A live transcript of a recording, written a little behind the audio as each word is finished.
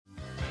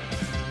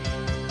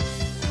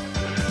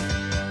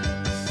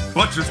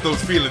Buttress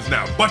those feelings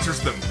now. Buttress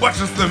them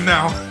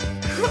now.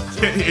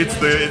 It's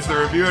the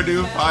Review or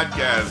Do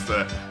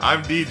podcast.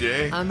 I'm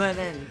DJ. I'm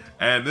Evan.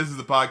 And this is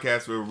the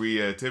podcast where we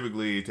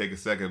typically take a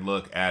second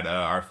look at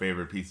our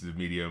favorite pieces of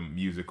media,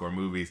 music, or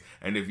movies.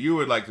 And if you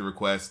would like to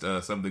request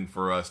something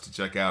for us to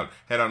check out,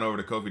 head on over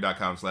to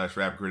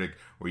Ko-fi.com/rapcritic,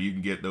 where you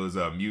can get those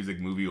music,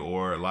 movie,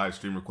 or live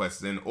stream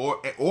requests in.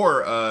 Or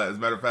as a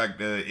matter of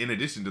fact, in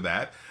addition to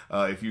that,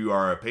 if you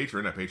are a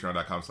patron at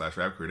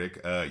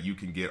patreon.com/rapcritic, you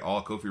can get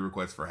all Ko-fi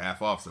requests for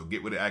half off. So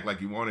get with it, act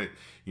like you want it.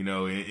 You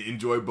know,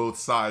 enjoy both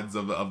sides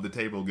of the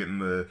table, getting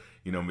the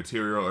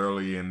material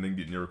early and then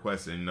getting your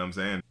requests in. You know what I'm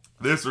saying?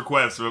 This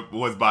request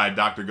was by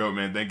Dr.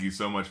 Goatman. Thank you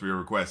so much for your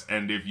request.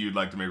 And if you'd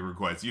like to make a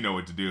request, you know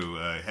what to do.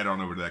 Head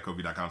on over to that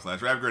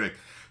Ko-fi.com/rapcritic.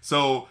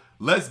 So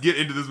let's get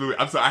into this movie.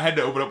 I'm sorry, I had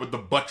to open up with the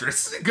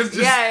buttress. Because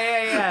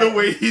the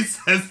way he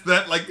says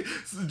that, like,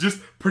 just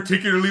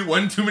particularly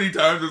one too many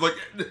times, it's like,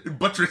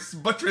 buttress.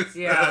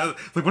 Yeah.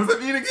 Like, what does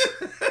that mean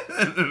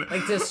again?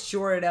 Like, to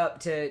shore it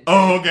up to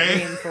Reinforce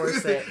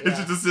reinforce it. It's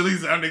just a silly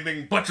sounding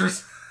thing,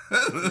 buttress.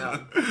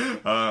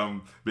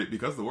 No.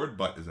 Because the word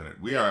butt is in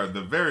it. We are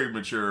the very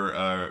mature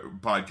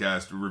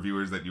podcast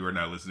reviewers that you are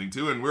now listening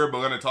to, and we're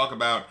going to talk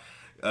about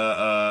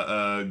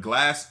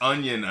Glass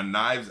Onion, a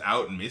Knives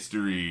Out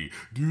mystery.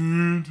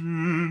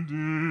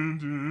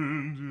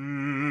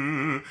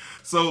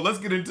 So let's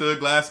get into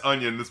Glass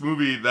Onion, this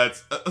movie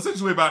that's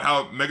essentially about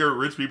how mega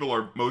rich people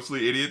are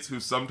mostly idiots who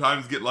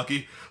sometimes get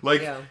lucky.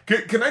 Like,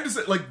 can I just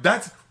say, like,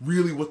 that's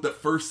really what the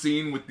first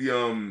scene with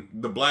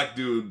the black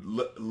dude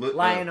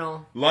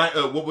Lionel.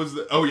 What was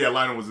the? Oh yeah,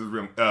 Lionel was his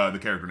real the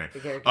character name.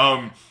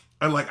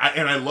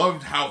 And I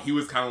loved how he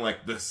was kind of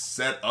like the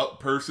set up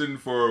person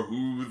for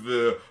who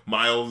the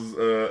Miles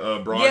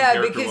Braun character was.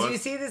 Yeah, because you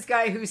see this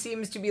guy who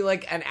seems to be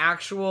like an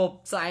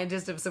actual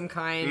scientist of some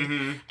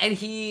kind, and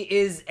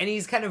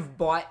he's kind of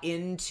bought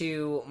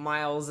into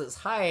Miles's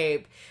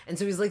hype, and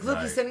so he's like, look,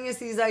 he's sending us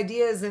these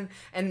ideas, and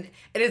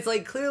it's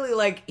like clearly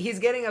like he's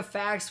getting a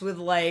fax with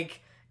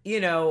like,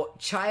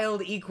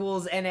 child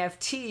equals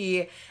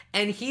NFT,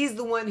 and he's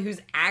the one who's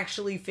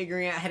actually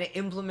figuring out how to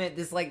implement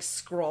this like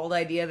scrawled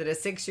idea that a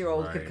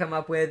 6-year-old could come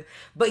up with,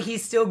 but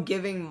he's still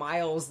giving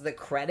Miles the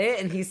credit,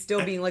 and he's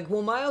still being like,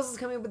 well, Miles is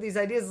coming up with these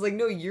ideas. It's like,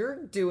 no,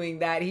 you're doing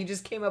that. He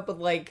just came up with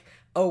like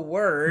a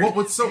word. Well,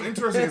 what's so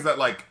interesting is that,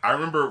 like, I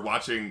remember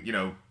watching,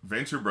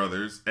 Venture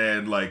Brothers,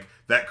 and, like,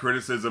 that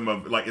criticism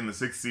of, like, in the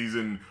 6th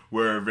season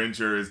where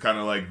Venture is kind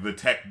of like the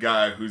tech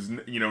guy who's,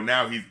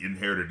 now he's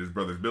inherited his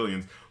brother's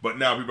billions, but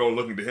now people are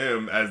looking to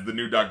him as the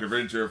new Dr.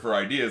 Venture for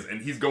ideas,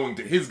 and he's going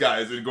to his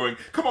guys and going,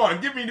 come on,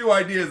 give me new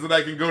ideas that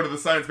I can go to the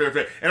science fair.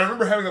 And I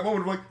remember having that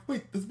moment of like,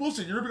 wait, this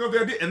bullshit, you're ripping off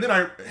the idea. And then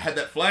I had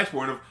that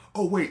flashpoint of,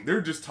 oh wait,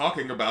 they're just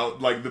talking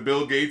about like the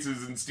Bill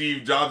Gateses and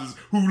Steve Jobses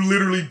who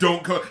literally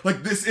don't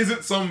like, this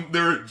isn't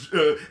they're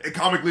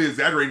comically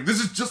exaggerating. This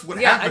is just what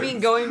happens. I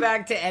mean, going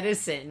back to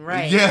Edison,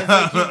 right? Yeah. It's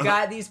like you've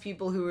got these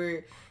people who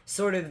are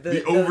sort of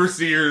the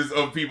overseers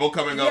of people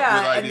coming up with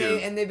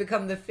ideas. and they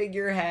become the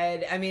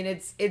figurehead. I mean,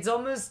 it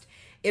almost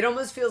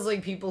feels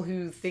like people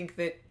who think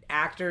that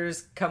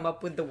actors come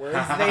up with the words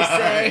they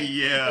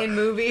say in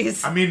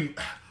movies. I mean,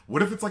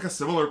 what if it's like a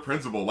similar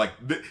principle? Like,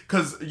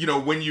 because,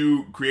 when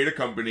you create a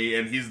company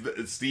and he's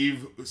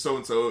Steve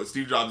so-and-so,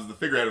 Steve Jobs is the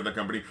figurehead of the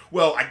company,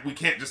 well, we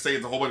can't just say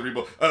it's a whole bunch of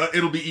people.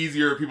 It'll be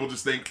easier if people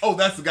just think, oh,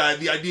 that's the guy,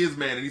 the ideas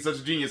man, and he's such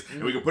a genius,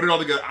 and we can put it all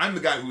together. I'm the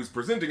guy who's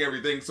presenting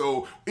everything,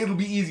 so it'll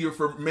be easier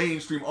for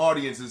mainstream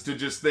audiences to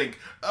just think,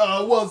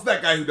 well, it's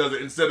that guy who does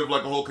it, instead of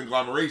like a whole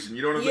conglomeration.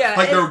 You know what I'm saying?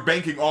 Like, they're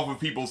banking off of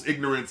people's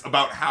ignorance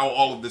about how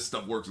all of this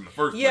stuff works in the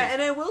first place. Yeah,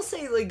 and I will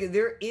say, like,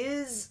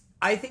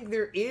 I think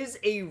there is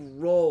a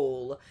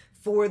role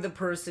for the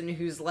person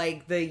who's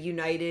like the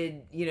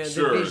united,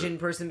 the vision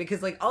person,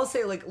 because like, I'll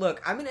say like,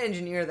 look, I'm an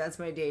engineer. That's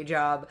my day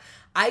job.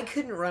 I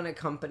couldn't run a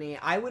company.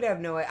 I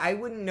wouldn't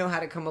know how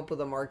to come up with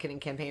a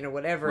marketing campaign or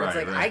whatever. It's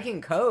like, I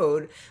can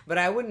code, but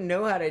I wouldn't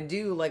know how to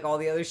do like all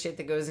the other shit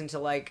that goes into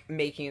like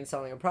making and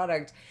selling a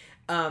product.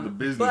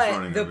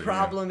 The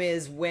problem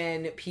is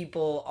when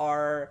people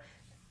are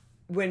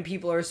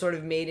sort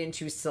of made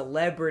into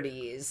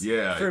celebrities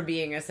for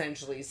being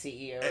essentially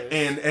CEOs.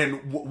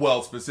 And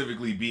well,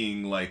 specifically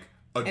being like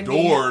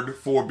adored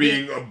for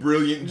being a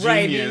brilliant genius.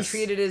 Right, being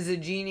treated as a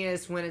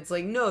genius when it's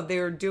like, no,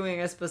 they're doing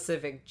a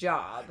specific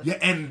job. Yeah,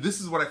 and this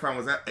is what I found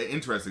was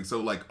interesting. So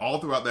like all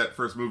throughout that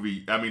first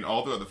movie,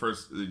 all throughout the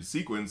first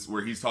sequence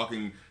where he's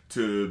talking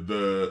to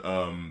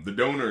the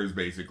donors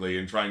basically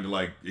and trying to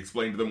like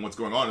explain to them what's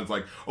going on. It's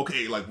like,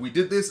 okay, like we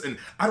did this and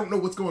I don't know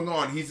what's going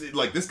on. He's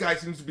like, this guy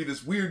seems to be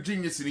this weird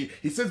genius and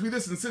he sends me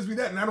this and sends me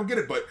that and I don't get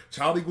it, but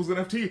child equals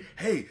NFT.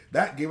 Hey,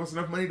 that gave us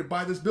enough money to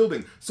buy this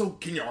building. So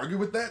can you argue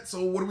with that?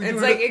 So what do we do?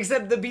 It's like,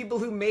 except the people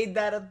who made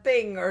that a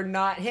thing are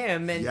not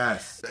him. And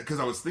yes, because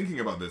I was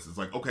thinking about this. It's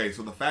like, okay,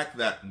 so the fact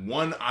that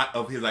one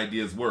of his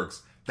ideas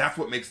works, that's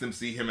what makes them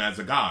see him as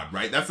a god,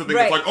 right? That's the thing.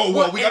 Right. It's like, oh,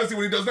 well, we got to see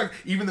what he does next.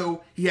 Even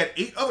though he had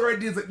 8 other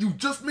ideas that you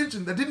just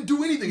mentioned that didn't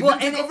do anything. Didn't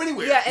take off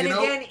anywhere. Yeah, and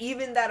again,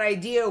 even that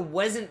idea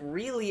wasn't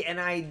really an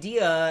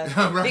idea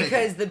right.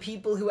 because the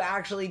people who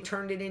actually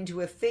turned it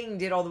into a thing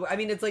did all the... I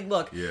mean, it's like,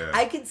 look, Yeah.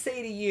 I could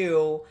say to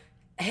you,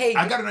 hey...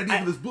 I got an idea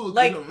for this book.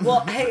 Like,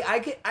 well, hey,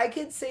 I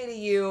could say to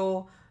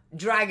you,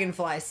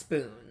 dragonfly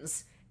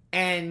spoons.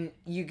 And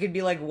you could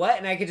be like, what?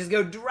 And I could just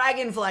go,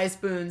 dragonfly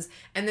spoons.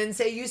 And then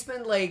say you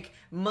spend, like,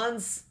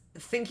 months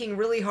thinking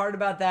really hard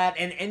about that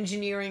and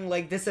engineering,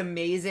 like, this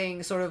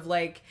amazing sort of,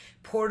 like,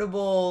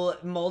 portable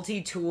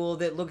multi-tool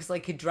that looks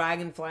like a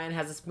dragonfly and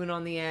has a spoon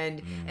on the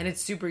end. And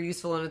it's super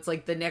useful. And it's,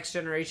 like, the next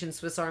generation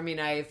Swiss Army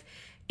knife.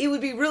 It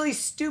would be really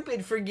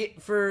stupid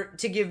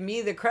to give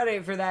me the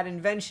credit for that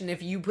invention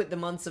if you put the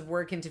months of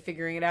work into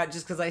figuring it out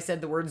just because I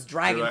said the words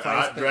dragonfly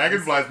spoons.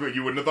 Dragonfly spoons.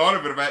 You wouldn't have thought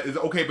of it.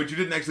 Okay, but you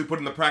didn't actually put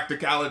in the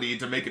practicality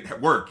to make it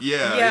work.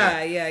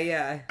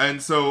 Yeah. And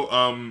so,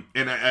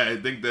 and I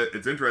think that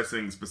it's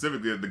interesting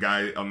specifically that the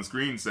guy on the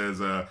screen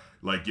says,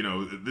 like, you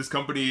know, this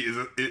company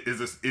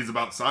is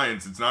about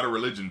science. It's not a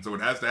religion. So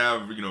it has to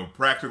have, you know,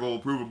 practical,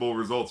 provable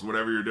results,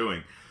 whatever you're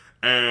doing.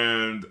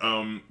 And,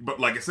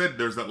 but like I said,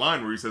 there's that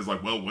line where he says,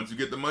 like, well, once you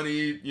get the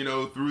money, you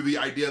know, through the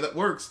idea that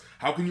works,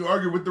 how can you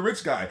argue with the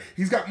rich guy?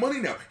 He's got money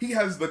now. He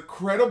has the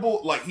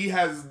credible, like, he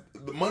has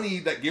the money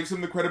that gives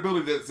him the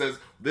credibility that says,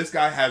 this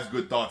guy has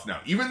good thoughts now.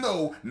 Even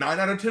though 9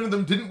 out of 10 of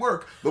them didn't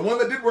work, the one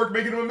that did work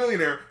making him a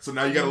millionaire. So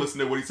now you got to listen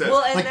to what he says.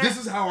 Well, like, this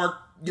is how our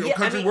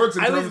country works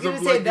in terms of, I was going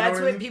to like, say, that's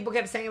you know what people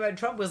kept saying about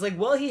Trump was like,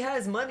 well, he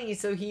has money,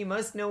 so he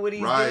must know what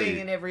he's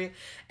doing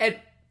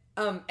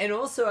and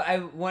also I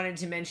wanted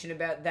to mention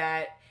about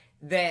that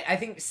I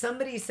think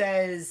somebody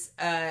says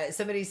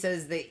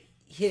that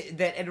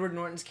that Edward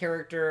Norton's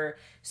character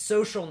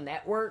social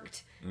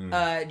networked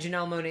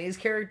Janelle Monáe's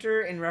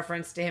character in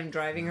reference to him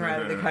driving her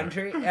out of the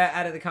country,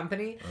 out of the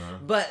company.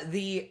 But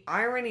the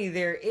irony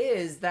there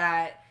is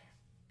that,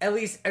 at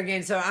least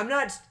again, so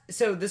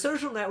the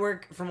Social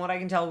Network, from what I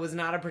can tell, was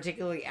not a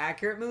particularly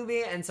accurate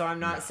movie, and so I'm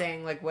not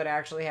saying like what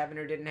actually happened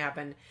or didn't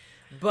happen,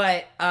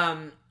 but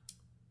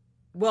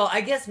well,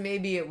 I guess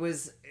maybe it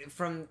was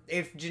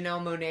if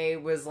Janelle Monáe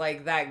was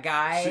like that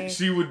guy.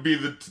 She would be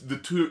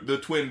the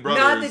twin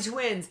brothers. Not the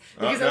twins,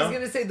 because I was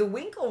going to say the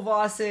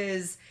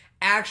Winklevosses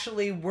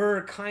actually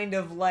were kind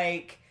of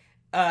like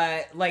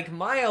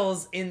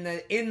Miles in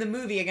the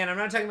movie. Again, I'm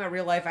not talking about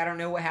real life. I don't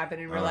know what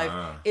happened in real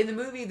life. In the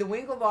movie, the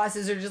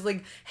Winklevosses are just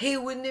like, hey,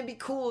 wouldn't it be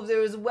cool if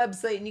there was a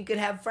website and you could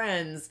have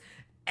friends?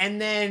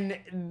 And then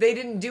they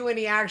didn't do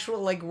any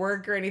actual like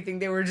work or anything.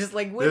 They were just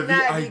like, wouldn't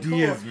that be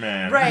ideas, cool?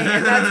 Man. Right,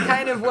 and that's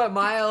kind of what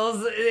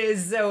Miles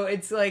is. So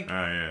it's like,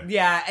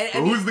 yeah.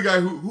 And who's the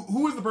guy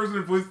who was the person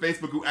in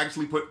Facebook who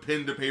actually put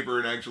pen to paper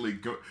and actually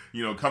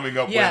coming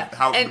up with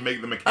how to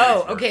make the mechanics?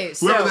 Oh, okay.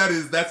 Whoever that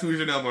is, that's who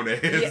Janelle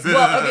Monáe is. Yeah,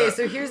 well, okay.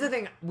 So here's the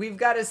thing: we've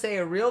got to say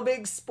a real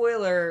big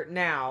spoiler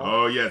now.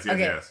 Oh yes.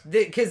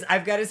 Because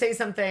I've got to say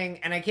something,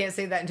 and I can't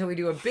say that until we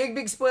do a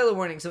big spoiler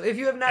warning. So if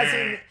you have not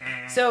seen,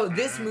 so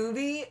this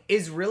movie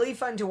is really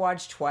fun to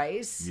watch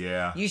twice.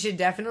 Yeah. You should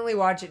definitely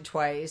watch it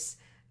twice.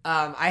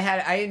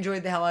 I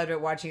enjoyed the hell out of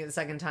it watching it the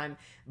second time.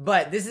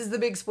 But this is the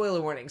big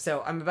spoiler warning.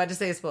 So I'm about to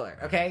say a spoiler,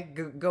 okay?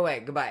 Go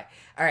away. Goodbye.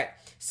 All right.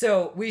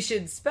 So we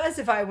should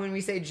specify when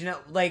we say Janelle,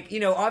 like,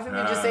 often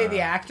we just say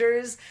the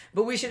actors,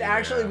 but we should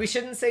we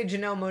shouldn't say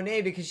Janelle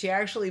Monáe because she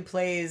actually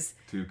plays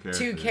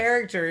two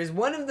characters.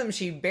 One of them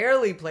she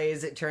barely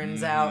plays, it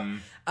turns out.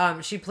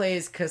 She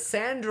plays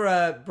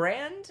Cassandra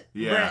Brand?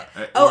 Yeah.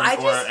 Or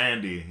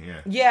Andy,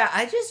 Yeah,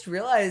 I just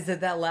realized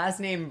that last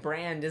name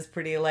Brand is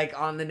pretty, like,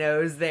 on the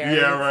nose there.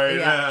 Yeah, right.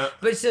 Yeah.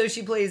 But so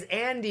she plays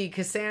Andy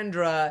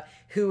Cassandra,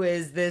 who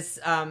is this,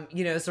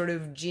 sort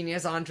of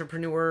genius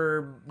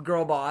entrepreneur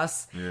girl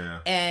boss. Yeah.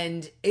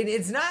 And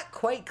it's not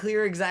quite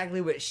clear exactly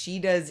what she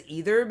does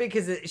either,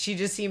 because she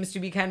just seems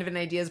to be kind of an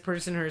ideas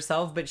person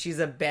herself, but she's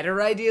a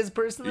better ideas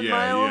person than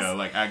Miles. Yeah,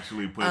 like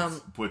actually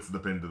puts the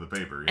pen to the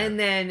paper. Yeah. And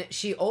then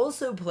she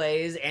also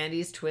plays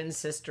Andy's twin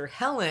sister,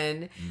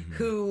 Helen,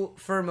 who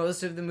for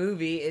most of the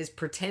movie is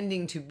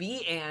pretending to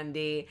be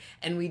Andy,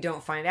 and we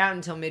don't find out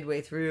until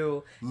midway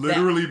through.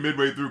 Literally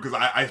midway through, because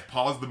I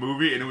paused the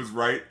movie and it was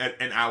right at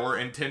an hour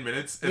and 10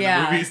 minutes, and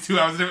the movie is 2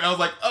 hours. I was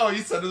like, oh,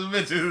 you son of a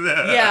bitch.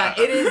 Yeah,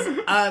 it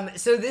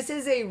is. So this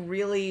is a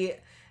really...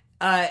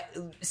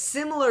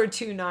 similar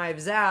to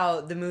Knives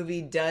Out, the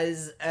movie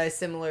does a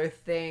similar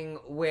thing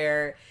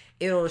where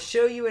it'll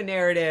show you a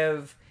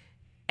narrative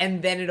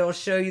and then it'll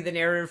show you the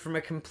narrative from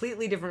a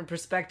completely different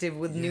perspective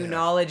with new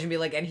knowledge and be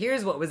like, and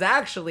here's what was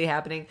actually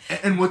happening.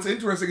 And what's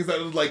interesting is that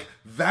it was like,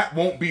 that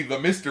won't be the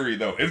mystery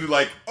though. It's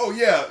like, oh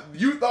yeah,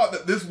 you thought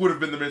that this would have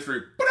been the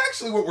mystery, but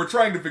actually what we're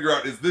trying to figure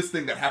out is this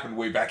thing that happened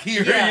way back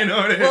here. Yeah. You know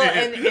what I mean?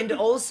 Well, and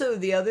also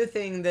the other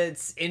thing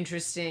that's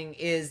interesting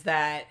is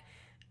that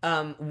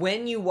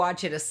when you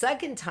watch it a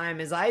second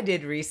time, as I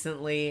did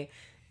recently,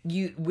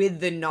 you, with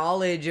the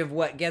knowledge of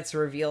what gets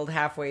revealed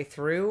halfway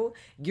through,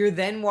 you're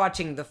then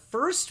watching the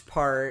first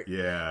part.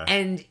 Yeah.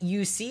 And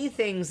you see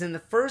things in the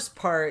first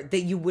part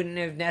that you wouldn't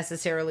have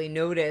necessarily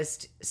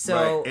noticed.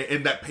 So right.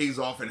 And that pays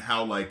off in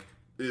how like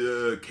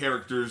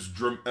characters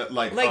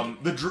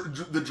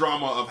the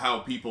drama of how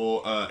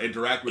people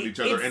interact with each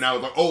other, and I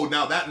was like, oh,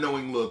 now that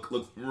knowing look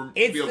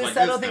it's feels the like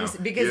subtle this things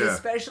now. because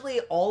especially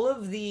all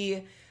of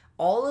the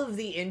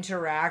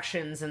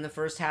interactions in the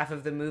first half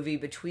of the movie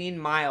between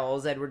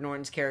Miles, Edward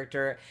Norton's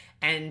character,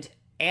 and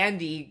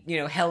Andy,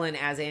 Helen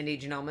as Andy,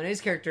 Janelle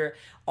Monáe's character,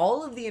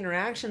 all of the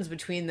interactions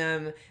between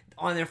them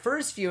on their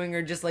first viewing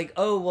are just like,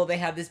 oh, well, they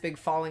have this big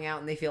falling out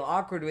and they feel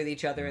awkward with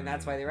each other and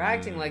that's why they're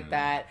acting like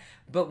that.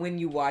 But when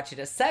you watch it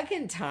a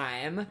second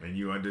time, and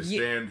you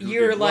understand,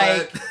 you're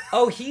like,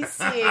 oh, he's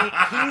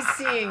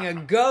seeing a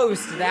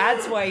ghost.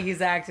 That's why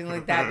he's acting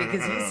like that,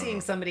 because he's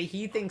seeing somebody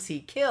he thinks he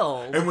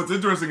killed. And what's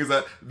interesting is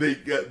that they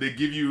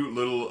give you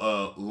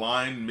little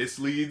line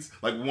misleads.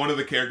 Like one of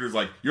the characters,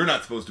 like, you're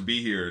not supposed to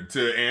be here,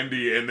 to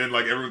Andy, and then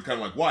like everyone's kind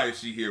of like, why is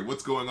she here?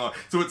 What's going on?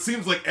 So it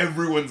seems like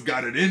everyone's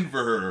got it in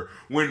for her,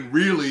 when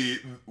really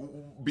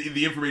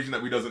the information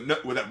that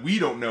we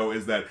don't know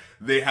is that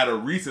they had a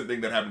recent thing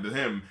that happened to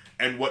him,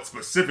 and what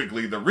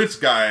specifically the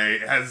rich guy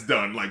has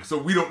done. Like, so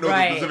we don't know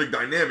the specific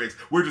dynamics.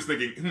 We're just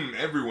thinking,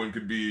 everyone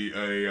could be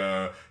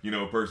a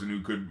person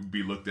who could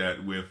be looked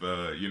at with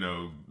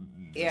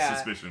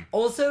suspicion.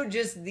 Also,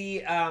 just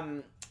the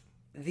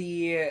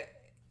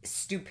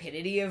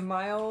stupidity of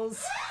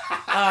Miles,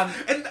 because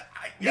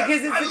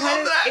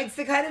it's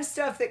the kind of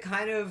stuff that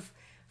kind of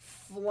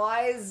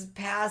flies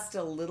past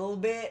a little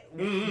bit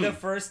the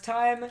first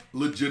time.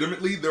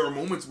 Legitimately, there are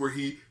moments where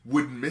he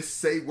would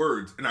missay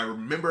words, and I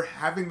remember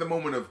having the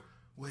moment of,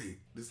 wait,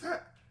 is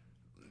that...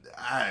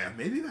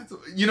 maybe that's...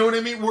 You know what I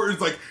mean? Where it's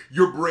like,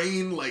 your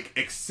brain, like,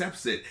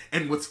 accepts it.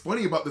 And what's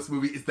funny about this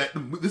movie is that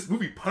this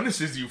movie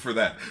punishes you for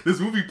that. This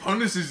movie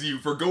punishes you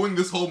for going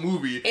this whole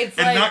movie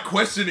not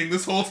questioning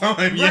this whole time.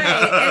 Right,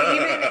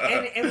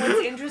 Yeah. and what's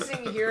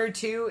interesting here,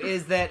 too,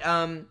 is that...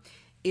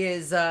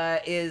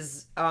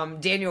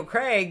 Daniel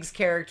Craig's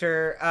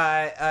character,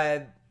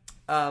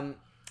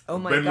 oh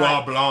my Benoit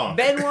God. Blanc.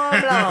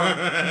 Benoit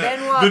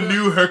Blanc. The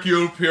new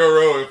Hercule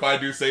Poirot, if I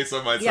do say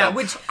so myself. Yeah,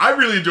 which... I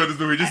really enjoyed this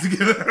movie, just to get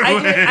that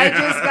away. I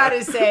just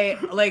gotta say,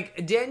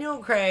 like, Daniel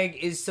Craig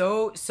is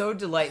so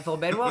delightful.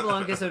 Benoit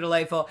Blanc is so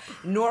delightful.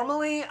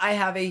 Normally, I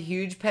have a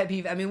huge pet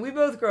peeve. I mean, we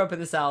both grew up in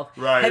the South.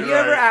 Right, Have you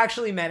ever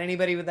actually met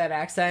anybody with that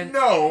accent?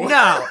 No.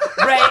 No.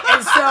 Right?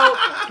 And so,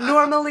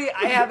 normally,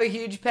 I have a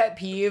huge pet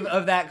peeve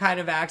of that kind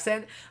of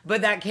accent,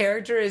 but that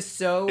character is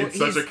so... It's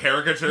such a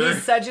caricature.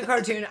 He's such a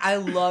cartoon. I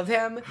love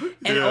him.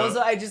 And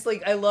also,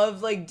 I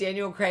love, like,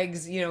 Daniel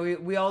Craig's,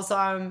 we all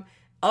saw him,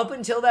 up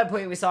until that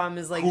point, we saw him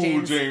as, like,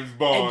 James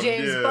Bond.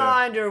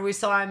 Bond, or we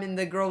saw him in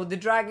The Girl with the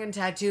Dragon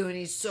Tattoo, and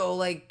he's so,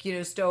 like,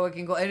 stoic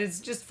and cool, and it's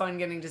just fun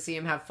getting to see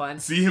him have fun.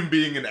 See him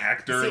being an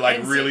actor,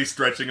 really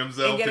stretching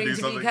himself to do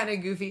something. Be kind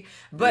of goofy.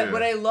 But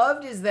what I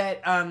loved is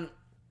that,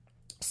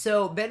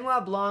 so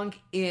Benoit Blanc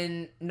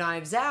in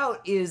Knives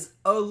Out is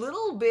a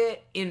little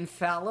bit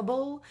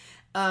infallible.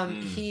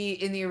 He,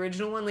 in the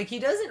original one, like, he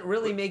doesn't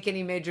really make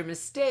any major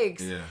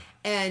mistakes. Yeah.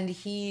 And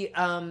he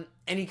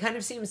kind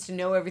of seems to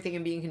know everything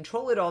and be in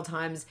control at all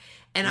times.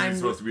 And he's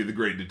supposed to be the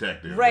great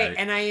detective. Right.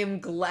 And I am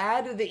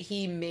glad that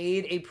he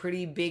made a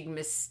pretty big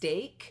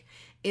mistake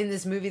in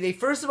this movie. They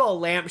first of all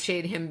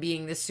lampshade him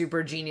being this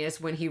super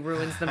genius when he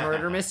ruins the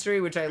murder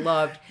mystery, which I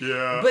loved.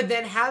 Yeah. But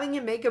then having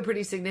him make a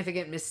pretty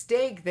significant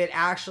mistake that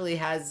actually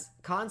has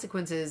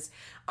consequences,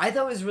 I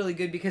thought was really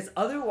good, because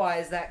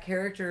otherwise that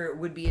character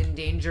would be in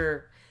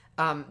danger.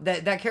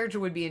 That character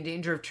would be in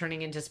danger of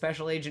turning into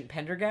Special Agent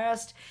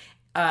Pendergast.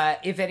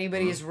 If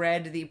anybody has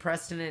read the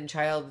Preston and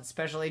Child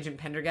Special Agent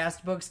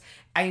Pendergast books,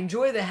 I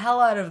enjoy the hell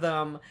out of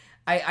them.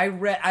 I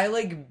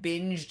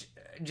binged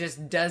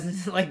just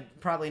dozens, like,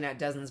 probably not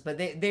dozens, but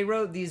they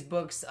wrote these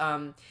books,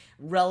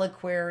 Relic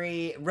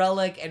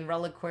and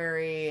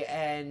Reliquary,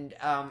 and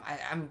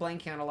I'm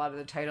blanking on a lot of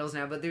the titles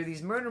now, but they're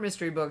these murder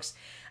mystery books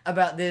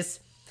about this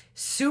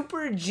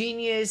super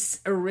genius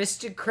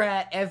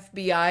aristocrat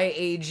FBI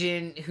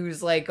agent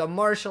who's like a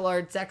martial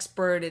arts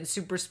expert and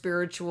super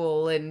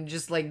spiritual and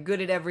just like good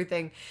at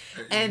everything.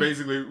 And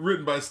basically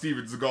written by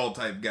Steven Seagal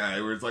type guy,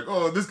 where it's like,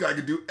 oh, this guy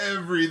can do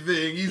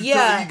everything. He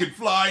can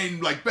fly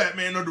and like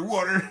Batman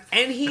underwater.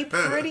 And he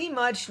pretty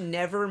much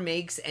never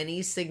makes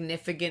any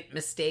significant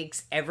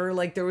mistakes ever.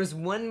 Like, there was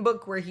one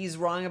book where he's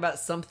wrong about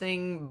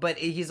something, but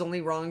he's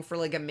only wrong for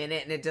like a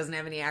minute and it doesn't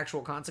have any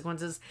actual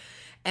consequences.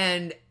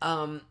 And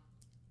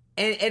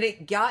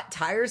it got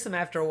tiresome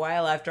after a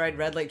while. After I'd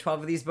read like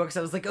 12 of these books,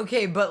 I was like,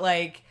 okay, but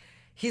like,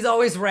 he's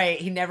always right.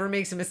 He never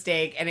makes a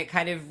mistake, and it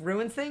kind of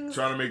ruins things.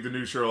 Trying to make the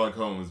new Sherlock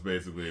Holmes,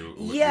 basically.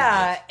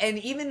 Yeah, and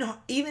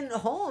even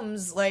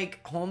Holmes,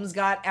 like, Holmes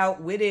got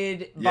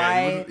outwitted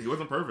by... he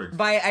wasn't perfect.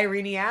 By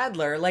Irene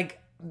Adler. Like,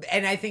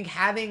 and I think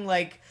having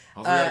like...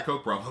 Also had a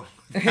coke problem.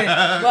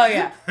 Well,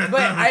 yeah. But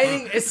I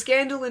think A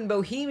Scandal in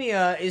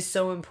Bohemia is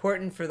so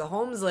important for the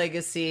Holmes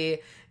legacy,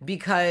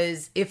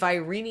 because if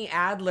Irene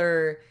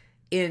Adler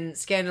in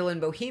Scandal in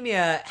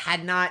Bohemia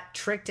had not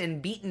tricked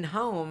and beaten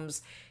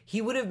Holmes,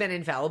 he would have been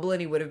infallible and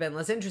he would have been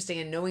less interesting.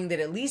 And knowing that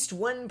at least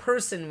one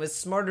person was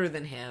smarter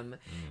than him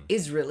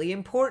is really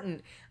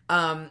important.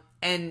 And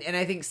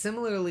I think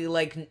similarly,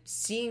 like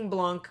seeing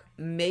Blanc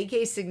make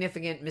a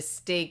significant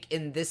mistake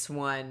in this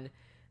one.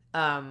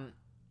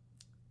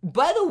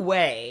 By the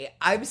way,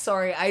 I'm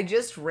sorry, I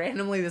just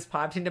randomly, this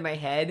popped into my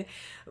head,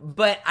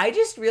 but I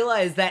just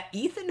realized that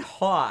Ethan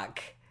Hawke,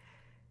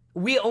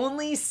 we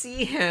only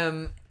see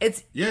him.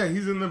 Yeah,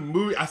 he's in the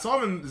movie. I saw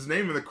his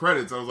name in the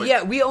credits. I was like,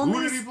 yeah,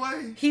 who did he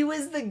play? He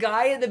was the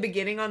guy at the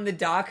beginning on the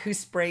dock who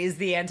sprays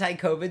the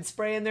anti-COVID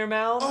spray in their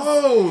mouths.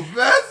 Oh,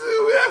 that's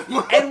who that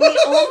was. And we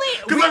only...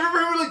 Because I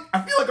remember,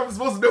 I feel like I'm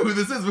supposed to know who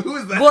this is, but who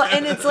is that? Well,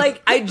 and it's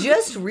like, I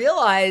just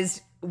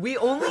realized we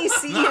only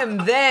see him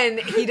then.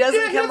 He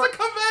doesn't come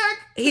back.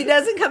 He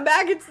doesn't come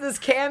back. It's this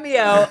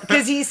cameo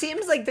because he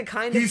seems like the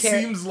kind of. He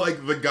seems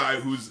like the guy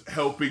who's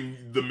helping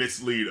the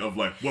mislead of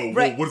like, whoa,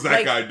 right, what is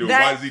that guy doing?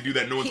 Why does he do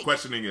that? No one's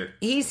questioning it.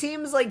 He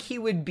seems like he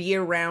would be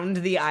around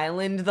the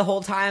island the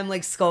whole time,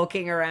 like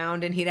skulking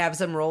around, and he'd have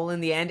some role in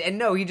the end. And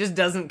no, he just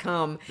doesn't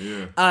come.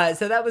 Yeah.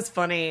 So that was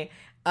funny.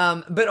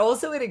 But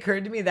also it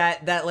occurred to me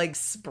that like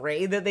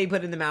spray that they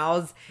put in the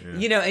mouths,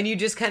 you know, and you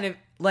just kind of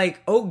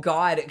like, oh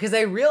God, because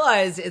I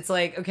realized it's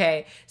like,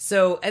 okay,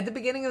 so at the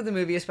beginning of the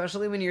movie,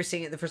 especially when you're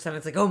seeing it the first time,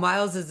 it's like, oh,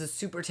 Miles is a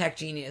super tech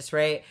genius,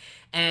 right?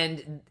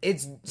 And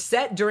it's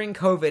set during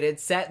COVID.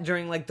 It's set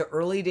during like the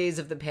early days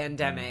of the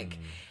pandemic,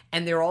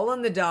 and they're all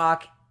on the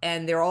dock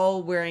and they're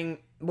all wearing,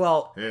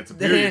 well, yeah, it's a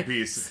period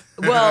piece.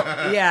 Well,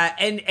 yeah,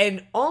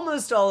 and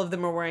almost all of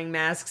them are wearing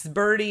masks.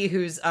 Birdie,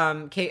 who's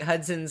Kate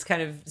Hudson's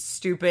kind of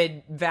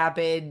stupid,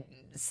 vapid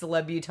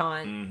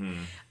celebutante,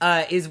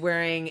 is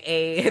wearing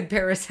a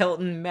Paris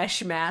Hilton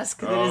mesh mask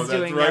that is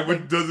doing right, nothing.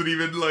 but doesn't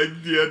even like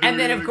and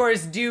then of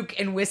course Duke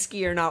and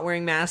Whiskey are not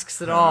wearing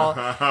masks at all.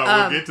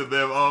 We'll get to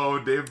them. Oh,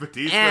 Dave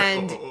Bautista.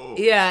 And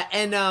yeah,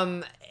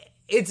 and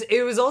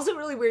it was also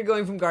really weird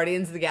going from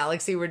Guardians of the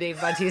Galaxy, where Dave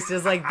Bautista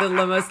is like the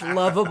most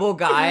lovable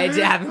guy,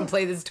 to have him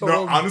play this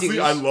total honestly, douche.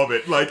 I love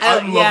it. Like,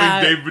 I'm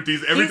loving Dave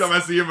Bautista. Every time I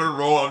see him in a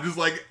role, I'm just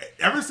like,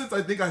 ever since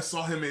I think I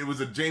saw him, it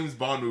was a James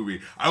Bond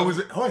movie. I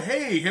was, oh,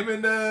 hey, him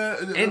and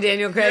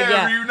Daniel Craig,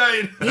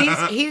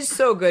 reunite. he's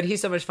so good.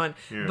 He's so much fun.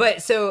 Yeah.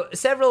 But so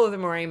several of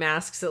them are wearing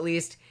masks at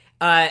least.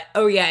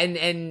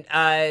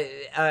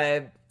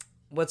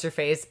 What's her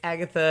face?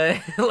 Agatha,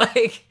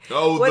 like...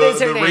 Oh, what is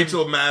her name?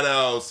 Rachel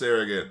Maddow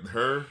surrogate.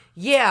 Her?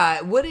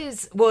 Yeah,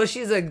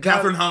 she's a...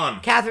 Kathryn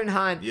Hahn. Kathryn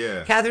Hahn.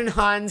 Yeah. Kathryn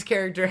Hahn's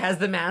character has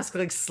the mask,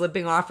 like,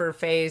 slipping off her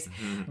face.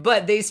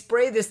 But they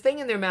spray this thing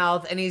in their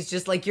mouth, and he's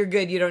just like, you're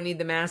good, you don't need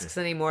the masks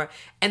anymore.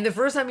 And the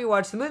first time you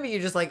watch the movie,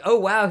 you're just like, oh,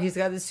 wow, he's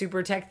got this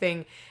super tech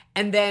thing.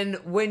 And then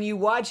when you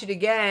watch it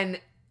again,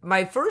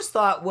 my first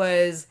thought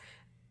was...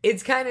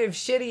 It's kind of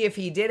shitty if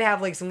he did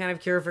have like some kind of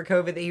cure for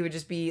COVID that he would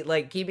just be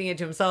like keeping it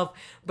to himself.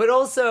 But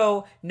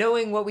also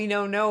knowing what we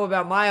know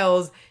about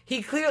Miles,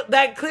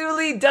 that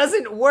clearly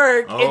doesn't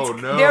work. Oh,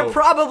 no. They're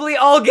probably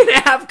all gonna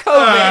have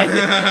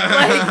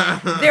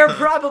COVID. Like they're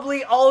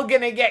probably all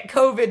gonna get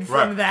COVID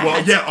from that.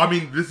 Well, yeah, I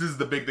mean, this is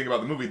the big thing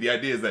about the movie. The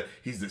idea is that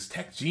he's this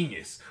tech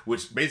genius,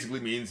 which basically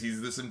means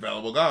he's this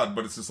infallible god.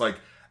 But it's just like,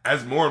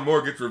 as more and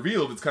more gets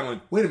revealed, it's kind of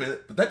like, wait a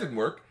minute, but that didn't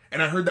work.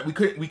 And I heard that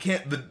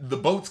the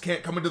boats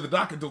can't come into the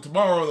dock until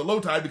tomorrow on the low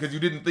tide because you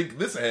didn't think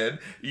this ahead.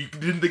 You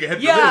didn't think ahead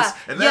for this.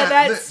 And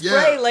that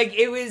spray, like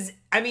it was,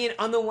 I mean,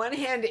 on the one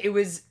hand, it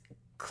was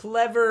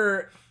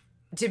clever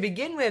to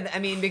begin with. I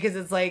mean, because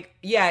it's like,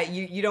 yeah,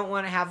 you don't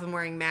want to have them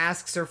wearing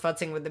masks or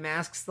futzing with the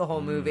masks the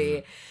whole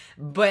movie.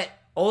 But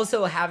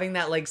also having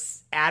that like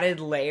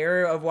added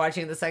layer of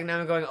watching the second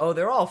time and going, oh,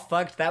 they're all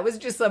fucked. That was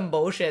just some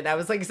bullshit. That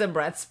was like some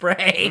breath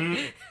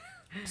spray.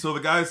 So the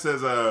guy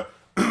says,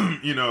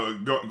 you know,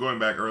 going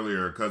back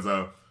earlier, because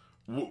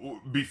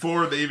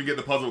before they even get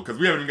the puzzle, because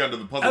we haven't even gotten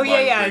to the puzzle. Oh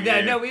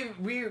yeah. No,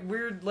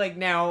 we're like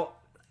now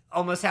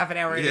almost half an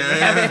hour into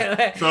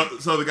it.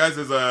 So the guy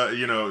says,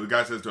 the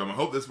guy says to him, I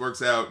hope this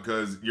works out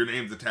because your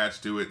name's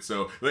attached to it.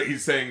 So like,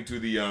 he's saying to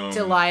the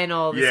to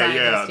Lionel, the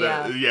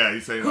scientist,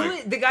 he's saying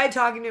the guy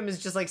talking to him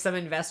is just like some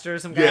investor,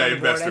 some guy on the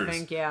board, I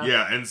think.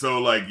 Yeah, and so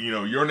like, you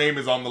know, your name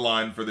is on the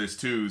line for this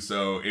too.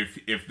 So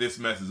if this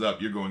messes up,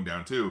 you're going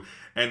down too.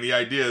 And the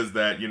idea is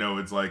that, you know,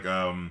 it's like,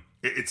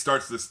 it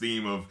starts this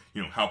theme of,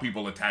 you know, how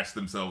people attach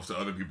themselves to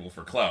other people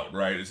for clout,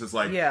 right? It's just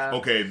like,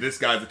 okay, this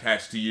guy's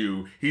attached to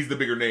you. He's the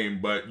bigger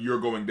name, but you're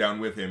going down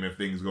with him if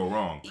things go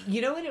wrong.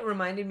 You know what it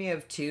reminded me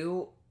of,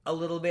 too, a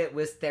little bit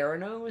was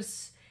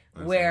Theranos?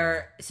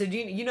 So do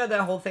you know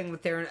that whole thing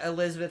with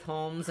Elizabeth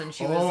Holmes, and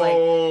she was like...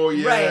 Oh,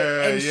 yeah,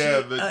 right, and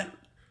yeah.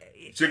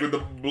 Chick with the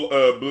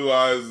blue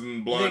eyes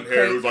and blonde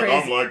hair who's like,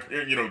 I'm like,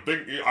 you know,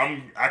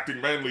 I'm acting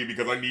manly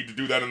because I need to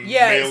do that in the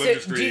male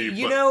industry.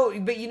 You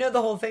know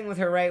the whole thing with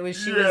her, right? Was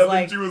she was like,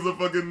 like, she was a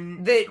fucking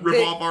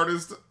rip-off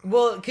artist.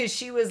 Well, because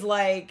she was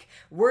like,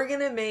 we're going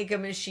to make a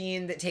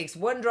machine that takes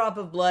one drop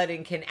of blood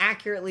and can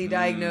accurately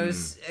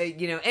diagnose,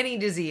 any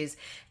disease.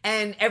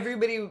 And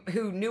everybody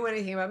who knew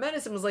anything about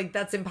medicine was like,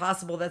 that's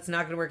impossible. That's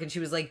not going to work. And she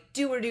was like,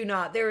 do or do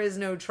not. There is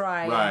no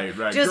try.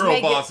 Right. Just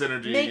Girl boss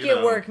energy. Make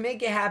it work.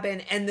 Make it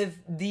happen. And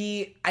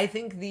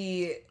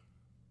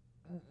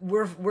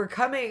we're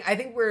coming, I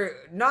think we're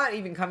not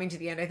even coming to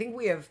the end. I think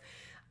we have,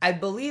 I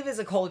believe as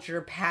a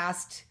culture,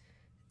 past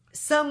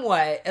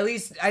somewhat, at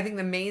least I think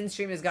the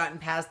mainstream has gotten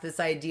past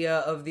this idea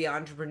of the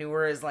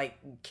entrepreneur as like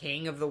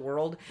king of the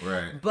world.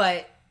 Right.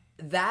 But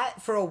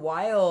that for a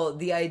while,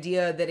 the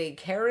idea that a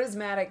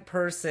charismatic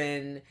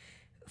person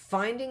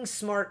finding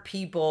smart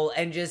people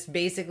and just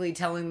basically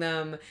telling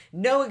them,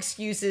 no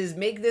excuses,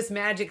 make this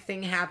magic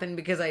thing happen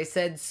because I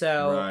said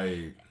so.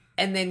 Right.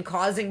 And then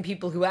causing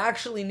people who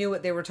actually knew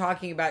what they were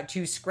talking about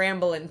to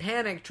scramble and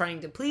panic trying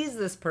to please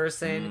this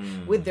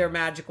person with their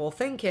magical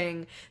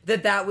thinking,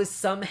 that was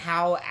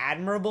somehow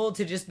admirable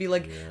to just be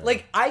like,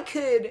 I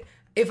could,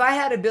 if I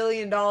had $1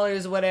 billion,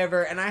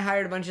 whatever, and I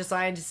hired a bunch of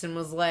scientists and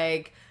was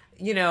like,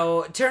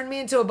 turn me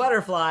into a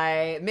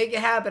butterfly, make it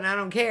happen, I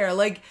don't care.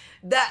 Like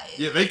that.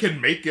 Yeah, they can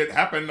make it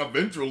happen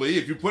eventually.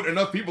 If you put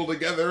enough people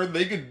together,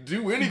 they could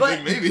do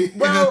anything, maybe.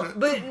 Well,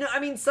 but no, I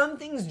mean, some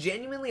things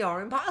genuinely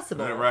are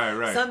impossible.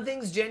 Right. Some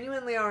things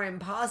genuinely are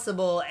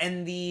impossible,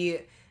 and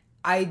the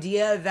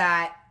idea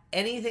that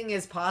anything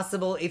is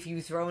possible if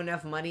you throw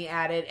enough money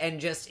at it and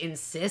just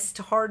insist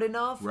hard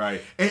enough.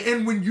 Right.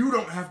 And when you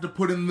don't have to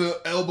put in the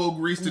elbow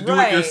grease to do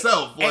it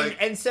yourself. Like,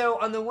 and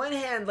so on the one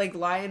hand, like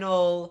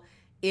Lionel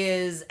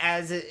is,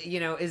 as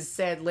is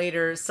said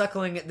later,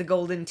 suckling at the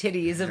golden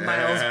titties of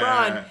Miles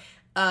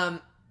Braun.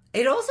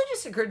 It also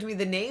just occurred to me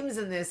the names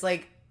in this,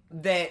 like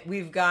that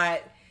we've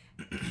got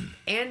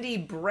Andy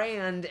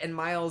Brand and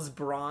Miles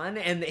Braun,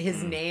 and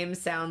his name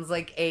sounds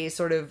like a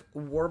sort of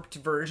warped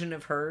version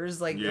of hers,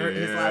 like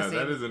his last name.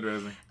 That is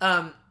interesting.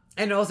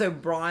 And also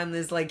Braun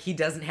is like, he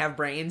doesn't have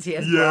brains, he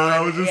has brawn. I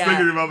was just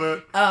thinking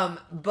about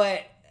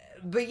that.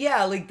 But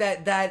yeah, like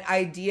that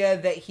idea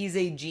that he's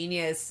a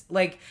genius,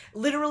 like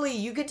literally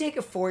you could take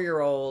a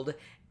 4-year-old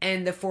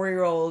and the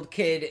 4-year-old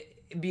could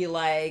be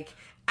like,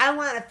 I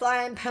want a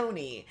flying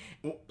pony.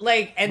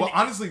 Like, and well,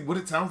 honestly, what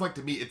it sounds like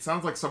to me, it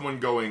sounds like someone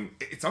going.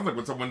 It sounds like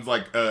when someone's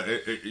like,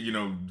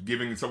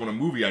 giving someone a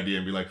movie idea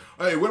and be like,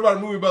 "Hey, what about a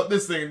movie about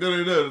this thing?"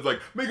 It's like,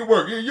 make it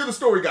work. You're the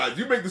story guys.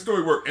 You make the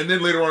story work. And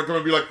then later on, come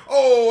and be like,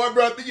 "Oh, I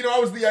brought I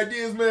was the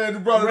ideas man who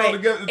brought it all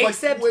together."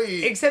 It's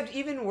except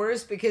even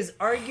worse, because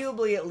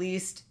arguably, at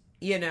least,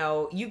 you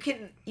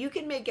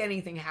can make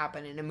anything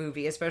happen in a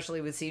movie,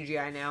 especially with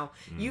CGI now.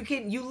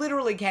 You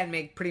literally can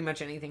make pretty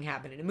much anything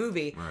happen in a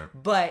movie,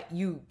 but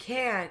you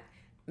can't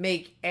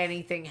make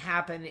anything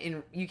happen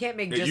you can't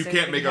make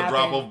a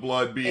drop of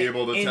blood be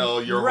able to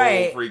tell your whole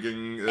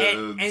freaking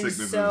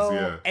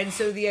sicknesses. And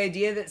so the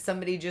idea that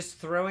somebody just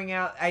throwing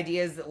out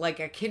ideas that like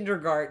a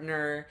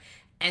kindergartner,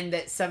 and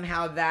that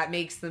somehow that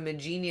makes them a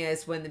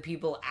genius when the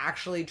people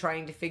actually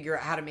trying to figure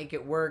out how to make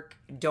it work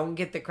don't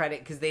get the credit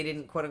because they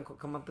didn't quote unquote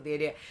come up with the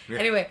idea. Yeah.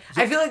 Anyway,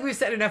 so, I feel like we've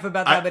said enough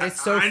about that, but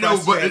it's so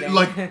frustrating.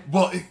 I know,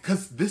 but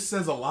because this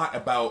says a lot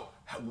about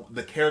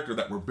the character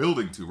that we're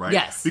building to, right?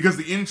 Yes. Because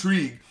the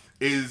intrigue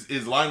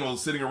is Lionel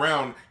sitting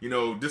around,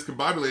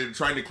 discombobulated,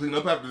 trying to clean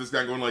up after this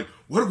guy, going like,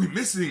 what are we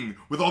missing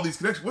with all these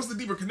connections? What's the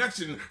deeper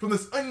connection from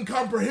this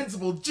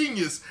incomprehensible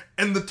genius?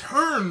 And the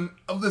turn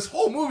of this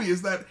whole movie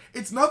is that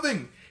it's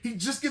nothing. He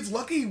just gets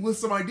lucky with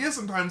some ideas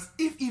sometimes,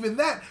 if even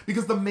that,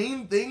 because the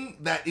main thing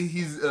that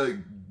he's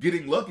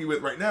getting lucky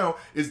with right now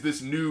is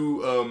this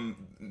new,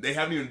 they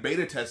haven't even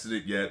beta tested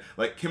it yet,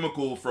 like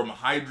chemical from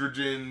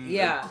hydrogen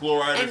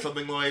chloride or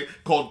something like,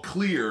 called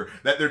Clear,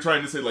 that they're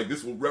trying to say like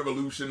this will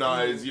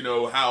revolutionize,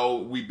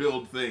 how we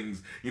build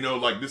things,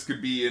 like this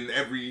could be in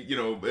every,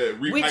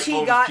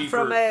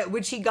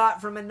 which he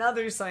got from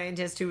another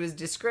scientist who was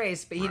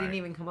disgraced, but he didn't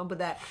even come up with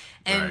that.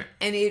 And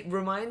it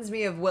reminds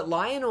me of what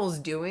Lionel's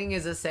doing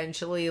is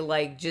essentially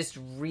like just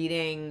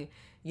reading,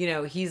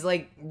 he's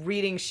like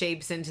reading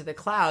shapes into the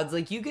clouds.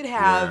 Like you could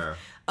have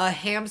a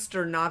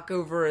hamster knock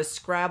over a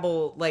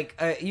Scrabble, like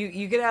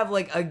you could have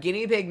like a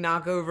guinea pig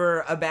knock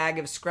over a bag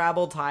of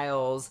Scrabble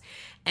tiles,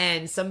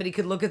 and somebody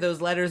could look at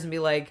those letters and be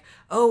like,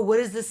 oh, what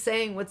is this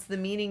saying? What's the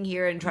meaning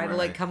here? And try to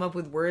like come up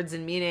with words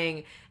and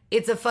meaning.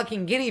 It's a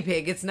fucking guinea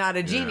pig. It's not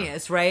a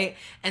genius, right?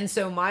 And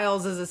so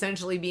Miles is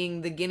essentially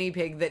being the guinea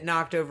pig that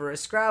knocked over a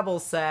Scrabble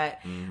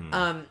set.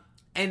 Mm-hmm.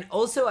 And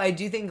also I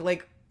do think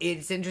like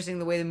it's interesting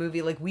the way the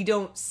movie, like, we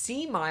don't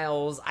see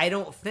Miles, I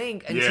don't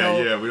think,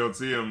 until... we don't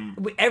see him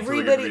until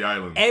we get to the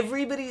island.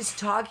 Everybody's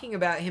talking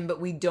about him, but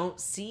we don't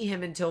see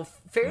him until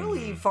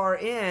fairly far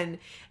in,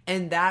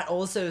 and that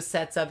also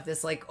sets up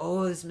this, like,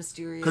 oh, this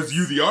mysterious... Because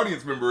you, the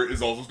audience member,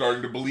 is also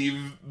starting to believe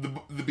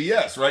the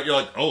BS, right? You're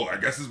like, oh, I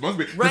guess this must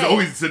be...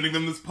 Because he's sending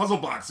them this puzzle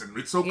box, and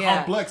it's so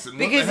complex, and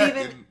because what the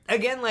heck? Even,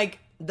 again, like,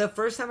 the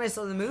first time I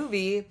saw the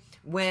movie,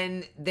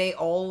 when they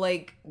all,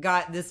 like,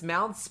 got this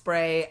mouth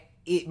spray...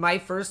 my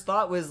first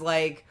thought was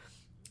like,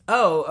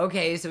 oh,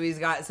 okay, so he's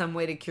got some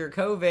way to cure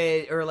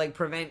COVID or like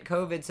prevent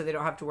COVID so they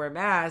don't have to wear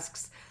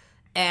masks.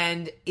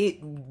 And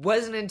it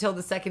wasn't until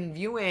the second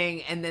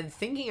viewing and then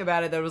thinking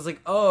about it that I was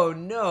like, oh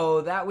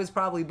no, that was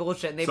probably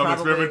bullshit. And they Some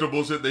probably, experimental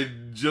bullshit they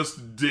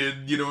just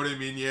did, you know what I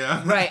mean?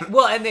 Yeah. Right.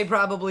 Well, and they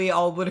probably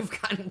all would have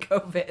gotten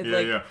COVID. Yeah,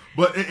 yeah.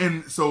 But,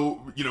 and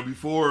so, you know,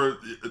 before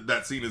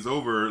that scene is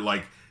over,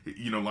 like,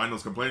 you know,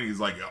 Lionel's complaining. He's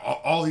like,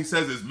 all he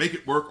says is make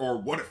it work, or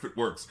what if it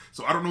works?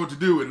 So I don't know what to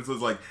do. And it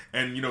says like,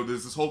 and you know,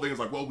 there's this whole thing. It's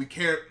like, well, we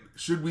can't.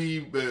 Should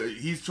we?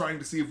 He's trying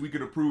to see if we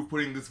can approve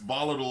putting this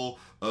volatile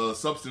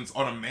substance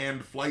on a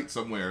manned flight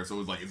somewhere. So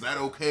it's like, is that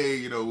okay?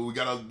 You know, we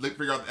gotta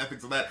figure out the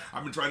ethics of that.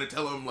 I've been trying to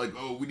tell him like,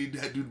 oh, we need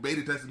to do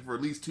beta testing for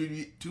at least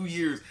two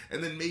years,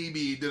 and then maybe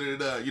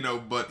you know.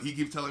 But he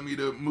keeps telling me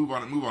to move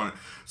on it.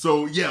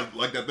 So yeah,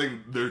 like that thing.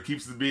 There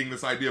keeps being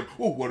this idea of,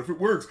 oh, what if it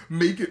works?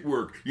 Make it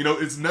work. You know,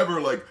 it's never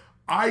like,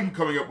 I'm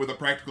coming up with a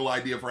practical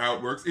idea for how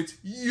it works. It's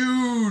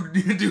you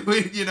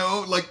doing, you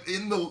know, like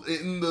in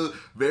the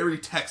very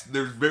text,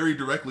 they're very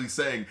directly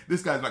saying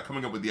this guy's not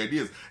coming up with the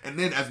ideas. And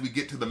then as we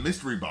get to the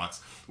mystery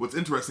box, what's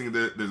interesting,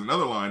 there's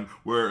another line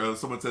where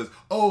someone says,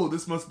 "Oh,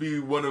 this must be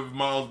one of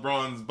Miles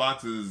Braun's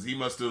boxes. He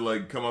must have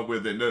like come up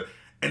with it."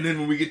 And then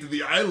when we get to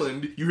the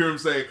island, you hear him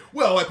say,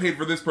 well, I paid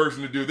for this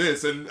person to do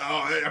this, and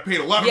I paid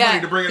a lot of money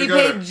to bring it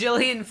together. He paid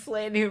Gillian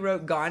Flynn, who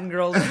wrote Gone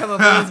Girl, to come up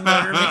with his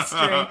murder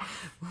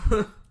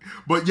mystery.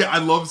 But yeah, I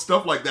love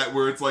stuff like that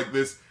where it's like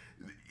this,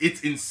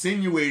 it's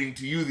insinuating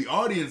to you, the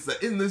audience,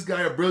 that isn't this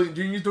guy a brilliant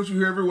genius? Don't you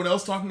hear everyone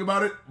else talking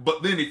about it?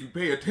 But then if you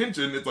pay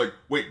attention, it's like,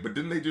 wait, but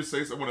didn't they just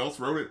say someone else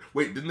wrote it?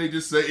 Wait, didn't they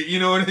just say, you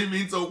know what I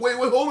mean? So wait,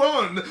 hold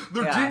on.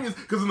 They're genius.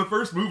 Because in the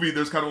first movie,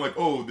 there's kind of like,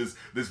 oh,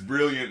 this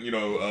brilliant, you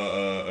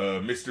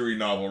know, mystery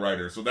novel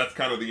writer. So that's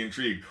kind of the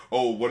intrigue.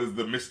 Oh, what is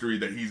the mystery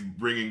that he's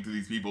bringing to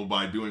these people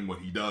by doing what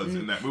he does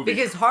in that movie?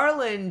 Because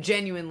Harlan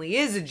genuinely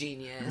is a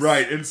genius.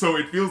 Right, and so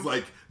it feels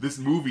like this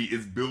movie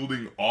is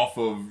building off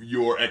of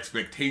your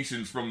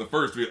expectations from the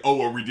first. Oh,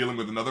 are we dealing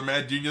with another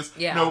mad genius?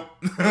 Yeah. Nope.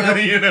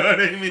 You know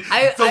what I mean?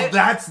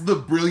 That's the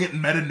brilliant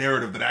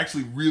meta-narrative that I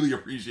actually really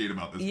appreciate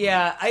about this movie.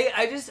 Yeah,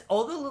 I just,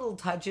 all the little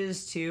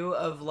touches, too,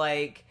 of,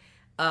 like,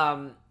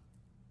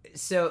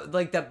 so,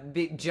 like, the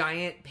big,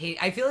 giant paint,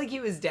 I feel like he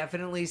was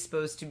definitely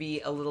supposed to be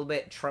a little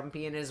bit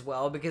Trumpian as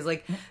well, because,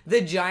 like,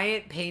 the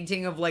giant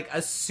painting of, like,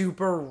 a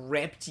super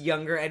ripped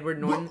younger Edward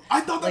Norton. Well,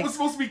 I thought that was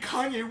supposed to be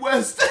Kanye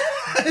West.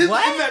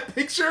 What? In that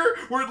picture,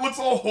 where it looks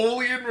all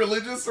holy and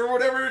religious or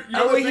whatever. You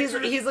know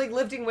he's, like,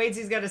 lifting weights,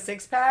 he's got a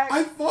six-pack?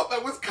 I thought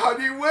that was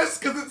Kanye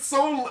West, because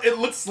it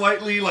looks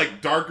slightly,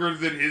 like, darker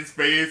than his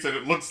face, and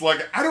it looks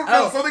like, I don't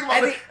know, something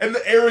about it, and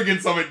the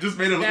arrogance of it just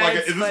made it look like,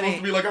 is this supposed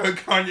to be like a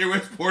Kanye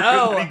West portrait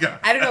that he got?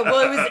 I don't know.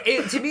 Well,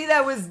 to me,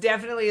 that was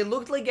definitely, it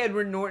looked like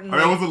Edward Norton. I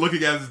mean, I wasn't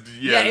looking as,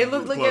 it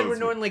looked like Edward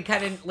Norton, like,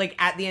 kind of, like,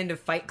 at the end of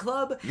Fight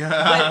Club.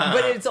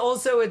 but it's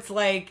also, it's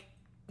like,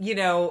 you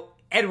know,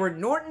 Edward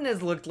Norton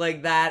has looked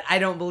like that. I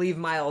don't believe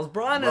Miles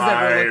Braun has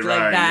ever looked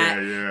like that.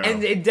 Yeah.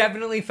 And it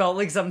definitely felt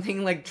like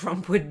something like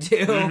Trump would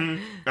do.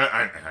 Mm-hmm.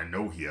 I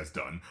know he has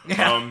done.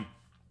 Yeah.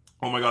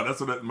 Oh my god, that's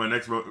what my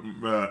next note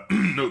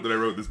that I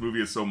wrote. This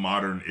movie is so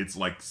modern, it's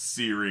like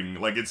searing.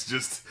 Like, it's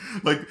just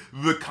like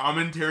the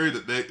commentary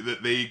that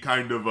they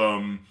kind of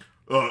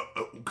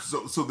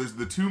so there's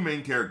the two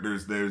main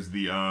characters. There's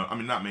the I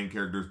mean, not main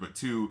characters, but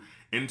two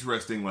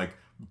interesting, like,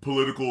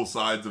 political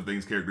sides of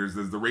things characters.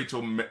 There's the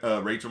Rachel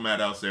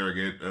Maddow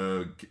surrogate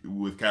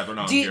with Catherine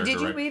Hahn character.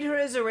 Did you read her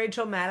as a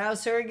Rachel Maddow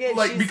surrogate?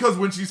 Like, because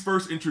when she's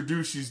first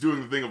introduced, she's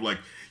doing the thing of like,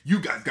 you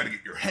guys got to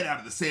get your head out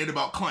of the sand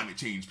about climate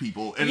change,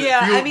 people. And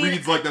it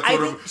reads like that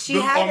sort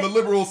of on the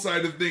liberal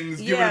side of things,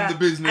 given the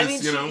business. I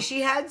mean, you know, she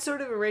had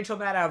sort of a Rachel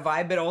Maddow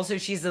vibe, but also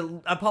she's a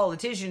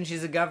politician.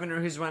 She's a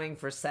governor who's running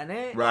for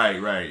Senate.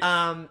 Right.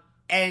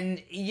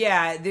 And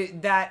yeah,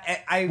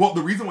 well,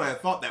 the reason why I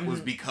thought that was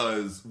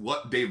because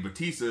what Dave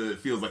Bautista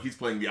feels like he's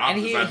playing the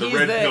opposite side, the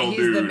red pill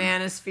dude. He's the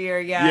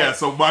manosphere, yeah. Yeah,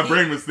 so my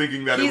brain was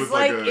thinking that it was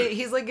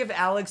he's like if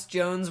Alex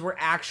Jones were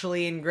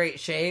actually in great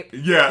shape.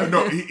 Yeah,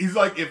 no, he's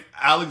like if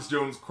Alex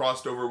Jones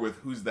crossed over with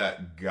who's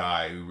that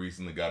guy who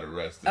recently got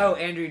arrested? Oh,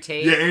 Andrew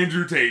Tate. Yeah,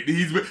 Andrew Tate.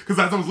 Because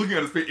as I was looking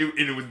at his face,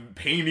 it was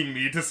paining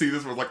me to see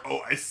this. I was like, oh,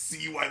 I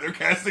see why they're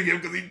casting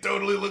him, because he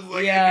totally looks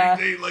like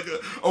Andrew Tate. Like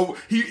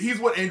he's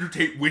what Andrew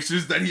Tate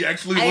wishes that he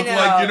actually looked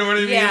like, you know what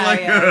I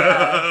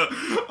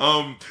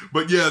mean?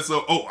 But yeah,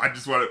 so I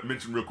just want to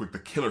mention real quick the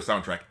killer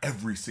soundtrack.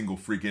 Every single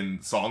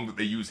freaking song that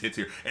they use hits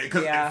here,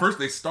 because at first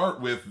they start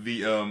with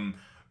the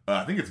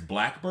I think it's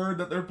Blackbird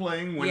that they're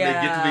playing when they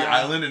get to the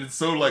island, and it's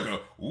so like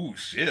ooh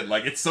shit,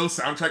 like it's so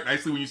soundtrack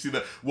nicely when you see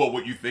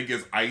what you think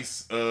is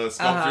ice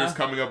sculptures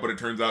coming up, but it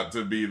turns out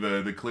to be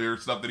the clear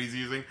stuff that he's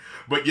using.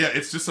 But yeah,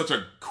 it's just such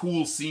a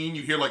cool scene.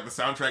 You hear like the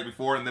soundtrack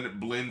before, and then it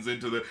blends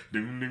into the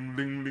ding ding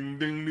ding ding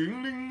ding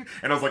ding ding,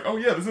 and I was like, oh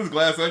yeah, this is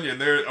Glass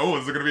Onion.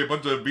 Is there gonna be a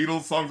bunch of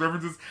Beatles songs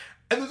references?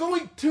 And there's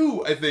only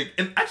two, I think.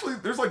 And actually,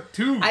 there's like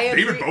two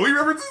David Bowie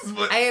references.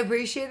 But I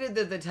appreciated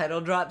that the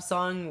title drop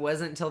song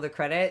wasn't until the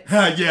credits.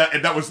 Yeah,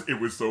 and it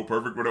was so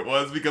perfect when it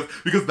was,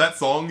 because that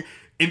song,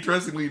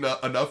 interestingly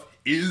enough,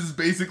 is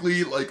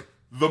basically like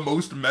the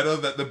most meta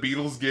that the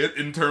Beatles get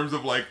in terms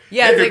of like,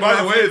 yeah, hey, like by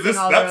the way, that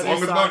song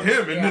is about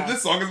him, and yeah.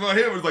 this song is about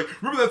him. It's like,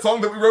 remember that song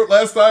that we wrote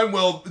last time?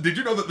 Well, did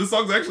you know that this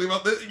song's actually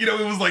about this? You know,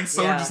 it was like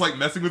so just like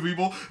messing with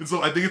people, and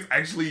so I think it's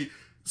actually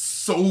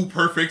so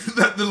perfect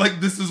that like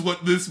this is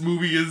what this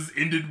movie is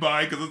ended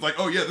by, because it's like,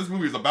 oh yeah, this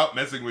movie is about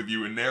messing with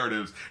you in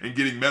narratives and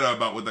getting meta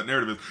about what that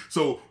narrative is.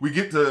 So we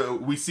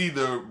see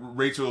the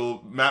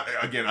Rachel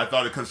again. I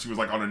thought it because she was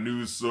like on a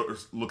news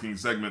looking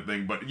segment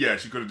thing, but yeah,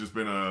 she could have just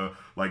been a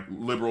like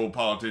liberal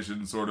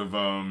politician sort of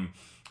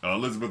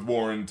Elizabeth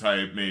Warren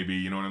type, maybe,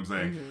 you know what I'm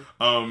saying?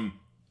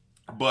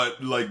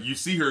 But, like, you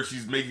see her,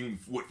 she's making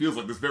what feels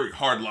like this very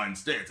hardline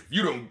stance. If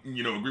you don't,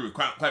 agree with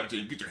climate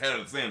change, get your head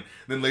out of the sand.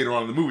 Then later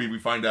on in the movie, we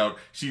find out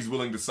she's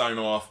willing to sign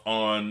off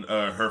on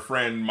her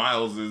friend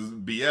Miles's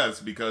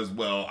BS because,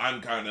 well,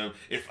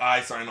 if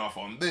I sign off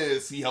on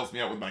this, he helps me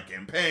out with my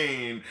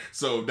campaign,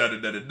 so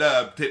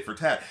da-da-da-da-da, tit for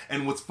tat.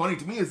 And what's funny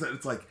to me is that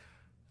it's like,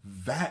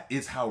 that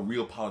is how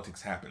real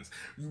politics happens.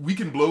 We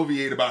can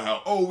bloviate about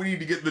how we need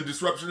to get the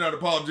disruption out of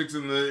politics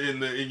not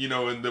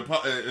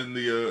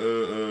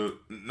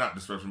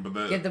disruption,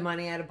 but get the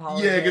money out of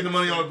politics. Yeah, get the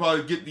money out of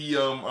politics. Get the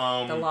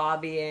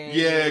lobbying.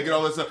 Yeah, get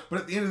all that stuff.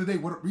 But at the end of the day,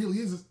 what it really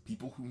is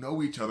people who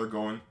know each other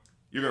going,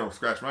 you're gonna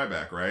scratch my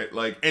back, right?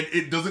 Like, and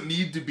it doesn't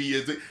need to be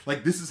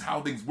this is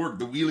how things work.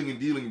 The wheeling and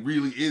dealing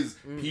really is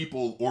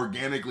people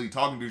organically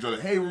talking to each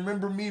other. Hey,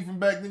 remember me from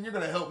back then? You're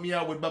gonna help me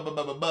out with blah blah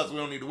blah blah blah. So we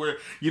don't need to wear.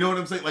 You know what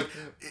I'm saying? Like,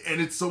 and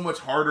it's so much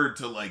harder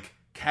to like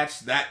catch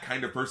that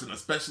kind of person,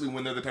 especially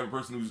when they're the type of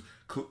person who's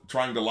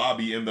trying to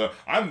lobby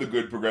I'm the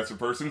good progressive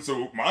person,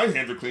 so my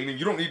hands are clean and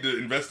you don't need to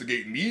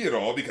investigate me at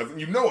all because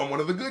I'm one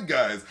of the good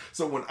guys.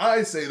 So when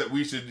I say that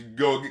we should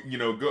go,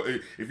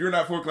 if you're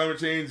not for climate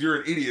change,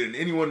 you're an idiot, and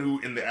anyone who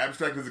in the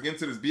abstract is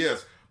against it is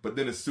BS. But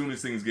then as soon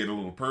as things get a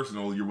little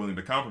personal, you're willing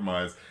to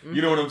compromise. Mm-hmm.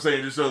 You know what I'm saying?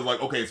 It just shows like,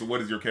 okay, so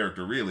what is your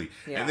character really?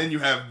 Yeah. And then you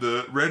have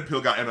the red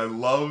pill guy, and I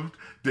loved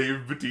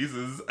Dave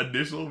Bautista's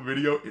initial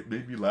video. It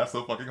made me laugh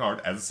so fucking hard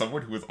as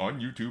someone who is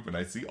on YouTube and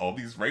I see all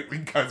these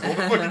right-wing guys all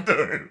the fucking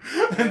time.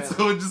 And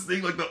so just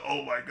seeing like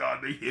oh my god,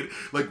 they hit it.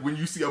 Like when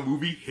you see a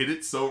movie hit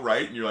it so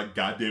right and you're like,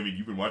 god damn it,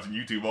 you've been watching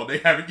YouTube all day,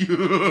 haven't you?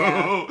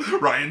 Yeah.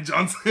 Rian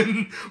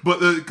Johnson. But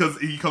because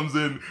he comes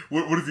in,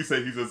 what does he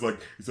say? He says the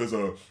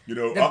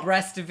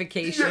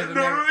breastification.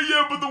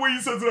 Yeah, but the way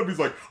he sets it up, he's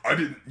like, I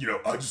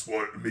just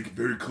want to make it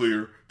very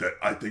clear that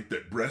I think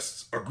that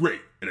breasts are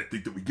great. And I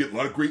think that we get a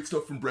lot of great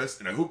stuff from breasts,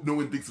 and I hope no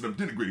one thinks that I'm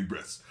denigrating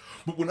breasts.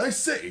 But when I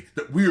say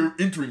that we're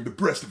entering the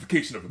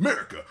breastification of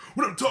America,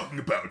 what I'm talking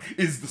about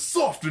is the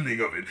softening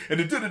of it,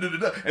 and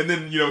da-da-da-da-da. And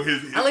then,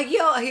 his... I like,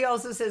 he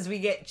also says we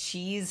get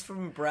cheese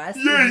from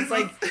breasts. Yeah, he's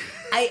like...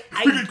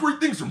 we get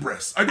great things from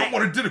breasts. I don't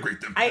want to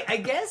denigrate them. I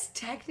guess,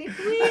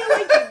 technically,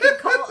 like, you could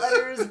call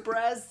others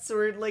breasts,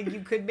 or, like,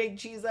 you could make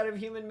cheese out of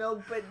human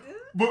milk, but...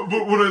 But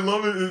what I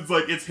love is,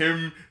 like, it's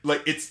him,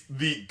 like, it's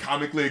the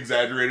comically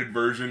exaggerated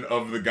version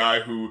of the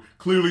guy who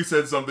clearly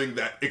said something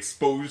that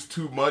exposed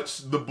too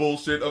much the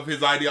bullshit of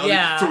his ideology.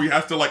 Yeah. So he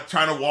has to, like,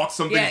 trying to walk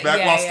some things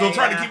back while still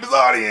trying to keep his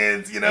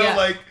audience,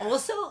 like...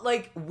 Also,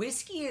 like,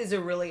 Whiskey is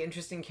a really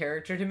interesting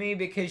character to me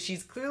because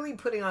she's clearly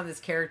putting on this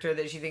character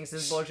that she thinks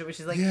is bullshit, but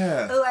she's like,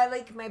 oh, I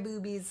like my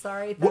boobies,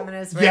 sorry,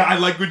 feminist. Well, yeah, I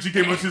like when she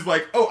came up, she's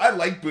like, oh, I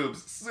like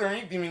boobs,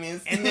 sorry,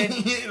 feminist. And then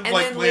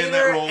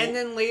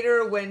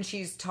later when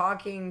she's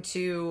talking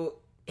to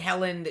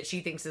Helen that she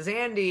thinks is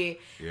Andy,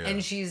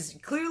 and she's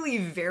clearly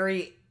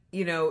very,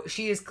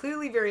 she is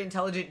clearly very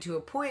intelligent to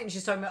a point, and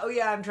she's talking about,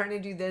 I'm trying to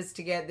do this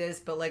to get this,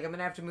 but like I'm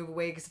gonna have to move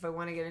away because if I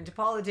want to get into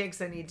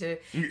politics, I need to.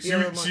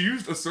 She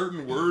used a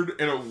certain word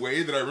in a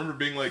way that I remember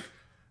being like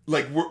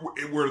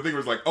where the thing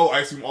was like, I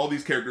assume all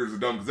these characters are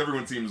dumb because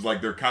everyone seems like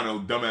they're kind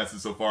of dumbasses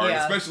so far, and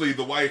especially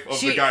the wife of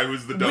the guy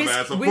who's the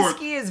dumbass.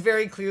 Whiskey is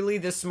very clearly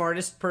the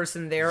smartest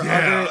person there,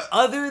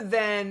 other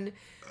than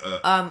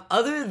Benoit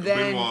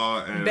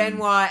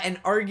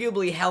and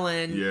arguably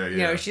Helen.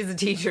 She's a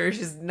teacher.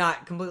 She's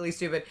not completely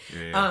stupid.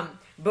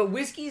 But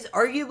Whiskey's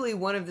arguably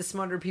one of the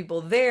smarter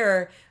people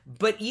there.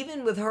 But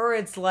even with her,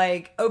 it's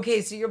like,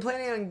 okay, so you're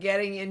planning on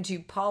getting into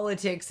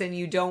politics and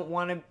you don't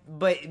want to,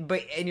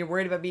 and you're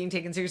worried about being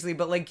taken seriously,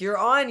 but like you're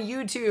on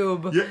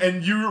YouTube. Yeah,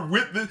 and you're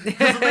with this.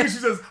 Because the thing she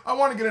says, I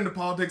want to get into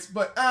politics,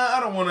 but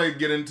I don't want to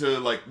get into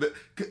like,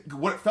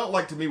 what it felt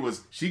like to me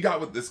was she got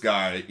with this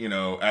guy,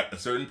 at a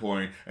certain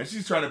point, and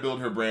she's trying to build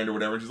her brand or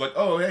whatever. And she's like,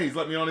 oh, hey, he's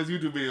let me on his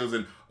YouTube videos,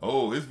 and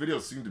his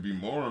videos seem to be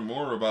more and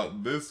more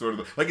about this sort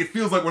of, like, it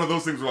feels like one of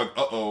those things where like,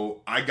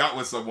 I got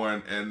with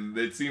someone, and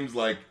it seems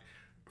like,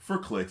 for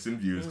clicks and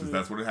views, because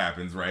that's what it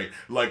happens, right?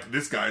 Like,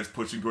 this guy is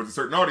pushing towards a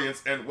certain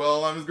audience, and,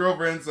 well, I'm his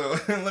girlfriend, so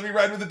let me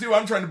ride with it too.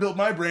 I'm trying to build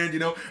my brand,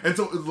 And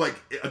so, it's like,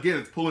 again,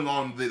 it's pulling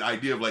on the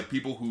idea of, like,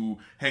 people who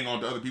hang on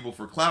to other people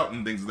for clout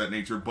and things of that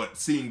nature, but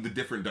seeing the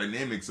different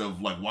dynamics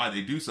of, like, why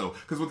they do so.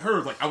 Because with her,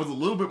 it's like, I was a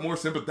little bit more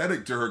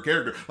sympathetic to her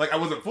character. Like, I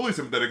wasn't fully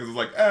sympathetic, because it's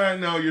like,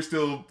 no, you're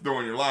still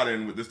throwing your lot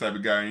in with this type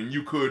of guy, and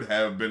you could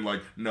have been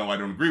like, no, I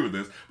don't agree with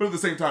this. But at the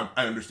same time,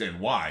 I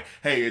understand why.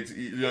 Hey, it's,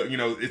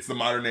 it's the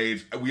modern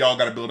age. We all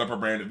got to build build up a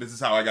brand. This is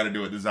how I got to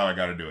do it. This is how I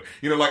got to do it.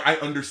 You know, like, I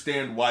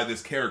understand why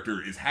this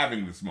character is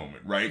having this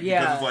moment, right?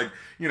 Yeah. Because it's like,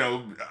 you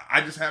know,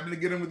 I just happen to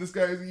get him with this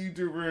guy as a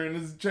YouTuber, and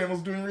his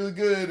channel's doing really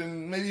good,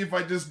 and maybe if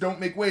I just don't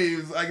make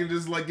waves, I can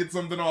just, like, get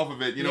something off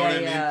of it. You know what I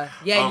mean?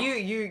 Yeah,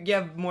 you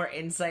have more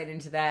insight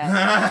into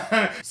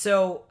that.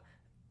 So,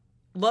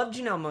 love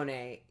Janelle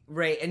Monáe,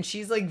 right? And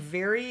she's, like,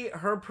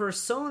 her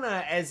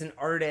persona as an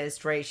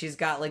artist, right? She's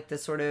got, like, the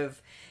sort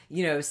of,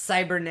 you know,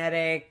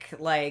 cybernetic,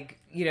 like,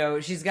 you know,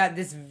 she's got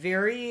this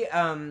very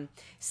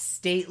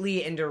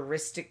stately and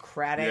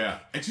aristocratic. Yeah,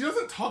 and she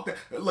doesn't talk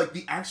that, like,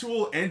 the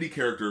actual Andy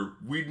character,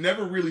 we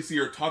never really see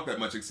her talk that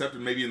much, except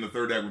maybe in the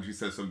third act when she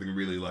says something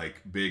really,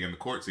 like, big in the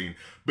court scene.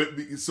 But,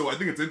 so I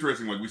think it's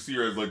interesting, like, we see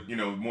her as, like, you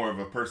know, more of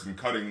a person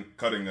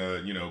cutting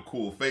a, you know,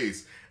 cool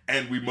face.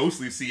 And we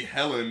mostly see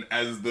Helen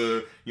as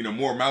the, you know,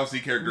 more mousy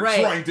character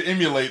trying to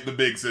emulate the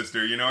big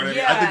sister, you know what I mean?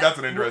 I think that's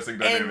an interesting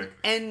dynamic.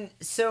 And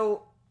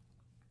so,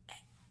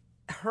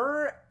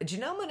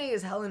 Janelle Monáe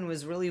as Helen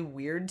was really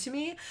weird to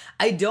me.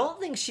 I don't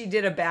think she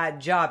did a bad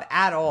job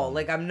at all.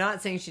 Like, I'm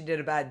not saying she did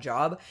a bad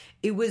job.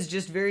 It was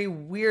just very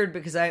weird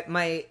because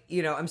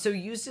I'm so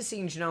used to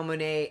seeing Janelle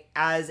Monáe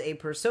as a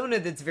persona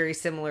that's very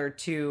similar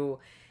to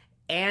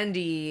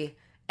Andy,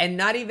 and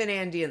not even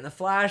Andy in the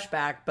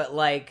flashback, but,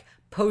 like,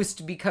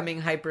 post becoming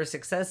hyper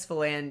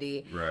successful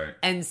Andy. Right.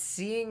 And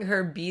seeing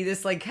her be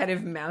this, like, kind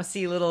of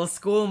mousy little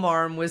school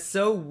marm was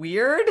so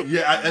weird.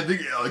 Yeah, I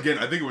think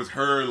it was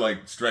her,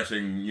 like,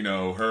 stretching, you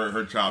know,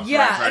 her chops.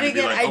 Yeah, trying and to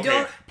again, be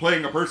like,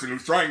 playing a person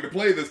who's trying to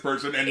play this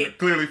person and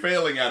clearly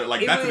failing at it.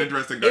 Like, that's an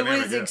interesting dynamic.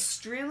 It was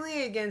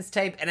extremely against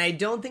type, and I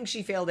don't think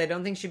she failed. I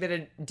don't think she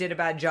did a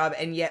bad job,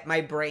 and yet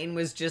my brain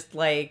was just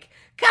like,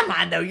 come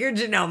on, though, you're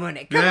Janelle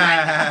Monáe. Come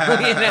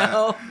on, you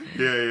know?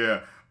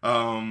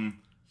 Yeah.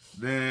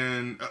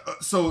 Then,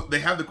 so they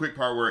have the quick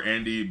part where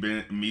Andy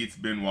meets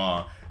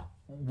Benoit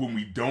when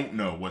we don't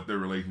know what their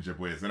relationship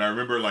is. And I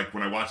remember, like,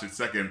 when I watched it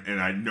second, and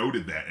I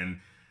noted that. And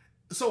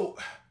so,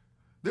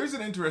 there's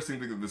an interesting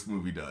thing that this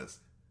movie does.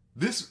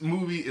 This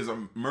movie is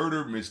a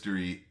murder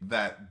mystery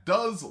that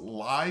does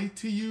lie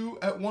to you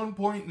at one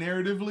point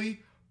narratively,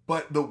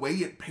 but the way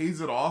it pays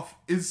it off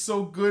is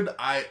so good,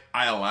 I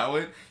allow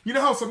it. You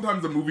know how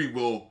sometimes a movie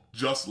will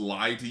just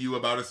lie to you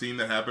about a scene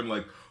that happened,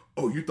 like,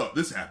 oh, you thought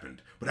this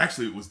happened, but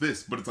actually it was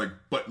this. But it's like,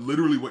 but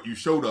literally what you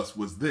showed us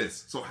was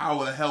this. So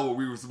how the hell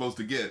were we supposed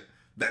to get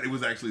that it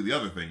was actually the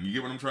other thing? You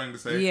get what I'm trying to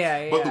say?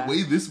 Yeah. But the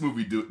way this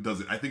movie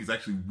does it, I think is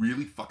actually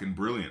really fucking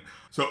brilliant.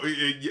 So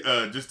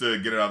just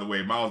to get it out of the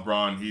way, Miles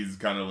Braun, he's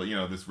kind of, you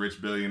know, this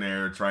rich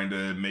billionaire trying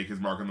to make his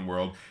mark in the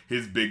world.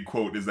 His big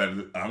quote is that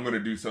I'm going to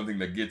do something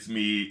that gets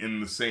me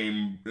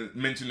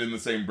mentioned in the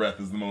same breath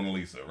as the Mona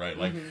Lisa, right?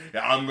 Like,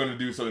 I'm going to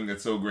do something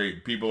that's so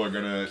great. People are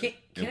going to...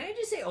 Can I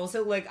just say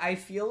also, like, I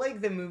feel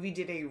like the movie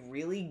did a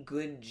really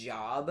good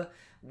job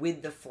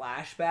with the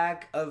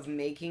flashback of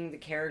making the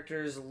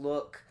characters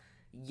look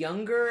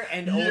younger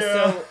and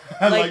also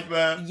like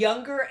that.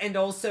 Younger and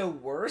also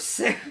worse.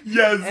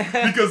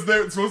 Yes, because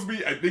they're supposed to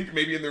be, I think,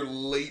 maybe in their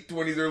late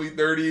 20s, early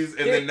 30s,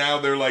 and then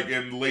now they're like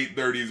in late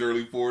 30s,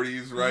 early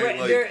 40s, right?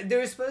 Like,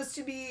 they're supposed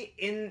to be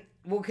in,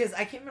 well, because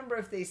I can't remember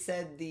if they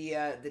said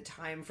the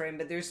time frame,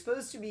 but they're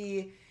supposed to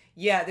be.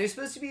 Yeah, they're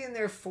supposed to be in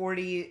their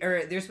 40s,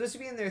 or they're supposed to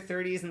be in their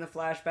 30s in the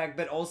flashback,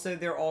 but also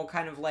they're all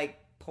kind of, like,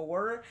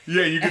 poor.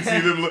 Yeah, you can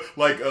see them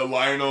like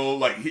Lionel,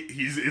 like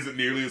he isn't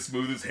nearly as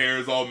smooth. His hair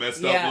is all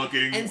messed up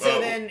looking. And so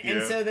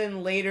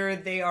then later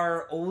they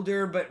are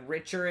older but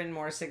richer and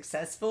more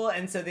successful,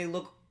 and so they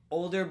look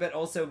older but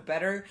also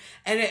better.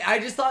 And I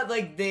just thought,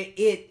 like,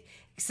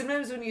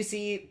 sometimes when you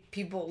see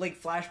people,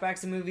 like,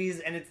 flashbacks in movies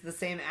and it's the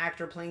same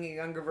actor playing a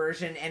younger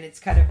version, and it's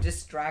kind of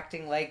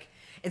distracting, like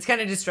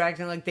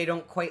they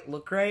don't quite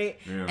look right.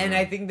 Yeah. And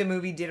I think the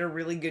movie did a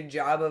really good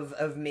job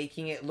of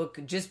making it look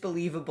just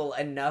believable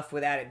enough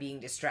without it being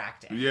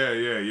distracting.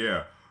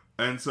 Yeah.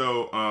 And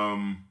so,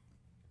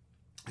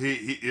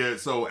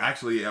 so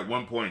actually at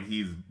one point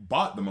he's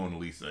bought the Mona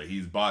Lisa.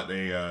 He's bought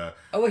a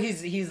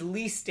he's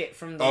leased it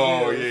from the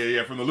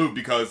Louvre. From the Louvre,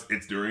 because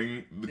it's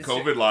during the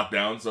COVID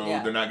lockdown, so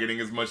they're not getting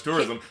as much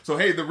tourism. So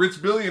hey, the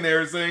rich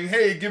billionaire is saying,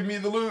 hey, give me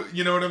the Louvre,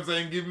 you know what I'm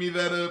saying? Give me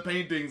that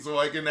painting so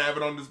I can have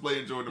it on display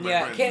and show it to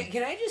my friends.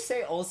 Can I just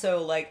say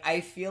also, like,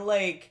 I feel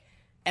like,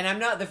 and I'm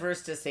not the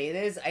first to say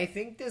this, I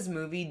think this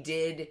movie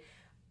did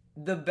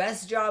the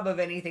best job of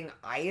anything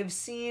I have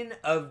seen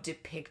of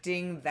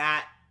depicting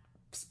that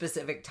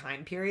specific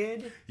time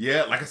period.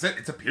 Yeah, like I said,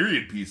 it's a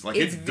period piece. Like,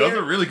 it does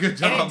a really good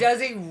job. And it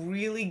does a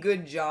really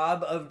good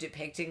job of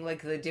depicting,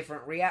 like, the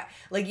different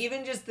like,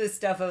 even just the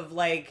stuff of,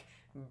 like,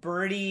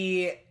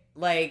 Birdie,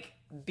 like,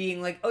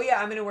 being like, oh yeah,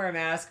 I'm gonna wear a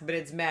mask, but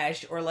it's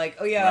mesh, or like,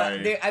 oh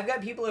yeah, I've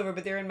got people over,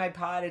 but they're in my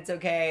pod, it's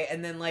okay.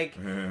 And then, like,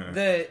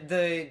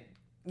 the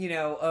you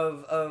know,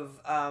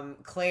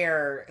 of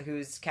Claire,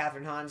 who's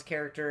Catherine Hahn's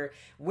character,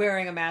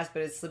 wearing a mask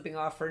but it's slipping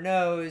off her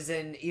nose,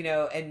 and, you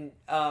know, and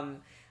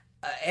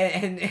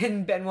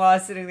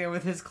Benoit sitting there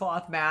with his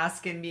cloth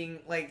mask and being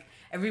like,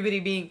 everybody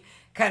being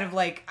kind of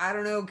like, I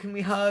don't know, can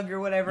we hug or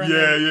whatever? At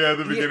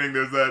the beginning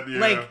there's that,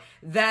 like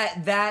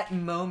that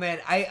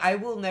moment. I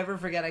will never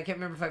forget. I can't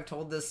remember if I've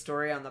told this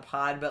story on the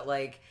pod, but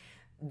like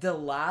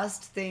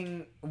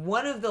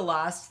one of the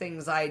last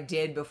things I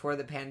did before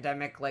the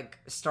pandemic like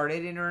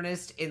started in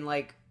earnest in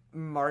like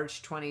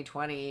March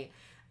 2020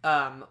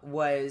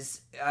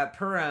 was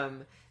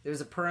Purim. There was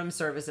a Purim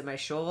service at my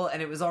shul,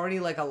 and it was already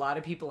like a lot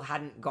of people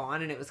hadn't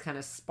gone, and it was kind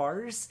of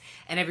sparse,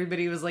 and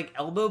everybody was like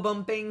elbow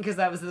bumping, because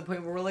that was the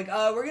point where we're like,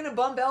 we're gonna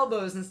bump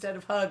elbows instead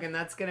of hug, and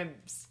that's gonna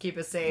keep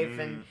us safe.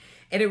 And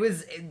it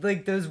was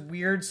like those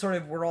weird sort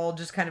of, we're all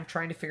just kind of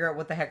trying to figure out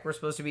what the heck we're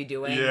supposed to be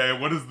doing. Yeah,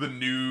 what is the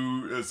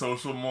new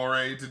social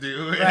moray to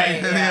do?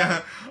 Right.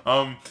 Yeah.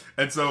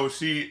 And so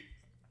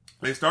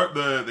they start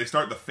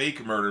the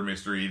fake murder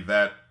mystery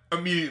that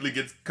immediately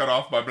gets cut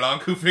off by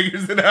Blanc, who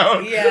figures it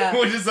out. Yeah.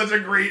 Which is such a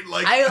great,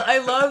 like... I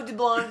loved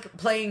Blanc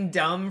playing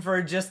dumb for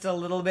just a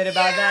little bit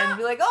about that, and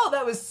be like, oh,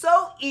 that was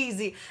so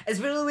easy.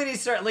 Especially when he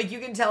started, like, you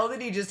can tell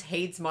that he just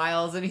hates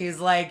Miles, and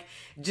he's like,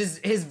 just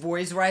his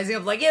voice rising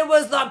up, like, it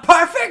was the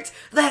perfect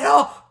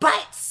little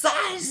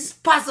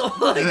bite-sized puzzle.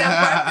 Like,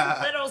 that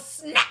perfect little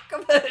snack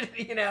of it,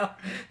 you know?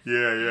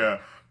 Yeah.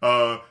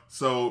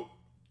 So...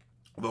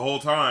 the whole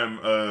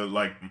time,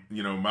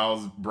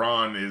 Miles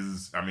Braun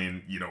is,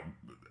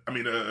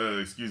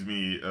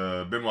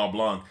 Benoit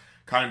Blanc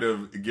kind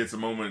of gets a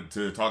moment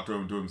to talk to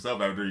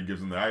himself after he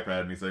gives him the iPad,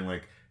 and he's saying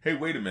like, hey,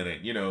 wait a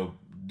minute, do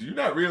you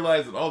not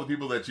realize that all the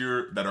people that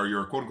are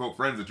your quote unquote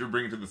friends that you're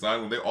bringing to this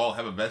island, they all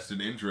have a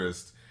vested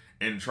interest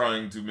in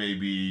trying to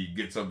maybe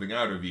get something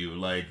out of you?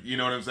 Like, you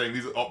know what I'm saying?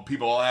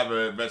 People all have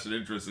a vested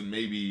interest in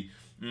maybe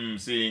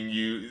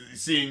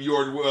seeing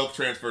your wealth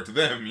transfer to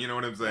them. You know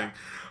what I'm saying?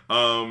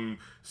 What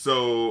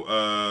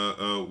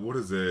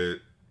is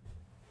it?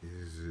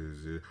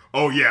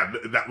 Oh yeah,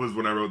 that was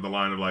when I wrote the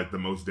line of like the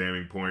most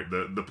damning point.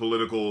 The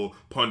political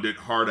pundit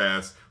hard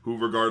ass who,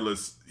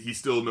 regardless, he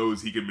still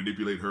knows he can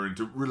manipulate her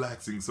into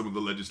relaxing some of the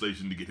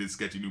legislation to get his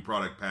sketchy new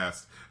product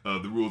past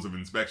the rules of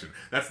inspection.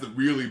 That's the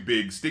really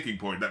big sticking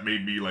point that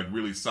made me like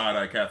really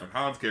side-eye Catherine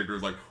Hahn's character.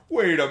 Is like,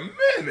 wait a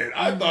minute,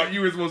 I thought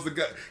you were supposed to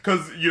go,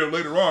 because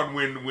later on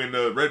when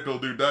Red Pill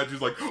dude died,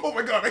 she's like, oh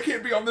my god, I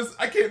can't be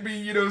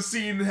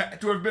seen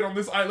to have been on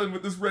this island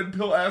with this Red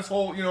Pill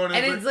asshole. You know what I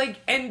mean? And it's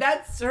like, and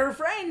that's her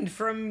friend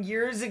from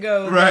years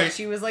ago, right? That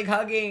she was like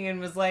hugging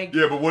and was like,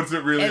 yeah, but what's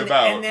it really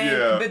about?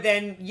 But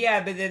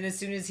then as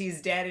soon as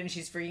he's dead and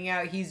she's freaking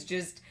out, he's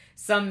just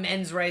some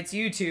men's rights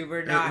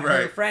YouTuber, not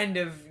her friend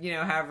of,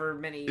 however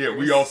many years. Yeah,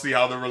 we all see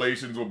how the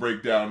relations will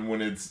break down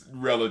when it's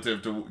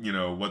relative to,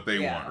 what they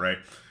want, right?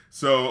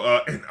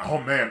 So, and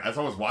oh man, as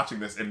I was watching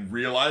this and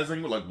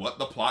realizing like what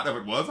the plot of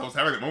it was, I was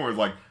having that moment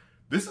where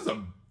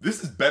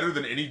this is better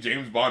than any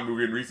James Bond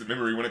movie in recent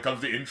memory when it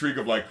comes to intrigue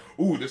of like,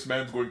 ooh, this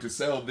man's going to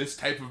sell this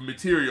type of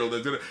material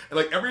that's gonna, and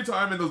like every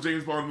time in those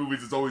James Bond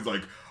movies, it's always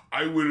like,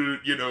 I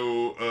would,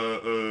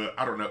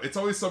 I don't know. It's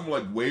always some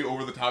like way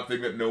over the top thing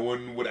that no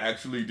one would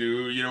actually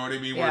do. You know what I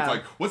mean? Where it's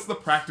like, what's the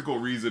practical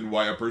reason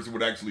why a person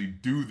would actually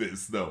do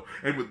this though?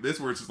 And with this,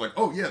 where it's just like,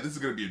 oh yeah, this is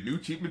going to be a new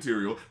cheap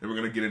material that we're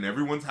going to get in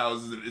everyone's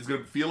houses, and it's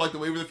going to feel like the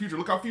wave of the future.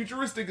 Look how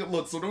futuristic it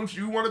looks. So don't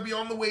you want to be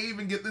on the wave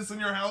and get this in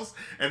your house?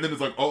 And then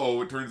it's like,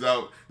 it turns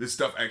out this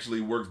stuff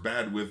actually works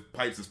bad with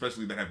pipes,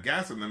 especially that have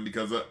gas in them,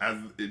 because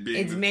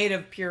it's made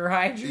of pure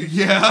hydrogen.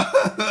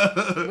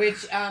 Yeah.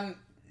 Which,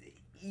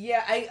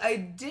 yeah, I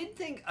did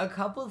think a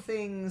couple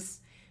things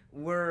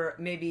were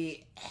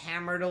maybe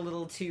hammered a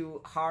little too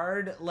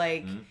hard.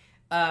 Like,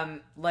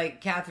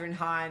 like Catherine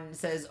Hahn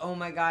says, "Oh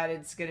my God,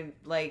 it's gonna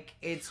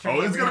it's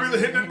gonna be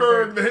the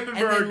Hindenburg, and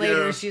then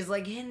later she's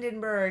like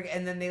Hindenburg,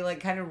 and then they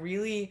like kind of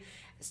really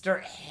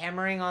start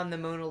hammering on the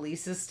Mona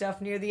Lisa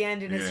stuff near the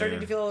end, and it started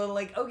to feel a little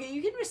like, okay,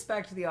 you can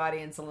respect the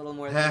audience a little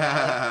more than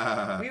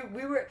that. Like,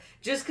 we were,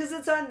 just because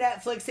it's on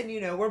Netflix and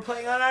we're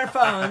playing on our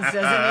phones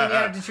doesn't mean you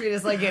have to treat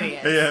us like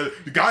idiots. Yeah,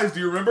 guys, do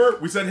you remember?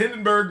 We said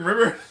Hindenburg,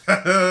 remember?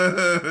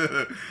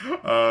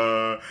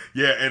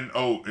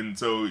 And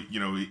so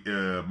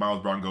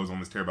Miles Braun goes on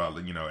this tear about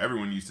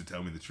everyone used to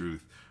tell me the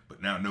truth.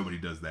 But now nobody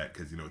does that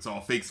because, it's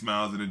all fake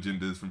smiles and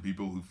agendas from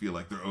people who feel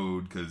like they're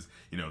owed because,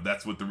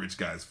 that's what the rich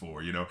guy's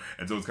for, And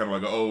so it's kind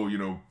of like,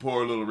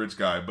 poor little rich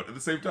guy. But at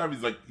the same time,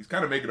 he's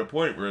kind of making a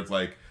point where it's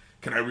like,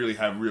 can I really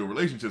have real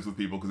relationships with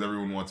people because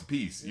everyone wants a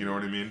piece? You know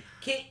what I mean?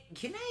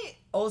 Can I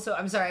also,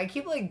 I'm sorry, I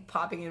keep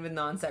popping in with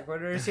non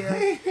sequiturs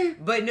here.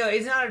 But no,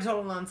 it's not a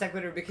total non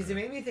sequitur because it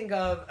made me think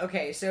of,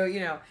 okay, so,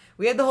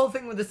 we had the whole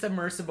thing with the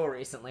submersible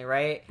recently,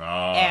 right?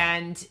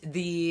 And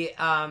the,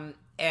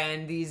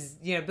 and these,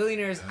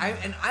 billionaires,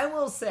 I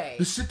will say...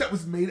 The shit that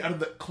was made out of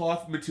the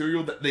cloth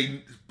material that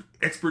they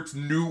experts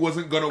knew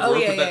wasn't going to work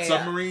with that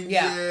submarine.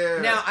 Yeah.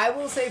 Now, I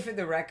will say for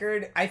the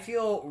record, I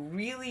feel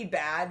really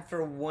bad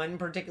for one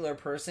particular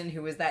person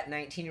who was that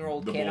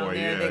 19-year-old kid on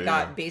there that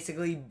got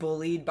basically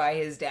bullied by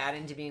his dad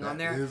into being on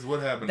there. That is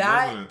what happened,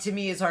 that, to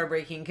me, is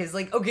heartbreaking. Because,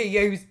 like, okay,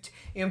 yeah, he was...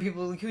 You know,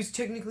 people like, who's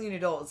technically an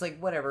adult. It's like,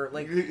 whatever.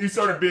 Like, he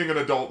started being an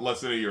adult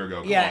less than a year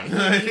ago. Come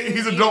on.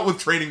 He's an adult with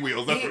training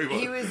wheels. That's what he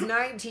was. He was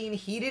 19.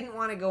 He didn't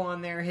want to go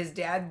on there. His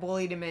dad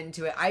bullied him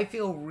into it. I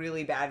feel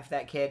really bad for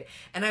that kid.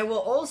 And I will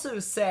also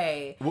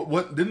say...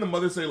 What didn't the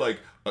mother say, like,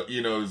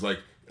 it was like,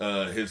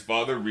 his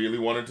father really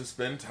wanted to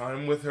spend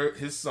time with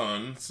his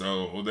son.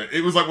 So that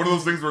it was like one of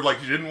those things where, like,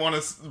 she didn't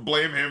want to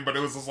blame him, but it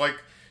was just like...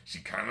 She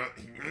kind of,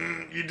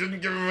 you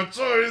didn't give him a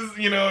choice,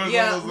 you know?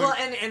 Yeah, well,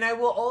 and I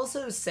will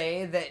also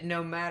say that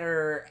no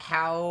matter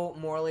how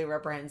morally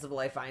reprehensible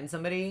I find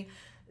somebody,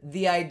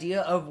 the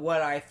idea of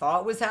what I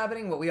thought was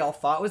happening, what we all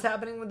thought was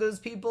happening with those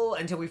people,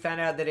 until we found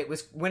out that it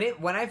was, when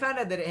I found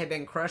out that it had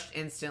been crushed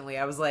instantly,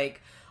 I was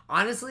like,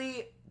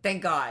 honestly,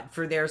 thank God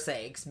for their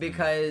sakes,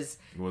 because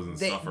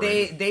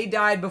they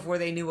died before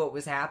they knew what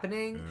was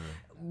happening.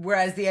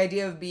 Whereas the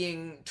idea of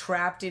being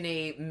trapped in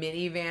a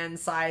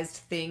minivan-sized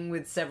thing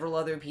with several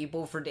other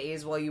people for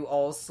days while you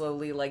all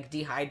slowly, like,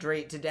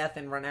 dehydrate to death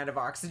and run out of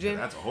oxygen. Yeah,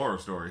 that's a horror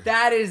story.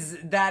 That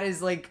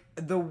is, like,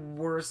 the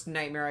worst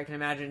nightmare I can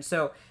imagine.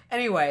 So,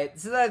 anyway,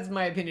 that's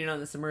my opinion on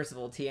the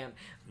submersible, TM.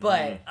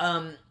 But,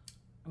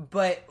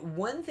 but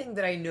one thing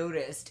that I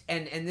noticed,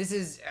 and this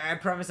is, I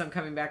promise I'm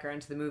coming back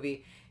around to the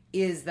movie,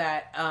 is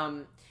that,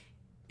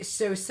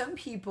 so some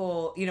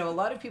people, you know, a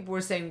lot of people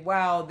were saying,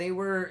 wow, they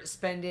were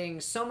spending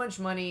so much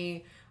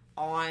money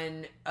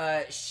on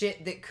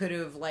shit that could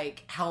have,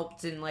 like,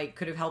 helped and, like,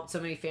 could have helped so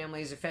many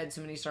families or fed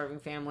so many starving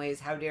families.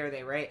 How dare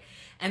they, right?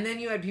 And then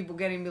you had people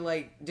defending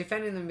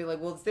them and be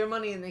like, well, it's their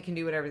money and they can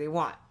do whatever they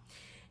want.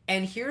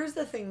 And here's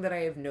the thing that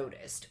I have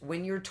noticed.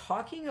 When you're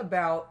talking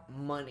about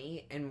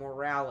money and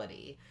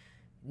morality,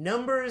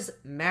 numbers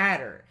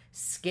matter.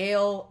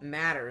 Scale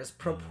matters.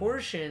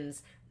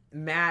 Proportions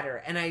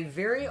matter. And I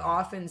very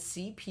often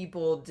see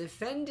people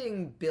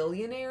defending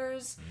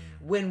billionaires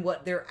when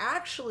what they're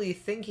actually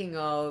thinking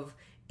of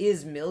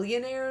is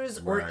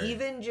millionaires or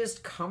even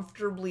just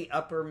comfortably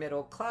upper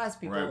middle class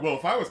people. Right. Well,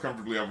 if I was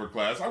comfortably upper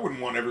class, I wouldn't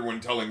want everyone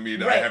telling me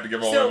that I have to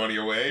give all my money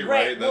away.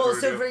 Right. Well,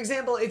 so for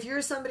example, if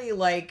you're somebody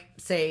like,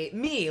 say,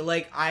 me,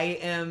 like I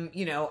am,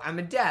 you know, I'm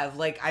a dev,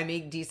 like I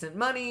make decent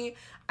money.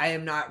 I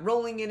am not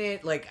rolling in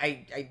it. Like,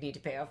 I need to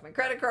pay off my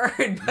credit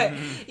card. But,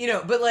 you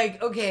know, but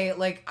like, okay,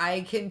 like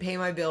I can pay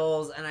my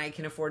bills and I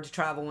can afford to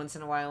travel once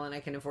in a while and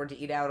I can afford to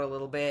eat out a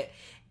little bit.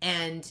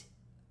 And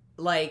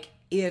like,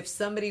 if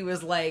somebody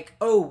was like,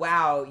 oh,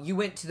 wow, you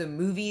went to the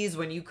movies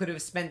when you could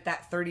have spent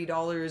that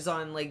 $30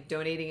 on like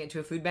donating it to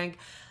a food bank,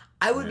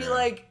 I would be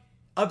like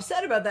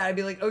upset about that. I'd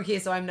be like, okay,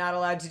 so I'm not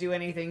allowed to do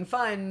anything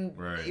fun.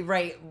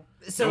 Right.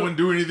 So no one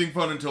do anything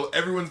fun until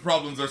everyone's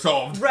problems are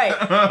solved. Right.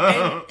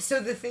 And so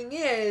the thing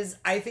is,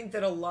 I think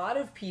that a lot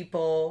of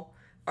people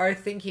are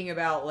thinking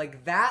about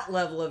like that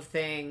level of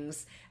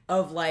things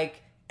of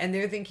like, and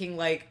they're thinking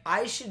like,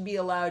 I should be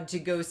allowed to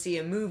go see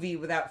a movie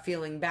without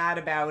feeling bad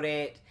about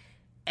it.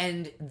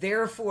 And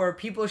therefore,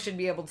 people should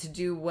be able to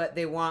do what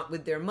they want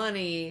with their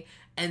money.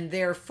 And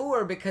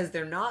therefore, because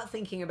they're not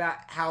thinking about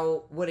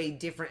what a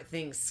different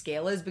thing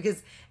scale is,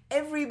 because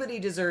everybody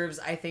deserves,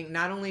 I think,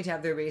 not only to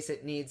have their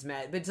basic needs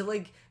met, but to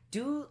like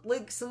do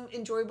like some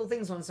enjoyable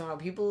things once in a while.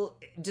 People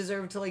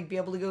deserve to like be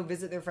able to go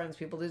visit their friends.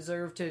 People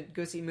deserve to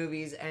go see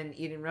movies and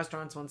eat in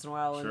restaurants once in a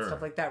while and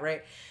stuff like that,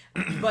 right?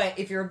 But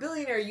if you're a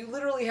billionaire, you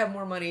literally have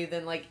more money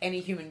than like any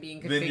human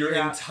being could figure out. Than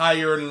your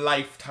entire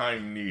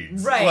lifetime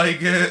needs. Right.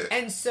 Like,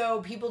 and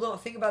so people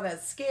don't think about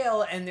that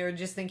scale and they're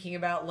just thinking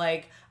about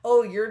like,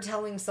 oh, you're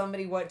telling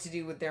somebody what to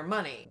do with their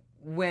money.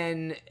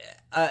 When,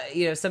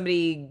 you know,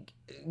 somebody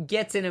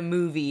gets in a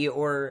movie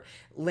or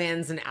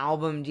lands an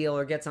album deal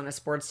or gets on a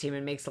sports team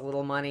and makes a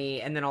little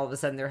money and then all of a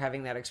sudden they're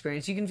having that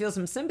experience, you can feel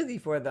some sympathy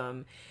for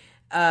them.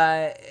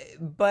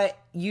 But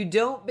you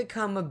don't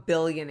become a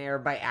billionaire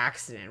by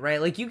accident,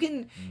 right? Like you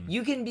can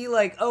be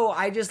like, oh,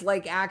 I just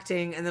like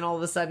acting, and then all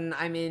of a sudden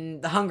I'm in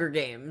the Hunger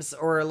Games,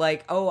 or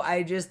like, oh,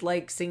 I just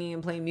like singing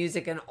and playing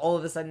music, and all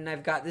of a sudden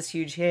I've got this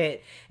huge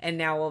hit, and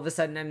now all of a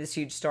sudden I'm this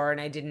huge star,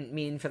 and I didn't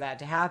mean for that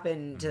to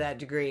happen to that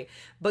degree.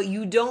 But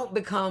you don't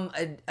become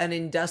an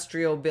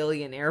industrial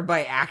billionaire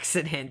by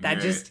accident. That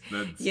just,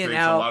 that you takes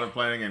know, a lot of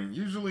planning and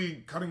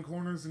usually cutting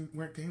corners and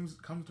when it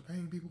comes to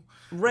paying people.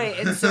 Right,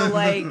 and so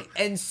like,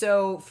 and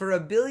so for a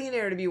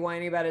billionaire to be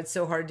whining about it's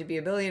so hard to be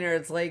a billionaire,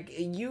 it's like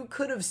you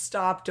could have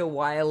stopped a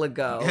while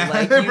ago.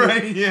 Like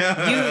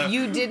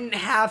you didn't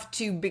have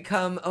to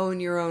become own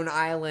your own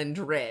island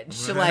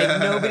rich. Like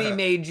nobody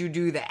made you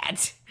do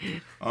that.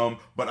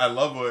 But I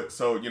love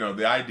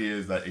the idea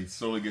is that it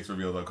slowly gets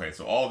revealed, okay,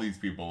 so all these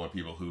people are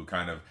people who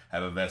kind of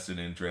have a vested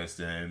interest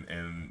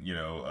in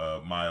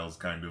Miles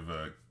kind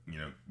of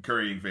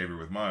currying favor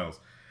with Miles.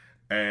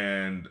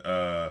 And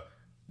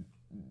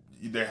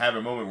they have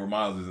a moment where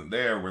Miles isn't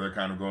there, where they're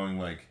kind of going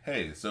like,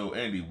 "Hey, so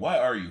Andy, why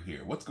are you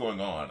here? What's going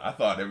on? I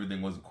thought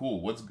everything wasn't cool.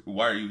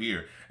 Why are you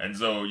here?" And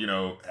so,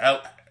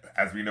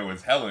 as we know,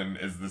 as Helen,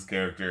 as this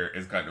character,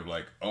 is kind of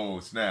like, "Oh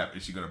snap!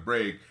 Is she gonna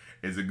break?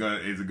 Is it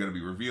gonna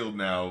be revealed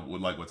now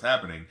with like what's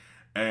happening?"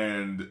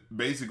 And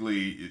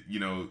basically,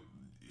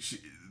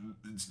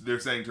 they're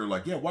saying to her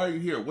like, "Yeah, why are you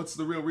here? What's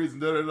the real reason?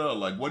 Da da da.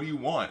 Like, what do you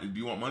want? Do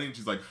you want money?" And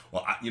she's like,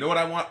 "Well, you know what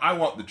I want? I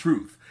want the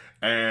truth."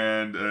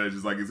 And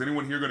she's like, "Is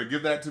anyone here going to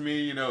give that to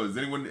me? Is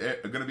anyone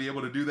going to be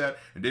able to do that?"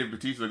 And David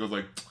Bautista goes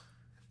like,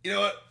 "You know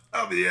what?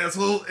 I'll be the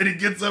asshole." And he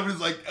gets up and is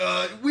like,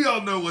 "We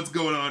all know what's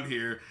going on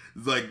here.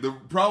 It's like, the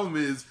problem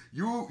is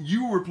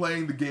you were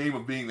playing the game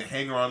of being the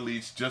hanger on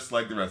leash just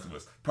like the rest of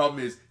us.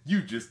 Problem is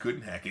you just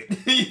couldn't hack it."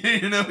 He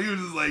was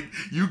just like,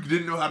 you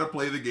didn't know how to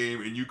play the game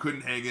and you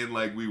couldn't hang in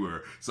like we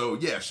were. So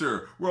yeah,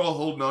 sure, we're all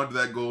holding on to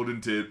that golden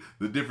tip.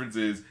 The difference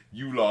is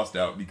you lost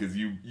out because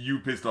you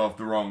pissed off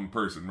the wrong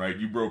person, right?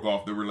 You broke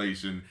off the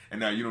relation and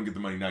now you don't get the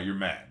money. Now you're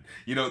mad.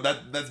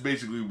 That's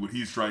basically what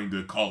he's trying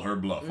to call her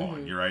bluff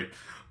on. You're right.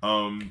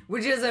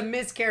 Which is a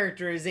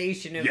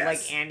mischaracterization of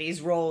like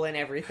Andy's role and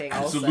everything.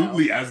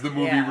 Absolutely, also. As the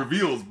movie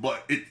reveals,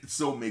 but it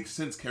so makes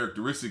sense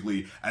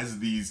characteristically as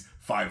these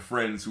 5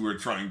 friends who are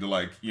trying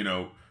to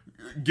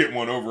get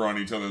one over on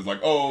each other. It's like,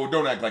 "Oh,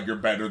 don't act like you're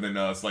better than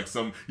us." Like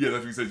that's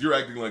what he says. You're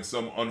acting like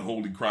some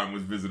unholy crime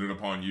was visited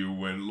upon you.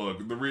 When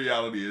look, the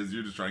reality is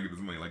you're just trying to get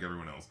this money like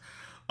everyone else.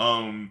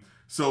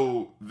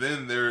 So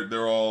then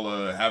they're all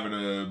having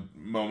a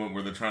moment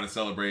where they're trying to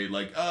celebrate,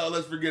 like, "Oh,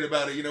 let's forget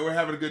about it. We're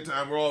having a good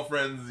time. We're all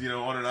friends,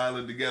 on an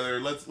island together.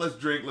 Let's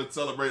drink, let's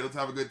celebrate, let's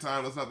have a good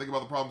time. Let's not think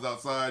about the problems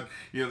outside."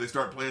 They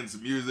start playing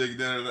some music,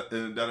 da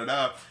da da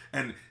da.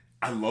 And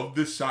I love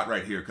this shot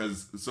right here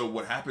because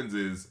what happens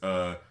is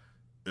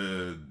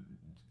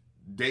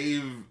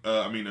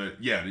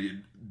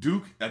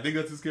Duke. I think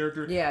that's his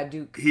character. Yeah,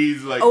 Duke.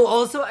 He's like. Oh,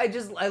 also, I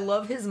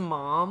love his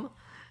mom.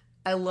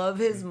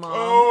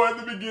 Oh, at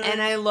the beginning.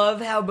 And I love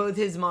how both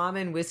his mom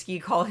and Whiskey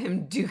call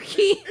him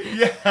Dookie.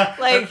 Yeah.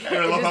 And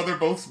I love how they're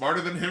both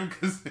smarter than him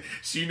because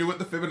she knew what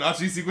the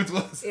Fibonacci sequence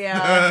was.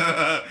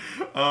 Yeah.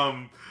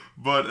 So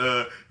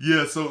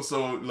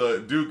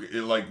Duke,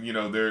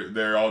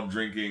 they're all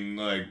drinking,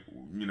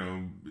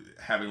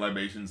 having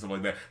libations and stuff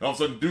like that. And all of a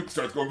sudden Duke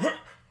starts going, "Huh,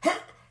 huh,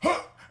 huh."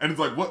 And it's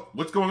like,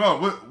 what's going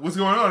on? What's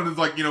going on? And it's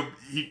like,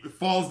 he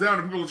falls down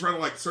and people are trying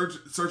to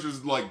search his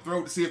throat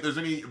to see if there's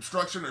any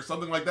obstruction or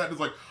something like that. And it's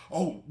like,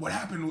 "Oh, what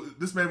happened?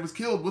 This man was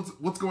killed.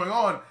 What's going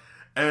on?"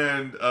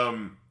 And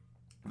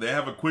they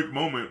have a quick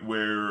moment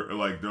where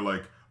they're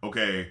like,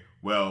 "Okay,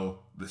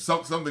 well,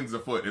 something's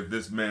afoot if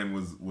this man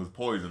was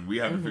poisoned. We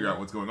have to figure out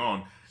what's going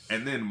on."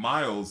 And then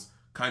Miles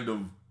kind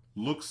of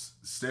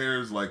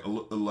stares like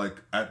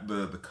at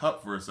the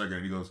cup for a second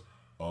and he goes,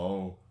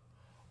 "Oh."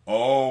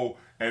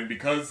 And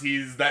because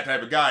he's that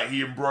type of guy,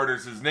 he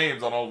embroiders his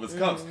names on all of his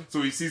cups.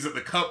 So he sees that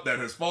the cup that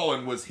has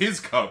fallen was his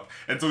cup.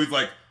 And so he's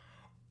like,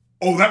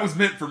 "Oh, that was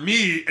meant for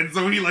me." And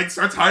so he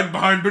starts hiding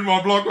behind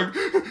Benoit Blanc like,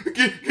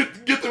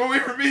 get them away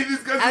from me.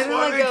 These guys just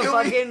want to kill me.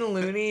 Like a fucking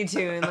Looney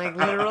Tune.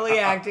 Literally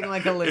acting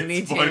like a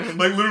Looney Tune.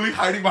 Literally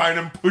hiding behind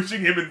him,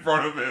 pushing him in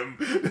front of him.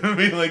 I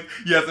mean,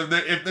 yes,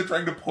 if they're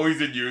trying to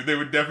poison you, they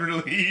would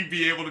definitely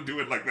be able to do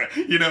it like that.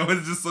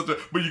 It's just such a...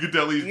 But you can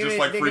tell he's just freaking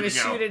out. They're going to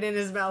shoot it in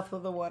his mouth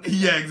with a water.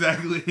 Yeah,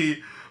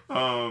 exactly.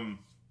 And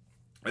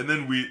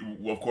then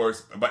of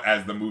course, but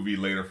as the movie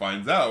later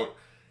finds out,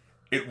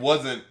 it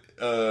wasn't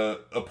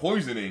a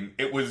poisoning.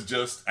 It was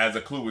just, as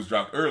a clue was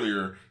dropped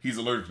earlier, he's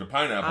allergic to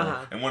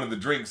pineapple, and one of the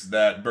drinks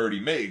that Birdie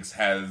makes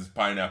has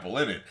pineapple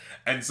in it.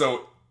 And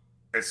so,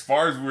 as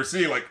far as we're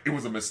seeing, it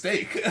was a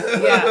mistake.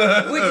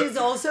 Yeah, which is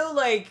also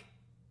I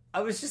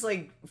was just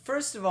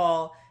first of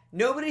all,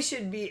 nobody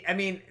should be. I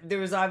mean, there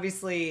was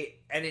obviously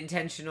an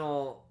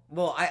intentional.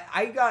 Well,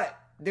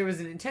 there was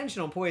an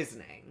intentional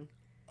poisoning.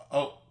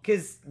 Oh.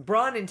 Because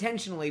Braun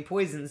intentionally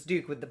poisons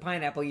Duke with the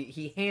pineapple.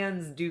 He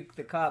hands Duke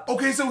the cup.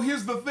 Okay, so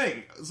here's the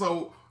thing.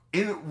 So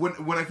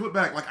when I flip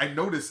back, I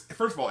noticed,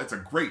 first of all, it's a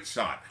great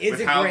shot. It's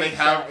with a how great they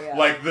have shot, yeah.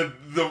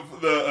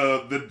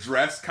 the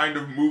dress kind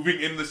of moving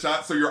in the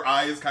shot, so your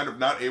eye is kind of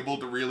not able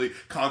to really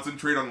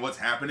concentrate on what's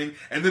happening.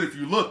 And then if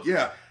you look,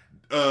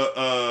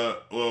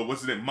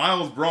 what's his name?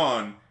 Miles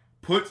Braun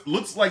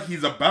looks like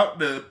he's about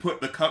to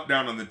put the cup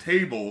down on the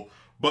table,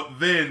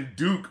 but then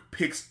Duke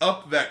picks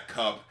up that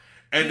cup,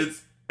 and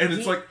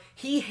it's like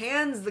he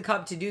hands the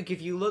cup to Duke.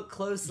 If you look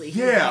closely, he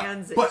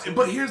hands it.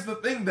 But here's the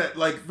thing that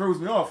throws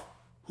me off: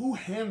 who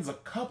hands a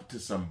cup to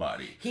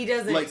somebody? He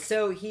doesn't.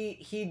 So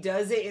he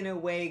does it in a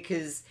way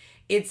because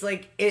it's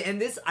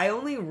and this I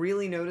only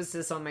really noticed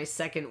this on my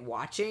second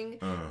watching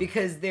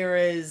because there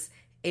is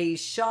a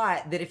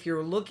shot that if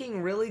you're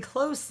looking really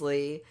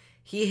closely,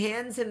 he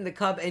hands him the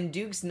cup and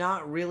Duke's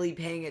not really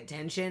paying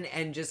attention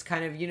and just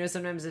kind of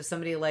sometimes if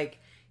somebody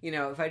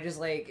if I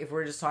just if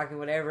we're just talking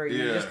whatever,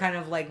 you're just kind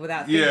of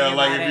without thinking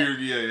about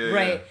it.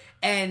 Right.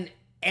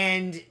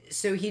 And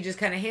so he just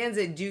kind of hands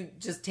it. Duke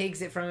just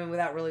takes it from him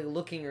without really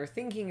looking or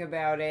thinking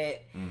about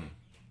it.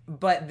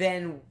 But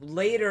then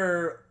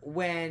later,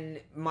 when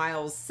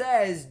Miles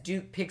says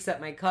Duke picks up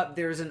my cup,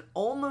 there's an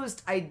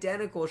almost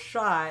identical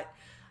shot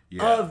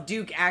of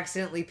Duke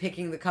accidentally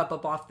picking the cup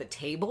up off the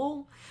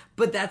table,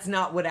 but that's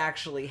not what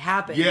actually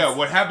happens. Yeah,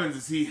 what happens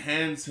is he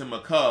hands him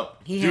a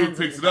cup, Duke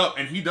picks it up,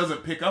 and he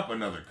doesn't pick up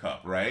another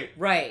cup, right?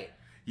 Right.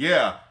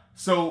 Yeah.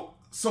 So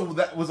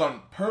that was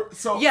on purpose.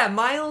 So yeah,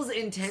 Miles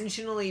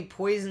intentionally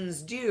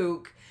poisons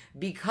Duke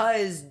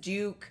because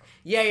Duke...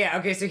 Yeah,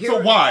 okay, so here...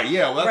 So why?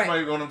 Yeah, well, that's what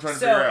I'm trying to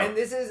figure out. And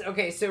this is...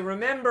 Okay, so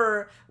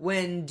remember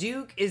when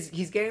Duke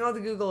he's getting all the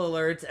Google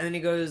alerts, and then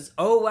he goes,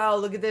 oh, wow,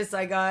 look at this,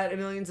 I got 1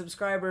 million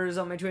subscribers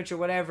on my Twitch or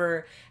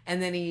whatever,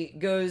 and then he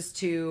goes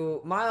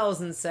to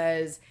Miles and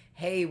says,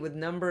 hey, with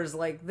numbers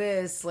like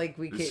this, like,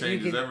 we this can...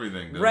 changes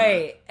everything, doesn't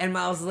right, it? And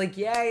Miles is like,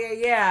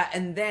 yeah,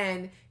 and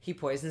then... he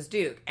poisons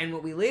Duke. And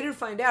what we later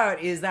find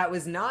out is that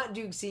was not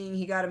Duke seeing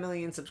he got 1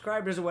 million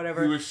subscribers or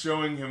whatever. He was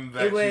showing him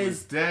that he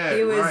was dead.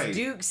 It was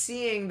Duke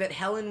seeing that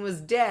Helen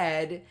was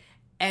dead,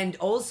 and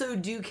also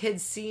Duke had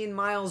seen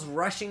Miles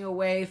rushing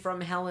away from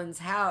Helen's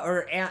house,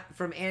 or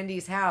from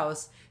Andy's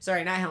house.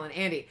 Sorry, not Helen,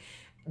 Andy.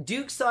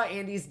 Duke saw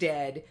Andy's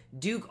dead.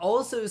 Duke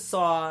also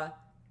saw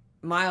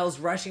Miles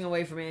rushing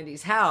away from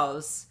Andy's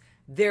house.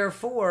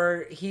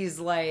 Therefore, he's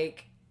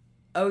like...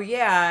 oh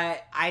yeah,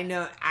 I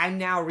know. I'm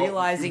now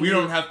realizing we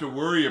don't have to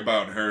worry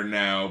about her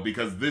now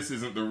because this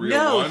isn't the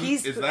real one. No,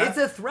 it's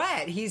a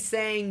threat. He's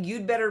saying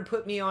you'd better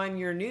put me on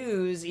your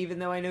news, even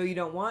though I know you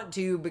don't want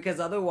to,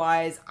 because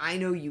otherwise I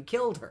know you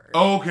killed her.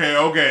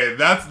 Okay,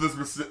 that's the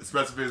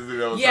specificity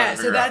that I was trying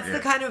to figure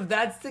out.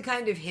 That's the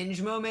kind of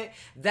Hinge moment.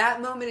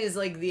 That moment is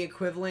like the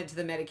equivalent to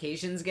the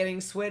medications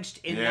getting switched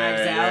in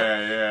Knives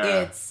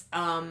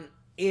Out.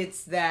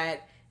 It's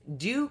that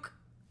Duke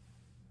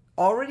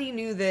already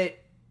knew that.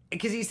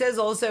 Because he says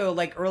also,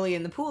 like, early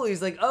in the pool,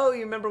 he's like, oh,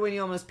 you remember when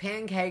you almost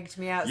pancaked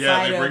me outside?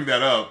 Yeah, they bring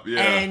that up, yeah.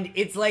 And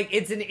it's like,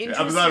 it's an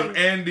interesting... Outside of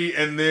Andy,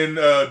 and then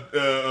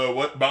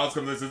what Miles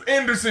comes in and says,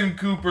 Anderson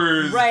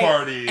Cooper's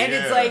party. And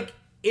it's like,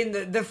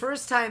 in the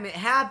first time it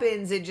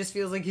happens, it just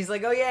feels like he's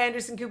like, oh yeah,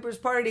 Anderson Cooper's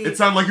party. It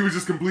sounded like he was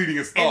just completing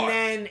his thought.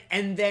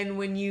 And then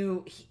when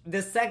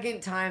the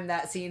second time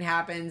that scene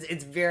happens,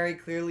 it's very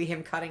clearly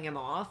him cutting him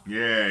off.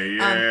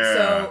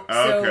 So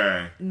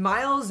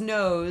Miles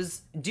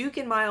knows, Duke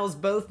and Miles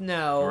both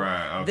know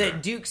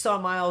that Duke saw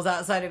Miles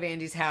outside of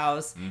Andy's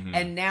house,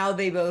 and now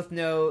they both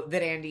know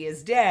that Andy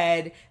is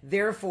dead.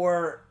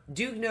 Therefore,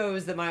 Duke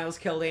knows that Miles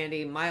killed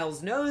Andy.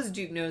 Miles knows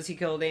Duke knows he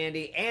killed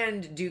Andy,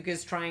 and Duke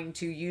is trying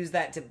to use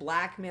that to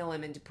blackmail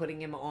him into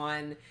putting him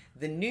on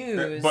the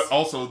news. But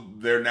also,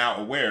 they're now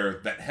aware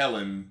that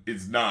Helen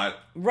is not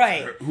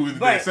who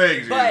they're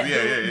saying she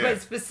is. But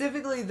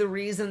specifically, the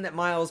reason that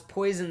Miles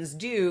poisons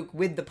Duke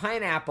with the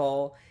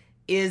pineapple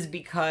is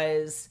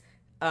because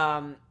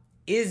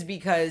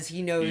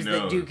he knows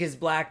that Duke is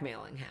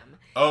blackmailing him.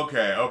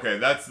 Okay,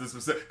 that's the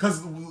specific...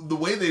 Because the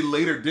way they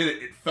later did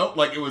it, it felt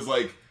like it was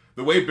like...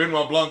 The way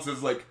Benoit Blanc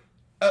says, like,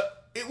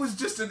 it was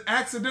just an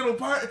accidental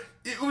part.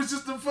 It was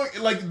just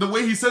like, the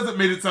way he says it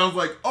made it sound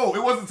like, oh,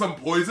 it wasn't some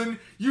poison.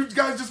 You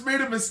guys just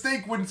made a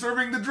mistake when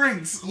serving the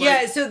drinks.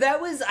 Like, so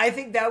I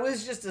think that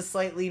was just a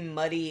slightly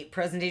muddy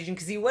presentation,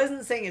 because he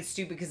wasn't saying it's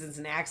stupid because it's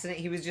an accident.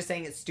 He was just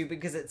saying it's stupid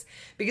because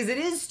it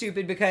is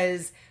stupid,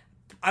 because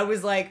I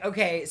was like,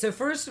 okay, so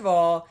first of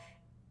all,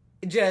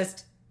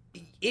 just...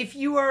 if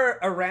you are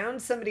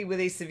around somebody with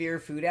a severe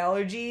food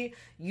allergy,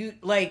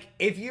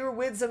 if you're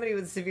with somebody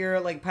with severe,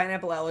 like,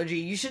 pineapple allergy,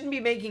 you shouldn't be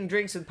making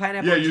drinks with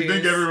pineapple juice. Yeah, you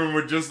think everyone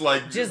would just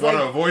want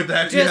to avoid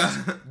that?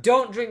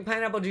 Don't drink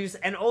pineapple juice.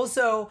 And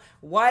also,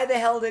 why the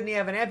hell didn't he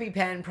have an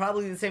EpiPen?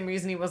 Probably the same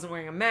reason he wasn't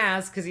wearing a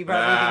mask, because he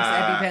probably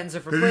thinks EpiPens are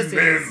for pussies. He's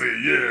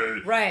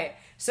manly, Right.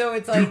 So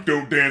it's like... Duke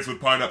don't dance with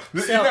pineapple.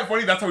 Isn't that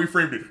funny? That's how he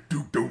framed it.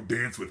 Duke don't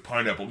dance with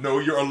pineapple. No,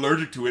 you're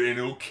allergic to it and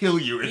it'll kill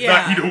you. It's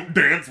not you don't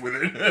dance with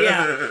it.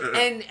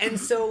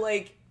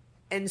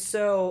 And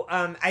so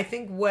I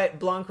think what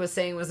Blanc was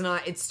saying was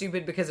not, it's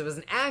stupid because it was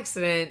an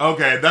accident.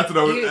 Okay, that's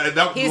what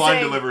that was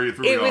line delivery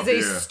threw me off. It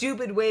was a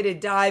stupid way to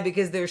die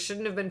because there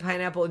shouldn't have been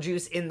pineapple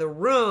juice in the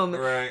room.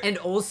 Right. And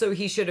also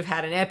he should have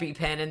had an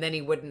EpiPen and then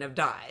he wouldn't have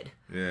died.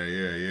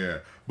 Yeah.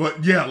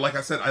 But yeah, like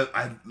I said,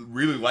 I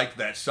really liked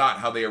that shot,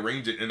 how they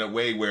arrange it in a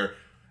way where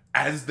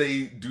as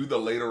they do the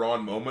later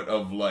on moment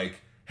of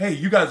like, hey,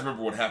 you guys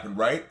remember what happened,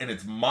 right? And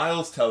it's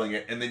Miles telling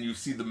it, and then you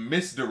see the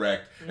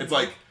misdirect. Mm-hmm. It's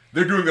like,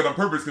 they're doing it on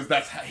purpose because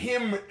that's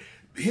him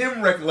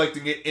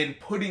recollecting it and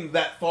putting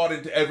that thought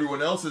into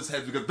everyone else's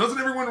heads, because doesn't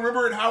everyone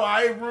remember it how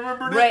I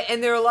remembered it? Right,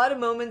 and there are a lot of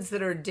moments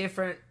that are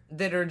different,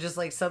 that are just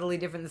like subtly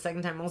different the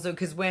second time also,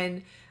 because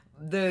when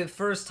the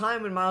first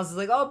time when Miles is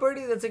like, oh,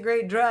 Birdie, that's a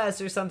great dress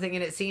or something,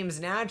 and it seems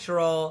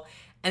natural,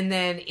 and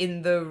then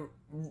in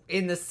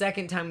the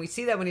second time we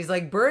see that when he's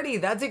like, Birdie,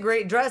 that's a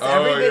great dress.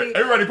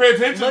 Everybody pay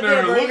attention to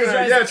her. Look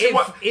at her.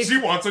 Yeah, she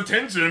wants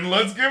attention.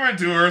 Let's give it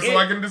to her so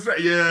I can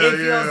distract. It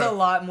feels a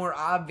lot more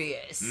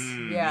obvious.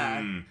 Mm-hmm.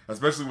 Yeah.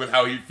 Especially with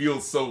how he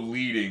feels so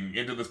leading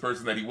into this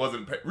person that he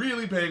wasn't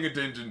really paying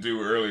attention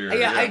to earlier.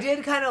 Yeah, I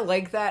did kind of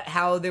like that,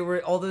 how there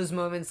were all those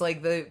moments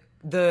like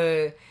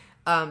the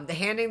The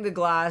handing the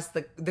glass,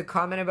 the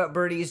comment about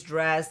Birdie's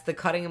dress, the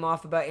cutting him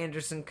off about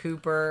Anderson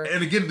Cooper.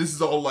 And again, this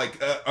is all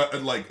like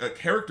a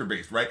character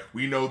based, right?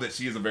 We know that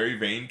she is a very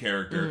vain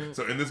character.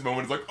 So in this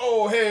moment, it's like,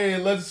 oh, hey,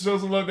 let's show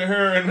some love to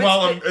her. And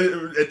while I'm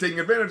taking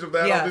advantage of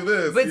that, I'll do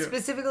this. But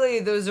specifically,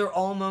 those are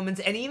all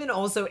moments. And even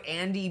also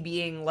Andy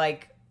being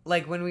like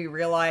when we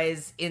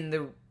realize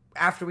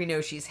after we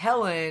know she's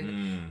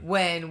Helen,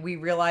 when we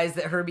realize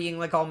that her being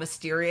like all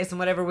mysterious and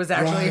whatever was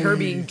actually her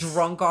being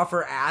drunk off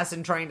her ass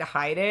and trying to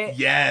hide it.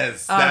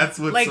 Yes, that's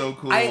what's so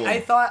cool. I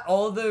thought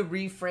all the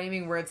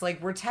reframing where it's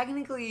like we're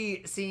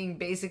technically seeing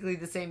basically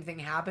the same thing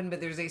happen,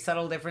 but there's a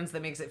subtle difference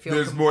that makes it feel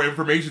there's more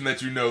information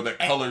that you know that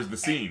colors the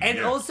scene. And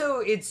also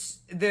it's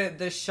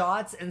the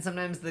shots and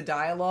sometimes the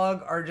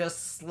dialogue are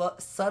just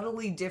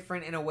subtly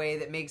different in a way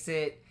that makes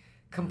it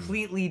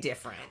completely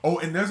different. Oh,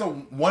 and there's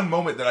one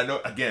moment that I know,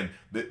 again,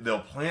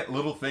 they'll plant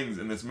little things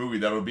in this movie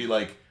that'll be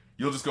like,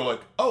 you'll just go like,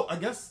 oh, I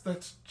guess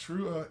that's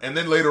true. And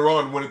then later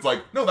on when it's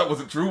like, no, that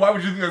wasn't true. Why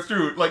would you think that's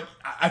true? Like,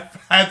 I've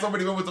had so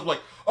many moments of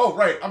like, oh,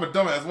 right, I'm a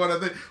dumbass. What I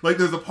think? Like,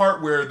 there's a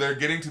part where they're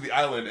getting to the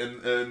island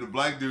and the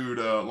black dude,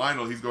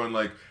 Lionel, he's going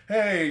like,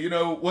 hey,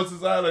 what's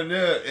this island?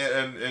 Yeah.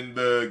 And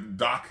the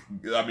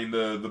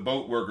the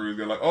boat worker is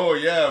going like, oh,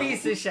 yeah.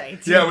 Piece of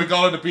shite. Yeah, we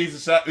call it a piece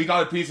of shite. We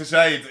call it a piece of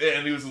shite.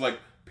 And he was just like,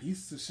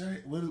 piece of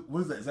shit?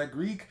 What is that? Is that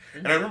Greek?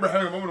 And I remember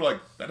having a moment of like,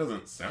 that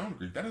doesn't sound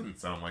Greek. That doesn't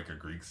sound like a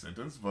Greek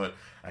sentence, but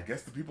I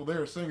guess the people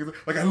there are saying it.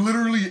 Like, I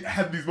literally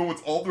had these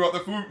moments all throughout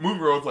the movie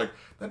where I was like,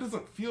 that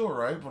doesn't feel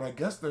right, but I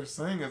guess they're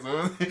saying it.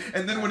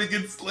 And then when it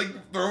gets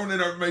like thrown in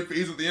my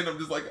face at the end, I'm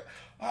just like,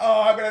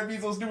 oh, how can I be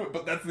so stupid?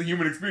 But that's the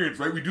human experience,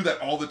 right? We do that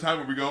all the time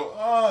when we go,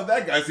 oh,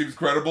 that guy seems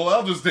credible.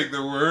 I'll just take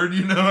their word.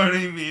 You know what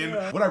I mean?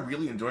 Yeah. What I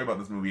really enjoy about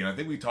this movie, and I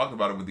think we talked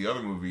about it with the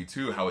other movie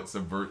too, how it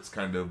subverts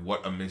kind of how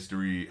a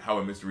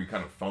mystery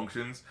kind of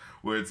functions,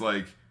 where it's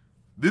like,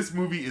 this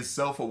movie is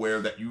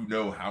self-aware that you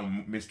know how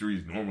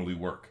mysteries normally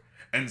work.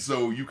 And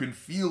so you can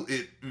feel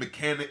it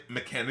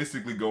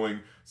mechanistically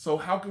going, so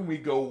how can we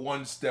go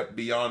one step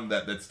beyond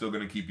that's still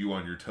going to keep you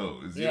on your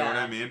toes? You know what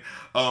I mean?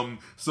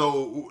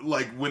 So,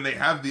 like, when they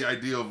have the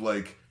idea of,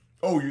 like,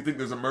 oh, you think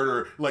there's a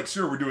murder? Like,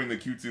 sure, we're doing the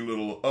cutesy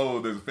little, oh,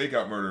 there's a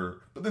fake-out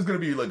murder, but there's going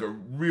to be, like, a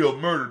real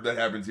murder that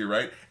happens here,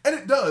 right? And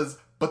it does,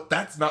 but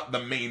that's not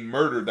the main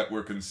murder that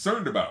we're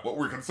concerned about. What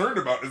we're concerned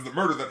about is the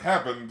murder that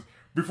happened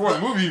before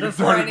the movie even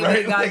started,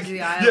 right? Like,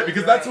 yeah,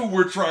 because that's who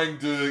we're trying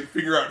to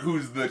figure out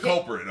who's the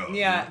culprit of.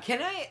 Yeah,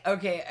 can I?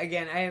 Okay,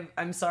 again,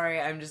 I'm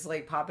sorry, I'm just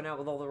like popping out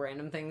with all the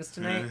random things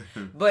tonight.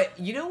 But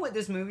you know what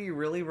this movie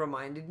really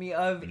reminded me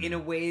of in a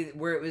way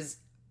where it was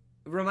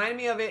reminded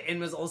me of it and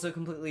was also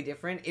completely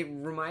different. It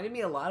reminded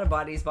me a lot of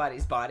Bodies,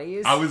 Bodies,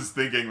 Bodies. I was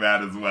thinking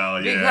that as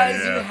well, yeah.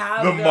 Because you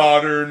have the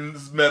modern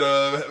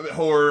meta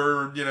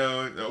horror,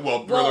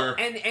 thriller.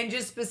 And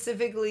just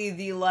specifically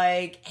the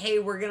like, hey,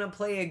 we're gonna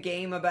play a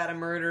game about a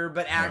murder,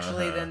 but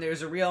actually then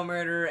there's a real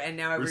murder, and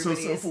now everybody's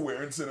so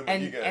self-aware in cinema,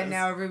 you guys. And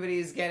now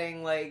everybody's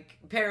getting like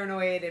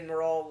paranoid, and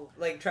we're all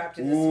like trapped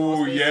in this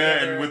small space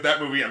together. And with that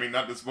movie, I mean,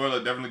 not to spoil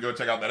it, definitely go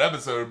check out that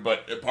episode,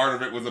 but part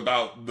of it was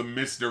about the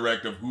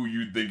misdirect of who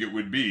you'd think it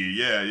would be.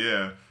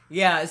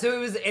 Yeah, so it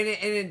was,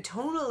 and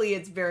tonally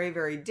it's very,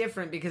 very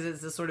different because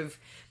it's this sort of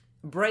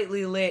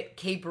brightly lit,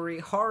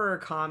 capery horror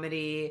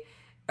comedy,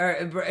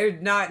 or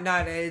not,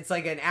 it's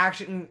like an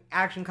action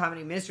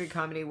comedy, mystery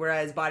comedy,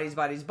 whereas Bodies,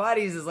 Bodies,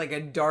 Bodies is like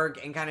a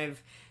dark and kind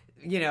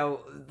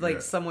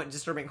of, somewhat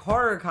disturbing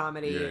horror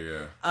comedy.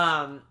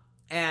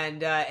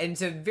 And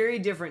so very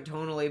different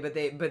tonally,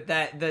 but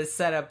that the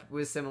setup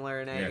was similar,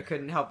 and I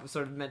couldn't help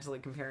sort of mentally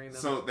comparing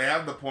them. So they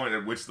have the point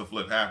at which the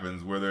flip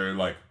happens, where they're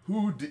like,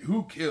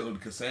 "Who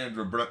killed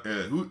Cassandra?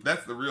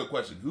 That's the real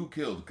question. Who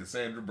killed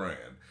Cassandra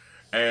Brand?"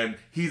 And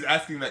he's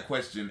asking that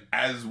question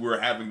as we're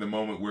having the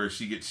moment where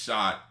she gets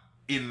shot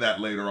in that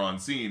later on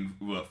scene,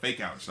 a fake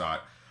out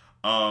shot.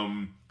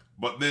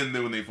 But then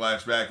when they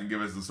flash back and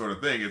give us the sort of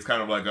thing, it's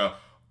kind of like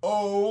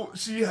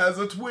she has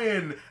a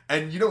twin,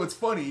 and it's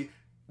funny.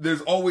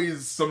 There's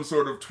always some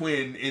sort of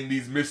twin in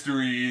these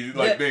mystery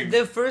things.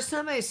 The first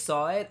time I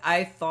saw it,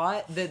 I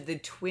thought that the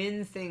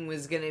twin thing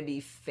was going to be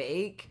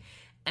fake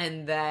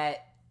and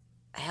that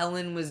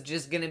Helen was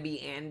just going to be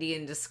Andy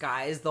in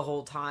disguise the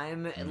whole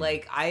time.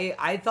 Like,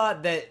 I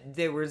thought that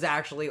there was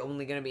actually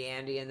only going to be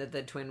Andy and that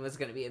the twin was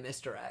going to be a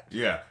misdirect.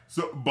 Yeah.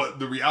 So, but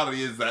the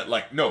reality is that,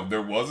 like, no,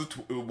 there was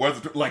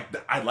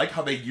I like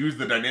how they use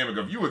the dynamic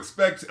of, you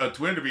expect a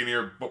twin to be in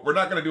here, but we're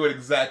not going to do it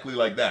exactly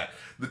like that.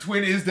 The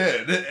twin is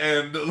dead,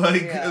 and,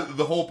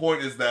 the whole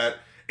point is that,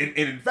 and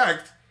in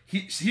fact,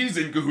 he's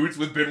in cahoots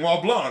with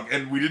Benoit Blanc,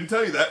 and we didn't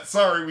tell you that.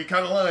 Sorry, we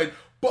kind of lied.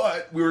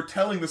 but we were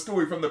telling the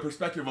story from the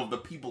perspective of the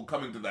people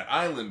coming to that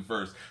island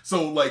first.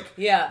 So, like,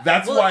 yeah,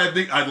 that's why I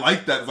think I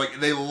like that. It's like,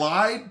 they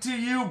lied to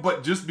you,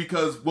 but just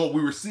because, well,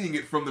 we were seeing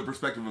it from the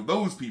perspective of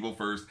those people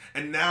first,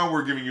 and now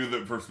we're giving you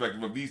the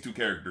perspective of these two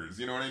characters.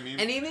 You know what I mean?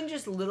 And even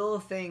just little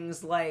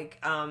things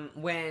like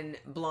when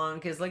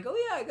Blanc is like, oh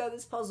yeah, I got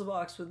this puzzle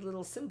box with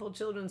little simple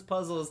children's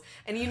puzzles,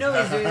 and you know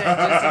he's doing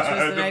that just to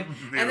twist the knife,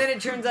 and then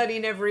it turns out he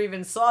never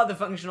even saw the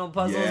functional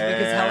puzzles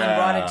because Helen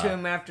brought it to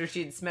him after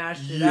she'd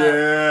smashed it up.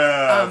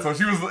 Yeah. So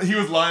he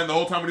was lying the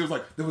whole time, and he was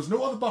like, there was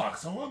no other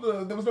box. There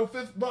was no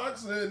fifth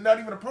box, not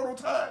even a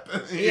prototype.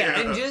 Yeah,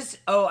 and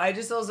I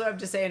just also have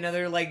to say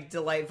another like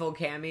delightful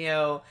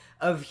cameo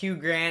of Hugh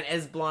Grant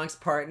as Blanc's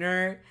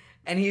partner,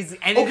 and this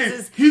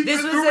was me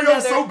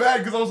off so bad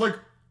because I was like,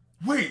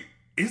 wait,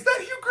 is that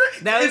Hugh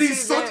Grant? And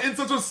he's in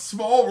such a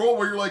small role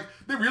where you're like,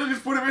 they really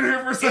just put him in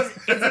here for a second.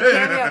 It's a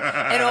cameo.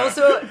 And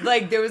also,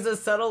 like, there was a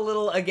subtle a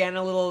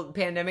little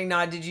pandemic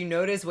nod. Did you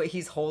notice what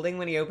he's holding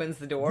when he opens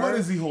the door? What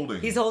is he holding?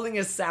 He's holding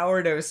a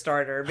sourdough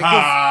starter. Because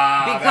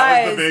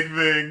that was the big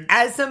thing.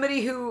 As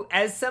somebody who,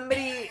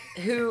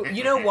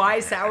 you know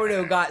why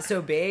sourdough got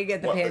so big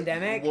at the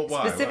pandemic?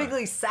 Why?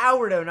 Specifically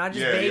sourdough, not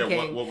just baking.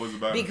 Yeah, what was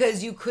about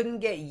because you couldn't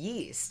get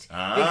yeast.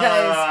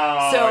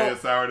 Sourdough.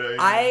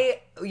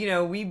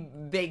 We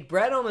bake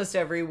bread almost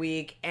every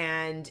week,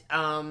 and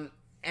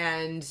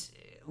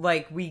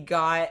like we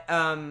got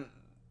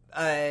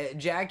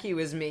Jackie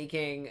was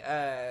making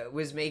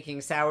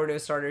sourdough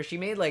starters.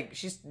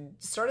 She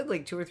started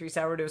like 2 or 3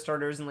 sourdough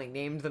starters and like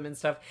named them and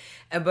stuff.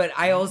 But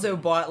I also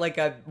bought like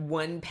a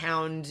 1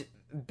 pound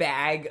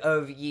bag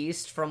of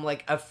yeast from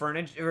like from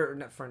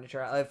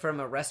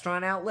a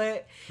restaurant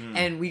outlet,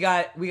 and we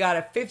got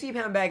a 50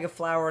 pound bag of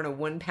flour and a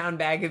 1 pound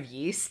bag of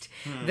yeast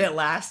that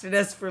lasted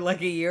us for like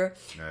a year.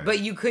 Nice. But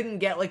you couldn't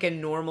get like a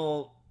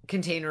normal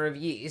container of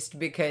yeast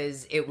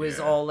because it was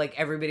all like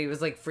everybody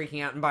was like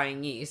freaking out and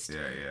buying yeast.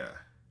 Yeah.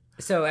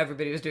 So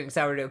everybody was doing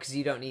sourdough because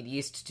you don't need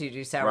yeast to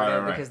do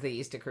sourdough because the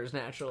yeast occurs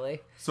naturally.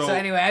 So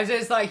anyway, I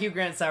just thought Hugh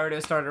Grant's sourdough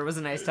starter was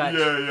a nice touch.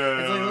 Yeah.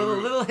 It's like a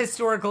little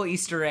historical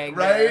Easter egg.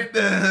 Right?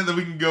 Then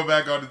we can go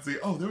back on and see,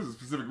 there was a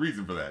specific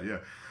reason for that, yeah.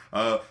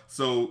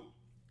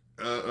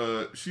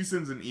 She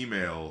sends an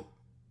email,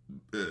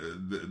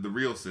 the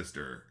real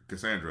sister,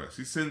 Cassandra,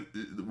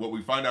 what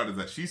we find out is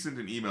that she sent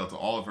an email to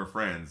all of her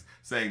friends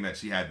saying that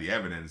she had the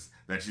evidence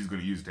that she's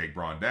going to use to take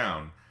Braun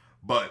down.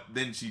 But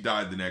then she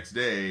died the next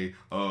day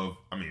of,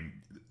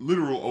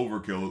 literal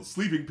overkill,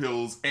 sleeping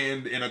pills,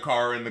 and in a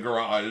car in the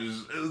garage.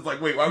 It's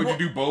like, wait, why would you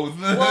do both?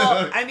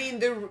 Well,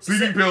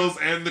 sleeping pills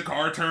and the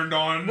car turned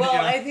on. Well,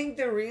 I think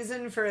the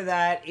reason for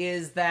that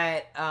is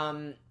that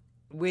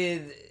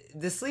with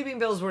the sleeping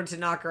pills were to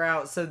knock her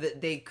out so that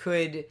they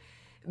could.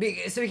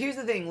 So here's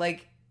the thing,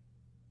 like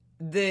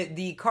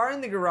the car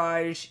in the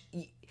garage.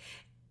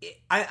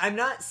 I'm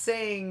not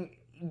saying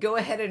go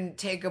ahead and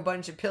take a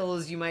bunch of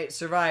pills, you might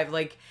survive.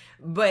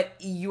 But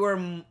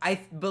I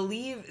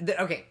believe that,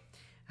 okay.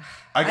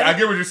 I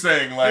get what you're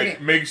saying.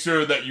 Make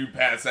sure that you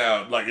pass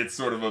out. Like, it's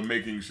sort of a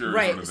making sure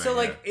right. sort of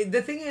thing. So,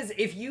 the thing is,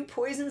 if you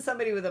poison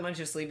somebody with a bunch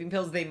of sleeping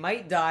pills, they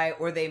might die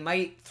or they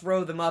might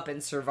throw them up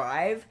and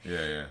survive.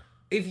 Yeah.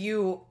 If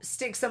you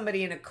stick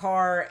somebody in a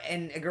car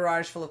and a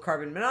garage full of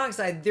carbon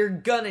monoxide, they're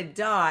gonna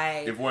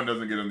die. If one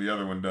doesn't get them, the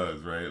other one does,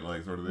 right?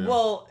 Like, sort of the...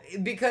 Well,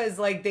 because,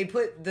 they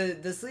put...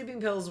 The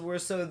sleeping pills were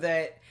so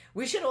that...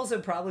 We should also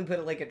probably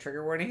put, a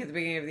trigger warning at the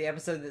beginning of the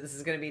episode that this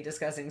is going to be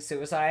discussing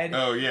suicide.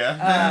 Oh,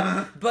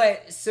 yeah.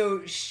 But,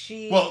 so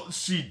she... Well,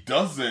 she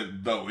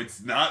doesn't, though.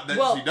 It's not that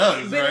she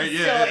does, right?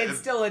 It's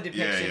still a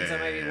depiction, so it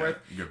might be worth...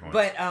 Good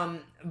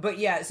point. But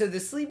yeah, so the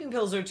sleeping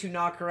pills are to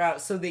knock her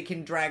out so they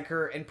can drag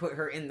her and put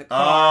her in the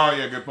car. Oh,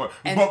 yeah, good point.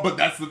 But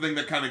that's the thing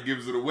that kind of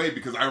gives it away,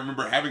 because I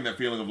remember having that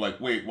feeling of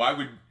wait, why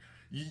would...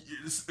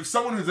 If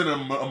someone is in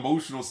an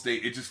emotional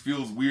state, it just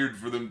feels weird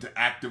for them to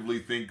actively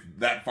think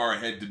that far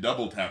ahead to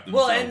double tap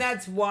themselves.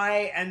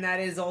 Well, and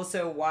that is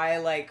also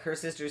why, her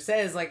sister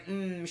says,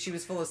 she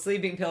was full of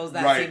sleeping pills,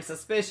 that seems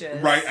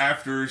suspicious. Right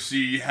after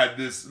she had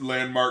this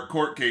landmark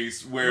court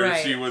case where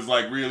she was,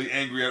 really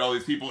angry at all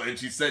these people, and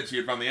she said she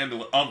had found the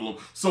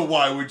envelope, so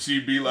why would she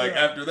be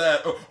after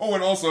that, oh,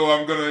 and also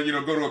I'm gonna,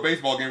 go to a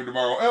baseball game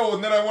tomorrow,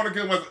 and then I want to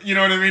kill myself, you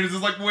know what I mean? It's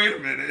just wait a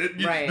minute,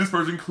 this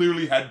person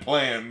clearly had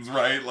plans,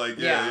 right?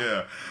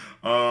 Yeah.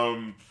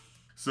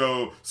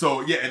 So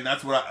yeah, and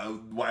that's why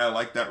I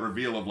like that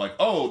reveal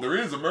of there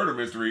is a murder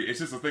mystery. It's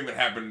just a thing that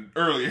happened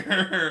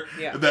earlier.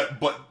 Yeah.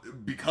 But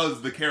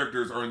because the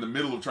characters are in the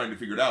middle of trying to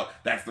figure it out,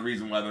 that's the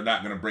reason why they're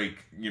not going to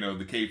break,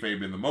 the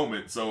kayfabe in the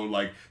moment. So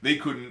they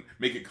couldn't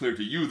make it clear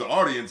to you, the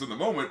audience, in the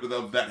moment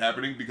of that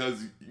happening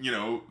because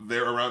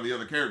they're around the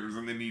other characters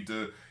and they need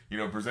to.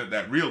 Present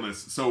that realness.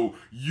 So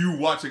you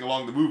watching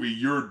along the movie,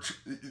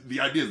 the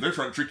idea is they're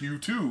trying to trick you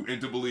too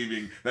into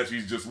believing that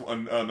she's just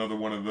another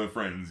one of the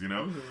friends,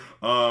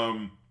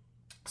 Mm-hmm.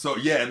 So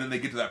yeah, and then they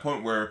get to that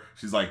point where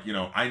she's like,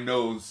 I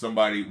know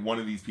one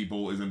of these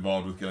people is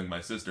involved with killing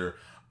my sister.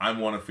 I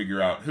want to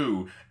figure out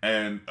who.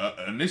 And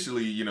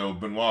initially,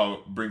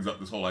 Benoit brings up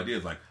this whole idea.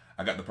 It's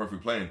I got the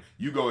perfect plan.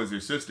 You go as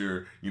your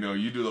sister, you know,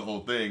 you do the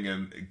whole thing.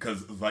 And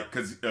because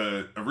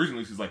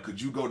originally she's like,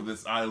 could you go to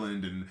this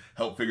island and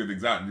help figure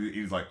things out? And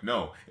he's like,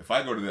 no, if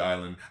I go to the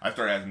island, I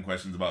start asking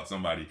questions about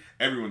somebody,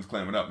 everyone's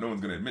clamming up. No one's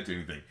going to admit to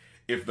anything.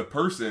 If the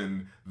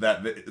person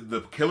that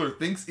the killer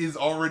thinks is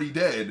already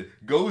dead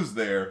goes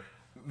there,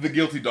 the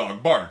guilty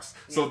dog barks.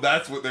 So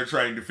that's what they're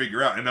trying to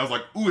figure out. And I was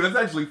like, ooh, that's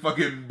actually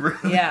fucking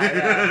brilliant.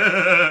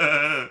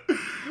 Yeah.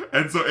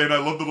 And I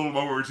love the little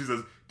moment where she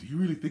says, do you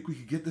really think we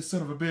could get this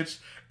son of a bitch?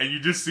 And you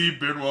just see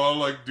Benoit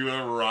like do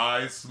a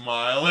wry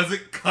smile as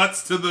it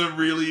cuts to the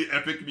really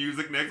epic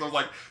music next. I was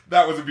like,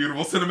 that was a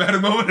beautiful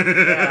cinematic moment.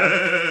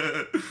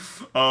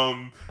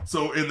 Yeah.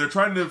 So, and they're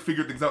trying to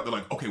figure things out. They're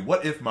like, okay,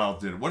 what if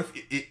Miles did it? What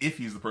if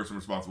he's the person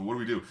responsible? What do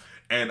we do?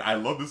 And I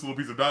love this little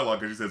piece of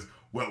dialogue because she says,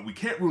 well, we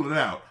can't rule it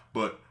out,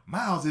 but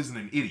Miles isn't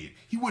an idiot.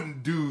 He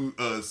wouldn't do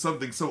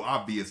something so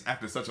obvious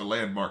after such a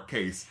landmark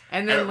case.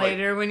 And then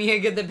later, when you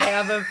get the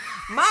payoff of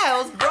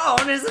Miles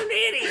Braun is an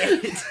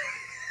idiot.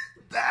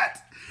 That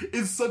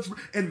is such...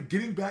 And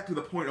getting back to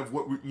the point of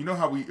what... you know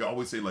how we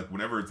always say, like,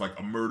 whenever it's like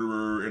a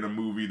murderer in a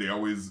movie, they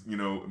always, you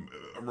know,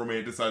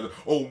 romanticize,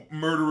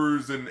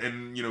 murderers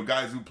and you know,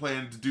 guys who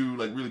plan to do,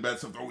 like, really bad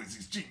stuff. They're always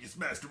these genius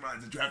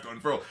masterminds that you have to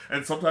unfurl.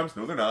 And sometimes,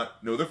 no, they're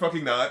not. No, they're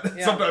fucking not.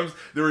 Yeah. Sometimes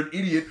they're an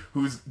idiot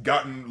who's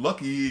gotten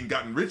lucky and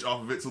gotten rich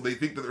off of it, so they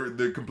think that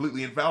they're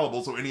completely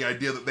infallible, so any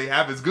idea that they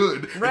have is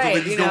good. Right,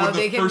 and so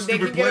they just go with they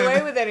can get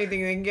away with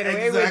anything. They can get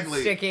away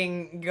with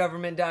sticking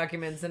government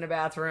documents in a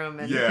bathroom.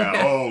 And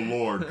yeah, oh,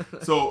 Lord.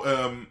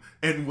 So,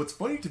 and what's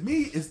funny to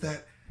me is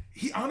that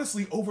he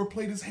honestly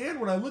overplayed his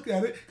hand when I look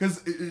at it,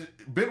 because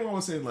Benoit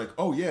was saying like,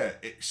 oh yeah,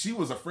 she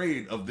was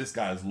afraid of this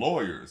guy's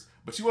lawyers,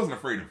 but she wasn't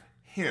afraid of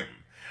him.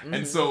 Mm-hmm.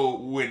 And so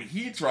when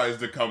he tries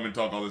to come and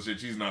talk all this shit,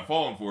 she's not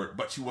falling for it,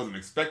 but she wasn't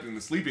expecting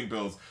the sleeping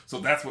pills, so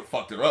that's what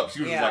fucked her up.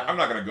 She was just like, I'm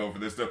not going to go for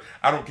this stuff.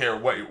 I don't care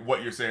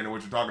what you're saying or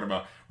what you're talking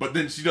about. But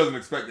then she doesn't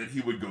expect that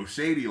he would go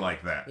shady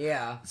like that.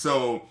 Yeah.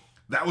 So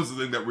that was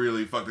the thing that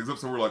really fucked things up.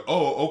 So we're like,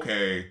 oh,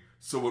 okay,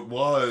 so it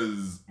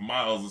was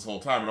Miles this whole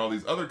time, and all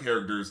these other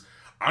characters,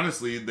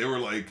 honestly, they were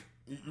like,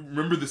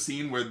 remember the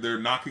scene where they're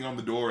knocking on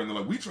the door and they're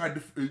like, we tried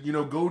to, you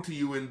know, go to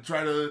you and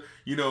try to,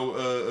 you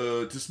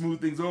know, to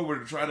smooth things over,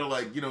 to try to,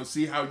 like, you know,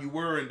 see how you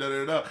were and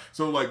da-da-da.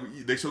 So, like,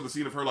 they show the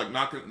scene of her, like,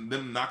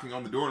 knocking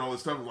on the door and all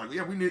this stuff. Like,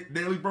 yeah, we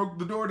nearly broke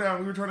the door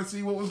down. We were trying to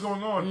see what was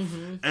going on.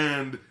 Mm-hmm.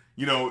 And,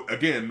 you know,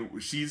 again,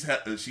 she's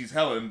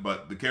Helen,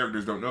 but the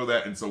characters don't know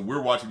that. And so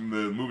we're watching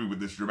the movie with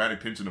this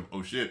dramatic tension of,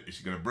 oh shit, is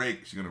she going to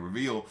break? Is she going to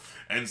reveal?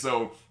 And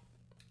so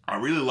I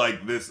really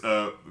like this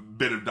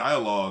bit of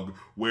dialogue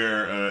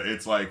where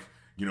it's like,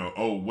 you know,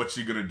 oh, what's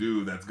she gonna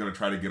do that's gonna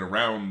try to get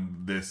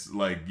around this,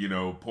 like, you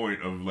know,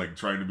 point of, like,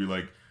 trying to be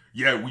like,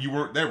 yeah, well, you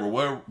weren't there.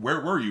 Well, where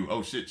were you?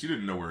 Oh shit, she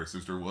didn't know where her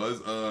sister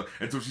was.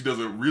 And so she does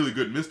a really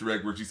good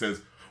misdirect where she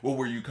says, well,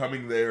 were you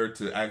coming there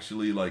to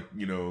actually, like,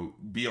 you know,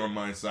 be on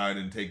my side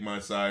and take my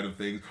side of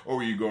things, or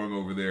were you going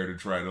over there to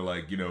try to,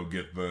 like, you know,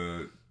 get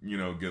the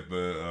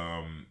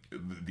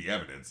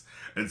evidence?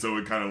 And so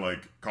it kind of,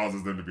 like,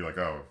 causes them to be like,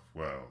 oh,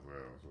 well,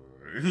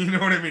 you know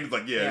what I mean? It's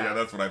like, yeah,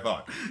 that's what I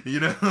thought, you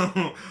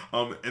know?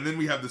 And then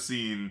we have the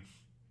scene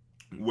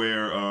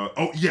where,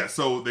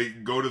 so they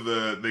go to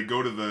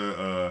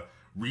the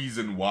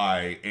reason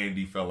why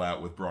Andy fell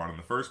out with Braun in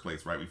the first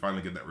place, right? We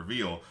finally get that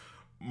reveal.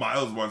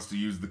 Miles wants to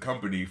use the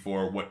company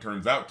for what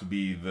turns out to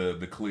be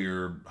the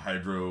clear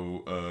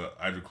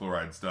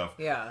hydrochloride stuff.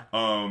 Yeah.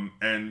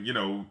 And, you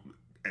know,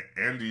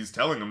 Andy's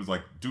telling him, is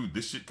like, dude,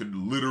 this shit could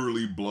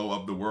literally blow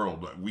up the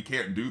world. We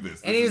can't do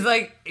this. And he's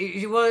like,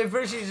 well, at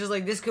first she's just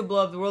like, this could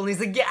blow up the world. And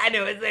he's like, yeah, I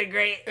know, isn't that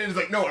great? And he's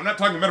like, no, I'm not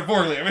talking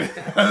metaphorically. I mean,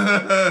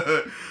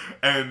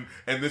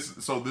 and this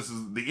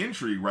is the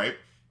intrigue, right?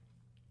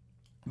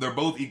 They're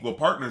both equal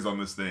partners on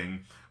this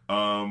thing.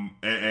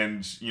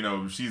 And you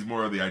know, she's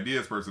more of the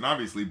ideas person,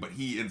 obviously, but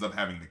he ends up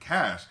having the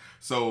cash.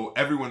 So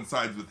everyone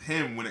sides with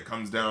him when it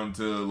comes down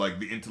to, like,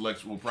 the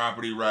intellectual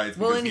property rights.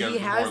 Well, and he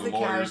has the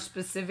cash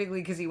specifically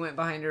because he went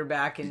behind her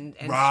back and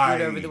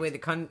screwed over the way the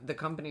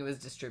company was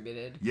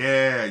distributed.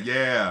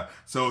 Yeah.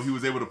 So he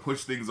was able to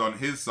push things on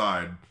his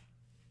side.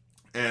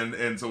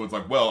 And so it's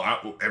like, well,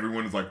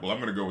 everyone is like, well, I'm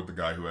going to go with the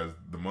guy who has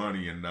the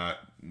money and not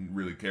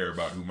really care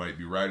about who might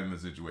be right in the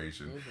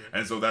situation. Mm-hmm.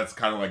 And so that's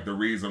kind of like the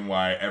reason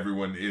why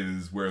everyone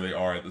is where they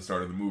are at the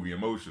start of the movie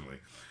emotionally.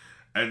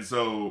 And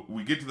so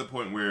we get to the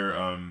point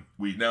where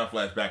we now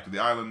flash back to the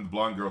island. The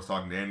blonde girl's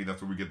talking to Andy.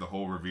 That's where we get the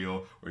whole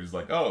reveal where he's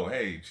like, oh,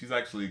 hey, she's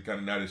actually kind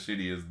of not as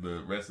shitty as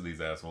the rest of these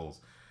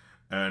assholes.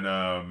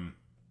 And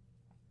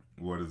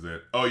what is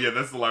it? Oh, yeah,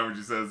 that's the line where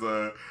she says,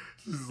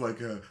 she's like,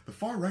 the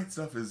far right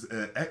stuff is,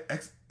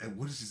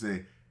 what did she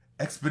say?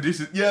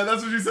 Expeditious. Yeah,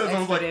 that's what she says. I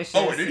was like,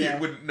 oh, an idiot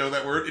wouldn't know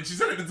that word. And she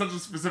said it in such a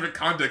specific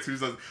context. She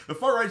says, the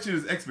far right shit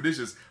is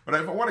expeditious, but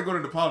if I want to go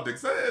into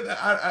politics,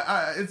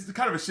 it's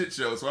kind of a shit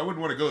show, so I wouldn't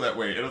want to go that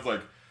way. And it's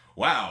like,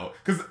 wow.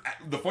 Because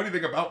the funny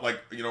thing about, like,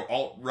 you know,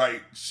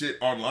 alt-right shit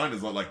online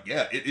is like,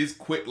 yeah, it is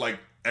quick. Like,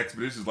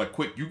 expeditions, like,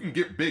 quick, you can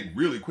get big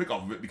really quick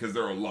off of it because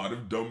there are a lot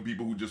of dumb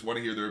people who just want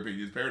to hear their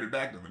opinions parroted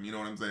back to them, you know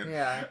what I'm saying?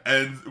 Yeah.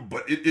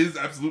 But it is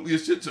absolutely a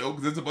shit show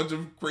because it's a bunch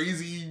of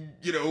crazy,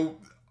 you know,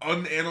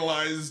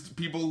 unanalyzed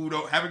people who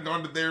haven't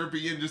gone to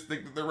therapy and just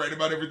think that they're right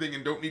about everything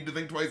and don't need to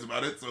think twice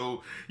about it.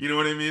 So, you know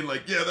what I mean?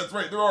 Like, yeah, that's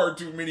right. There are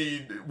too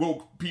many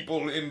woke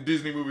people in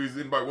Disney movies,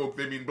 and by woke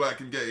they mean black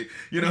and gay.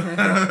 You know?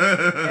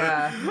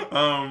 Yeah.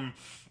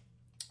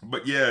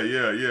 But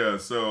yeah.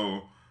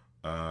 So,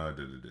 I'm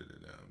trying to.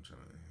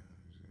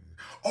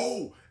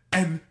 Oh,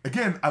 and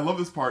again, I love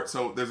this part.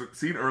 So there's a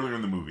scene earlier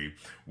in the movie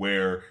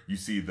where you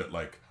see that,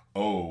 like,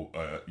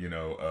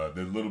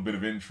 there's a little bit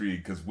of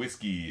intrigue because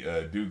Whiskey,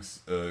 Duke's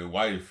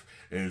wife,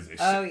 is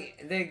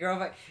the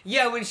girlfriend.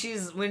 Yeah, when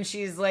she's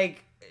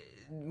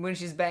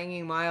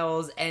banging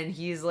Miles and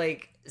he's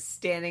like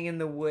standing in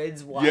the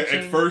woods watching. Yeah,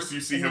 at first you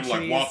see him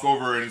like walk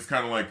over and it's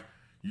kind of like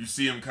you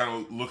see him kind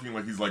of looking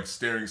like he's like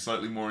staring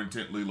slightly more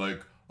intently,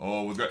 like,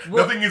 oh, what's that?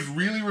 Nothing is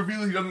really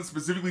revealed. He doesn't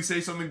specifically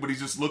say something, but he's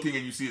just looking,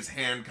 and you see his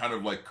hand kind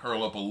of like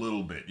curl up a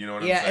little bit. You know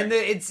what I'm saying? Yeah, and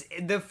it's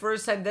the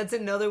first time. That's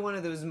another one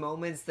of those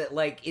moments that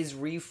like is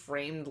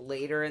reframed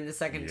later in the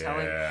second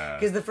telling.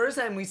 Because the first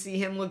time we see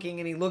him looking,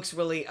 and he looks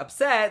really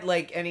upset,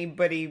 like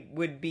anybody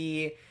would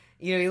be.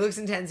 You know, he looks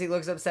intense. He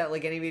looks upset,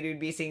 like anybody would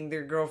be seeing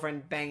their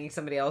girlfriend banging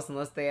somebody else,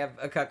 unless they have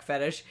a cuck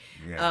fetish.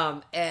 Yeah.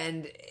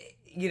 And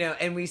you know,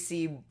 and we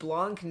see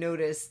Blanc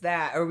notice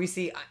that, or we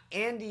see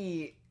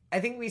Andy. I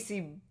think we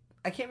see.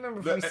 I can't remember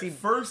if we see. At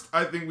first,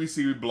 I think we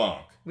see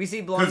Blanc. We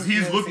see Blanc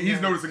because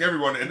he's noticing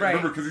everyone, and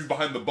remember, because he's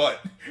behind the butt,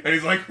 and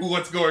he's like,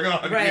 "What's going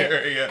on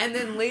here?" Yeah. And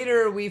then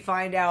later we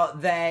find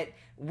out that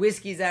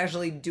Whiskey's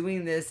actually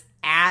doing this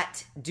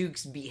at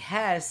Duke's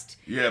behest.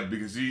 Yeah,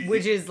 because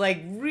which is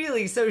like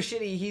really so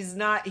shitty.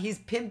 He's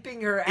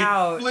pimping her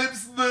out.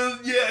 Flips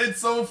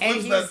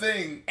that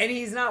thing. And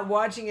he's not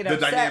watching it the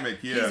upset.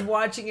 Dynamic, yeah. He's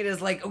watching it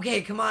as like,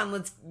 okay, come on,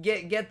 let's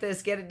get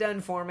it done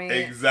for me.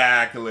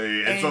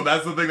 Exactly. And so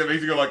that's the thing that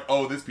makes you go like,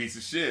 oh, this piece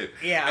of shit.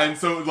 Yeah. And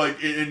so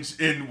like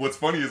in what's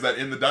funny is that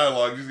in the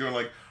dialogue, she's going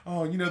like,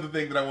 oh, you know the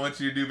thing that I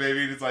want you to do,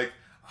 baby? And it's like,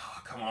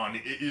 come on,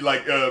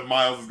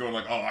 Miles is going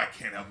like, oh, I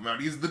can't help him out.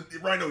 He's the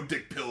Rhino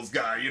Dick Pills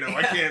guy, you know.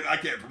 Yeah. I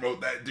can't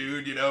promote that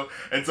dude, you know.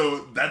 And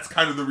so that's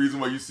kind of the reason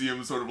why you see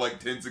him sort of like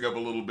tensing up a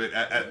little bit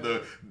at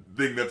the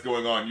thing that's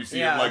going on. You see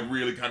him like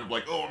really kind of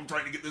like, oh, I'm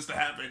trying to get this to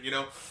happen, you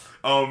know.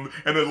 And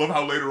I love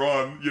how later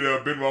on, you know,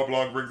 Benoit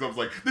Blanc brings up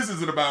like, this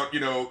isn't about, you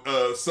know,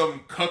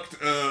 some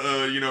cucked,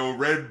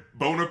 red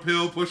boner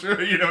pill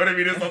pusher, you know what I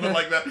mean, or something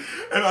like that.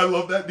 And I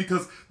love that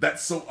because that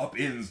so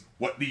upends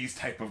what these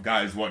type of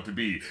guys want to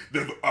be.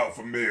 They're the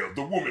alpha male.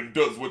 The woman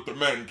does what the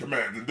man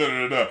commands, and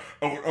da-da-da-da.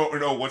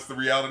 Oh, what's the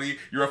reality?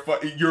 Your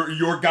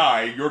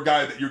guy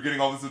that you're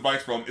getting all this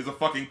advice from is a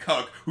fucking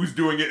cuck who's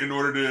doing it in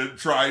order to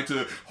try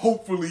to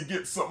hopefully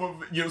get some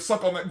of, you know,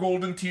 suck on that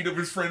golden teat of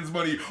his friend's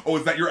money. Oh,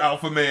 is that your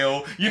alpha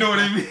male? You know what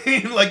I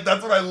mean? Like,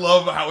 that's what I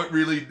love, how it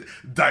really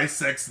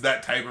dissects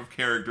that type of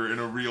character in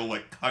a real,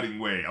 like, cutting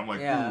way. I'm like,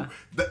 ooh,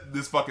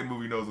 this fucking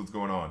movie knows what's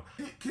going on.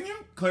 Can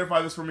you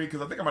clarify this for me?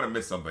 Because I think I might have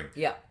missed something.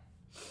 Yeah.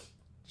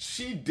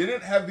 She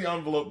didn't have the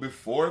envelope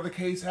before the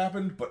case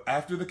happened, but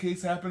after the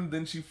case happened,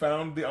 then she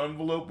found the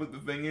envelope with the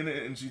thing in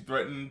it, and she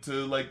threatened to,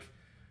 like,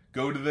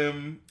 go to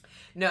them.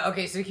 No,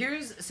 okay, so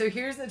here's the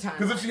timeline.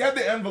 Because if she had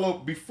the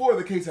envelope before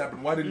the case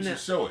happened, why didn't she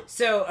show it?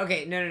 So,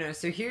 okay, no.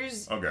 So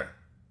here's...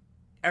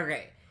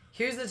 Okay,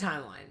 here's the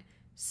timeline.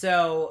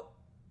 So,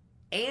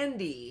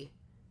 Andy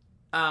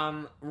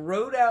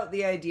wrote out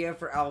the idea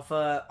for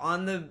Alpha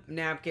on the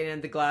napkin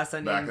at the Glass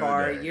Onion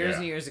bar years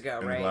and years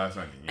ago, right? Glass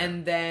Onion, yeah.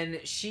 And then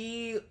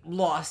she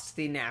lost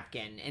the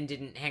napkin and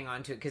didn't hang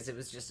on to it because it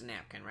was just a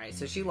napkin, right? Mm-hmm.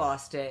 So she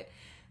lost it.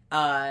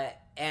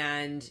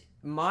 And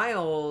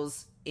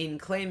Miles, in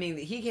claiming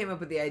that he came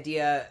up with the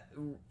idea,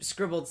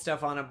 scribbled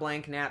stuff on a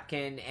blank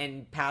napkin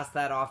and passed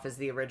that off as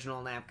the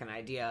original napkin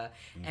idea,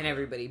 and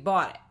everybody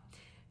bought it.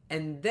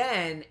 And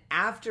then,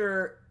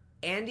 after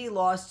Andy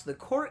lost the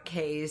court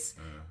case,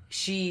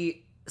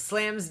 she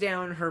slams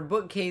down her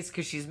bookcase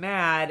because she's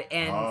mad,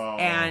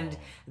 and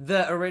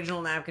the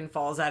original napkin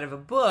falls out of a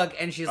book,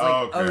 and she's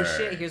like, oh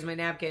shit, here's my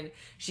napkin.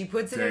 She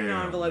puts it in an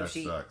envelope.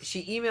 She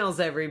emails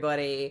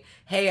everybody,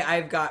 hey,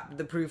 I've got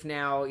the proof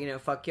now, you know,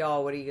 fuck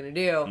y'all, what are you gonna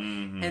do?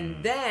 Mm-hmm.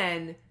 And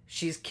then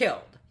she's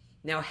killed.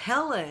 Now,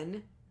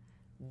 Helen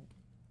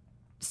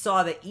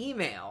saw the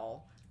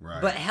email. Right.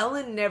 But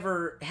Helen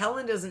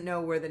doesn't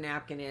know where the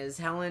napkin is.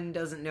 Helen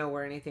doesn't know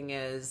where anything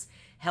is.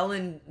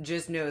 Helen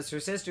just knows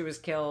her sister was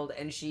killed,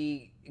 and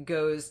she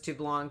goes to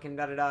Blanc and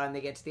da-da-da, and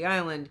they get to the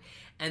island,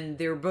 and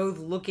they're both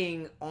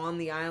looking on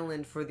the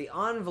island for the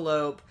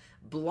envelope.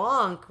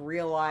 Blanc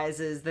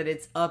realizes that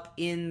it's up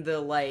in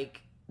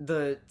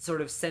the sort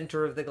of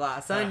center of the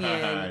glass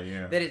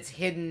onion, that it's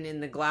hidden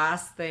in the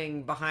glass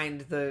thing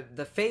behind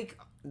the fake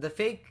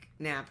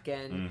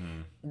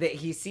napkin, that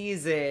he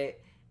sees it.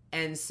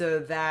 And so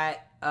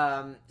that,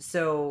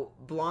 so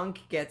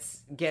Blanc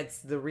gets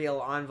the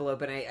real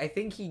envelope, and I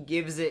think he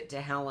gives it to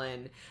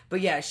Helen.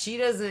 But yeah,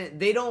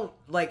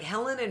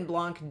 Helen and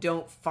Blanc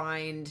don't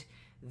find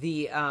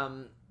the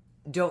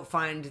don't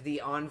find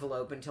the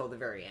envelope until the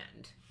very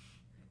end.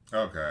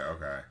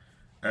 Okay.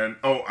 And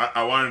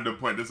I wanted to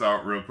point this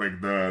out real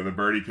quick. The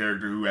Birdie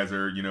character who has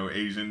her,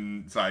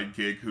 Asian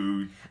sidekick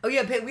who. Oh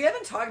yeah, Peg. We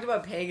haven't talked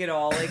about Peg at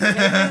all. Like,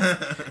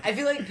 I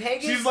feel like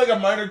Peg is. She's like a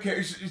minor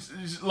character.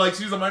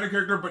 She's a minor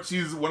character, but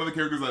she's one of the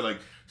characters that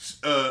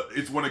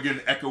it's one again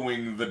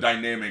echoing the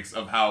dynamics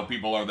of how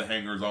people are the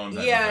hangers on.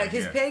 Yeah,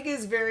 because Peg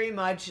is very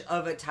much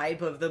of a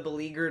type of the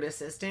beleaguered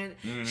assistant.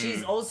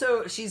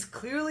 Mm-hmm. She's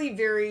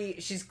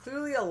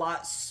clearly a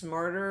lot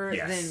smarter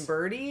than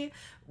Birdie,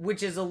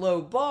 which is a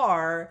low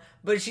bar,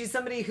 but she's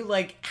somebody who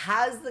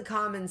has the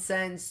common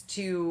sense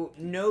to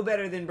know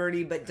better than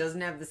Birdie, but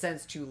doesn't have the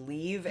sense to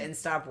leave and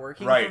stop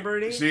working for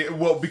Birdie.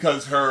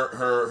 Because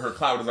her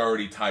cloud is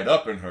already tied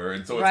up in her,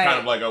 and so it's kind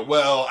of like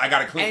I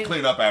gotta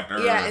clean up after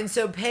her. Yeah, and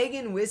so Peg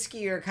and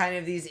Whiskey are kind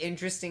of these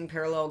interesting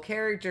parallel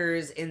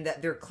characters in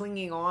that they're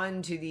clinging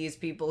on to these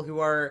people who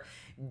are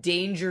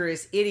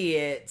dangerous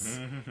idiots.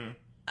 Mm-hmm.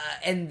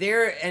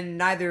 And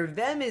neither of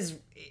them is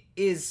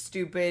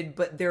stupid,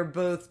 but they're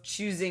both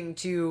choosing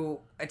to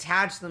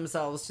attach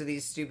themselves to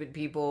these stupid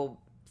people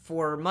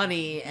for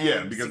money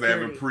and because security.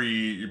 they have a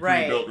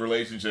pre-built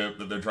relationship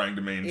that they're trying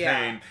to maintain.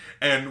 Yeah.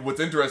 And what's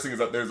interesting is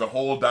that there's a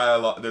whole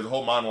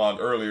monologue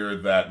earlier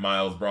that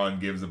Miles Braun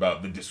gives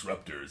about the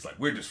disruptors. Like,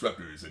 we're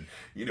disruptors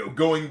and,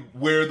 going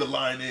where the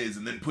line is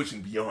and then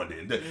pushing beyond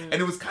it. And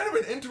it was kind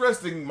of an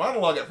interesting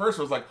monologue at first.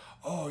 I was like,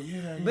 oh,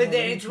 yeah. But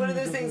then it's one of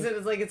those things that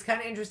it's kind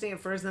of interesting at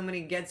first, and then when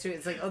he gets to it,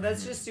 it's like, oh,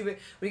 that's just stupid.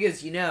 But he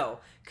goes,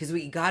 because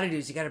what you got to do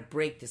is you got to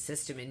break the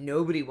system, and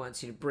nobody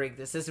wants you to break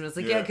the system. It's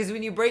like, because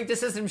when you break the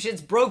system,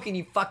 shit's broken,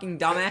 you fucking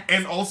dumbass.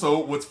 And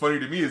also, what's funny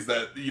to me is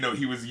that,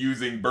 he was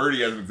using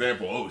Birdie as an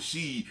example. Oh,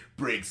 she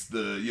breaks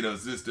the,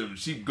 system.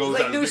 She goes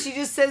out. No, she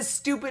just says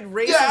stupid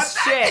racist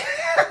shit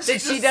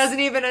that she doesn't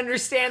even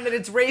understand that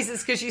it's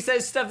racist because she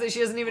says stuff that she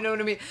doesn't even know what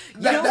I mean.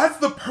 That is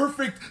the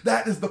perfect,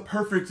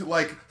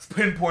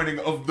 pinpointing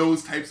of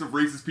those types of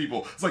racist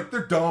people. It's like,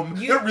 they're dumb.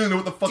 They don't really know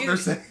what the fuck they're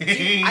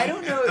saying. I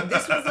don't know.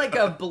 This was like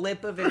a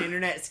blip of an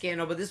internet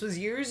scandal, but this was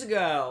years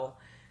ago.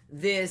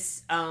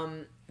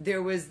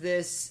 There was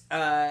this,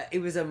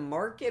 it was a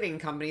marketing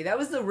company. That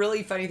was the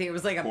really funny thing. It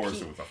was like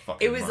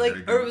it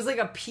was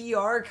a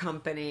PR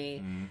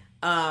company,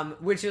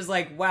 which was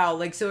like,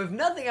 wow. So if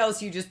nothing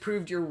else, you just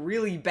proved you're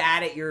really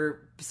bad at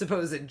your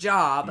supposed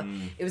job.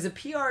 It was a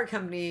PR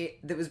company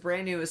that was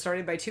brand new. It was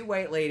started by two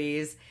white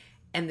ladies,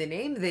 and the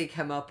name they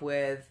come up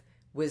with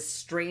was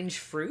Strange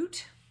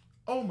Fruit.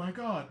 Oh my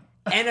God.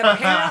 And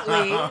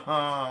apparently,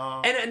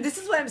 and this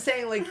is what I'm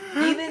saying, even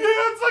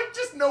it's like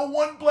just no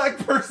one black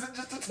person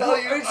just to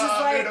tell you. It's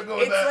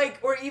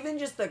just or even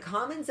just the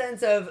common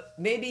sense of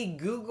maybe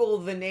Google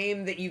the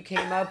name that you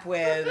came up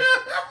with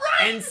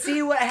and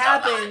see what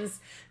happens,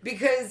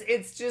 because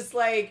it's just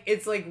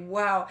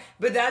wow.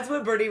 But that's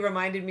what Birdie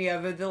reminded me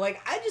of. They're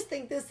like, I just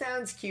think this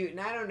sounds cute,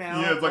 and I don't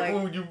know. Yeah, it's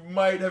like, you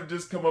might have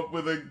just come up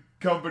with a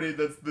company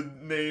that's the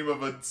name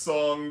of a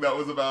song that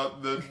was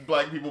about the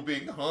black people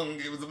being hung.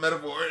 It was a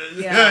metaphor.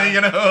 Yeah.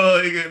 In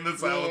the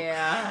South.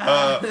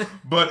 Yeah.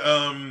 But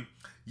I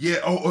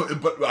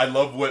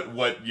love what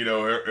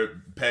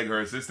Peg, her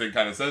assistant,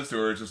 kind of says to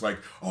her. It's just like,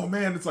 oh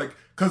man, it's like,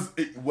 because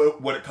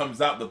what it comes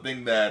out, the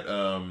thing that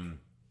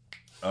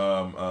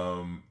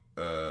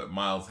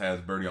Miles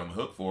has Birdie on the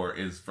hook for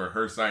is for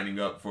her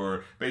signing up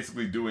for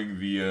basically doing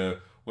the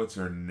what's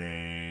her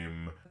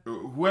name?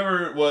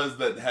 Whoever it was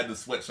that had the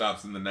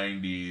sweatshops in the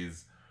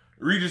 90s,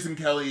 Regis and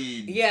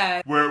Kelly.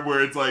 Yeah.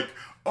 Where it's like,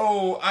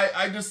 oh,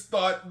 I just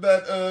thought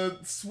that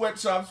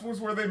sweatshops was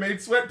where they made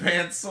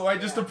sweatpants, so I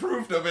just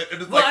approved of it. And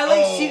it's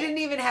she didn't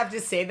even have to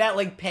say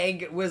that.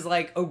 Peg was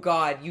like, oh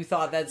God, you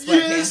thought that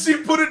sweatpants. Yeah, she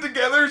put it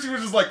together. She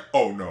was just like,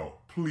 oh no.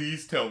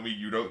 Please tell me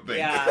you don't think.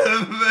 Yeah.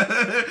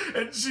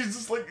 And she's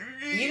just like...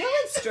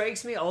 what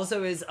strikes me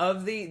also is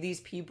of these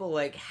people,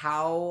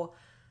 how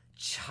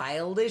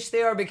childish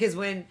they are, because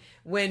when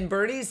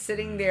Birdie's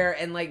sitting there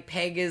and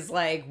Peg is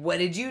like, what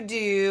did you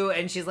do?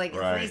 And she's like,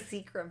 it's my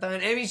secret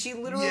phone. I mean, she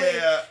literally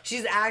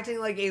she's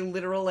acting like a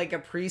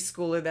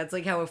preschooler. That's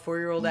how a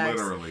 4-year-old acts.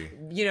 Literally.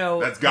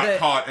 That's got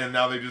caught and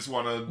now they just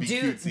want to be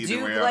cutesy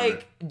their way out of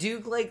it.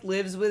 Duke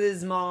lives with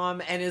his mom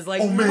and is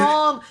like,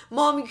 oh,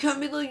 Mom, you can't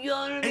be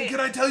yelling at me. And can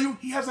I tell you,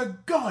 he has a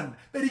gun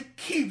that he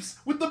keeps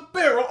with the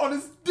barrel on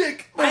his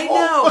dick the I whole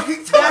know.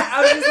 fucking time.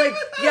 I was just like,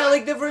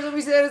 the first time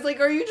we said it,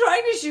 it's are you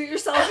trying to shoot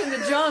yourself in the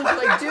junk?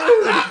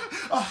 Dude.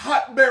 A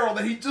hot barrel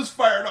that he just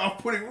fired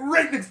off, putting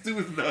right next to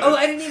his nose. Oh,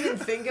 I didn't even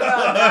think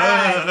about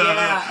that.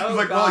 Yeah. I was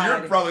like, God. well,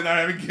 you're probably not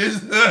having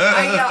kids.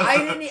 I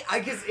didn't,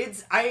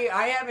 because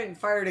I haven't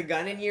fired a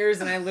gun in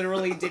years, and I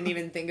literally didn't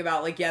even think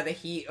about, the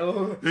heat.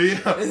 Oh. Yeah,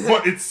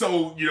 but it's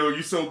so,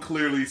 you so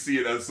clearly see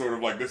it as sort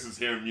of this is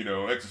him,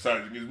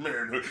 exercising his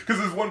manhood. Because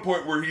there's one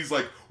point where he's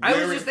I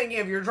was just thinking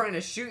if you're trying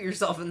to shoot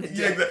yourself in the dick.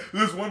 Yeah, exactly.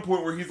 There's one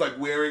point where he's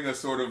wearing a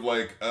sort of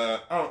I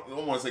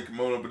don't want to say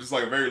kimono, but just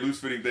a very loose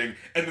fitting thing,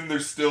 and then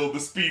there's still the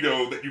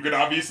Speedo that you you can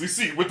obviously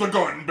see with the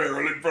gun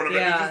barrel in front of it.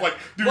 Yeah. It's just like,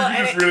 dude, Well, you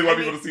just really want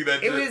people to see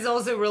that It shit. was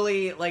also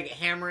really, like,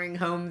 hammering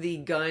home the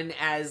gun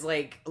as,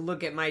 like,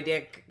 look at my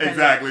dick.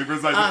 Exactly,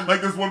 precisely.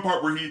 Like, there's one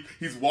part where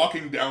he's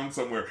walking down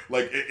somewhere.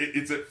 Like,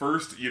 it's at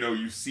first, you know,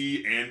 you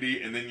see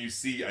Andy, and then you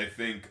see, I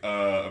think,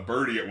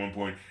 Birdie at one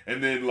point,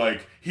 and then,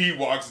 like, he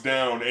walks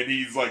down, and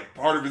he's, like,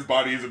 part of his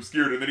body is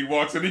obscured, and then he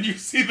walks in, and you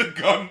see the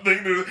gun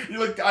thing. You're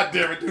like, God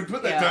damn it, dude,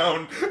 put that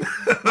down.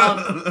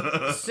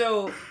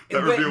 So...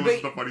 That reveal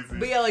was the funny scene.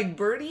 But yeah, like,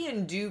 Birdie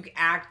and Duke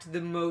act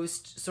the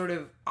most sort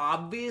of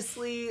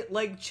obviously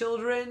like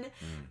children.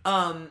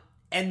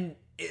 And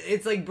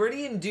it's like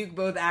Birdie and Duke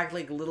both act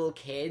like little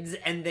kids,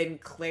 and then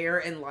Claire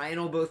and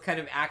Lionel both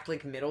kind of act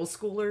like middle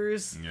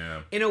schoolers.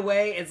 Yeah. In a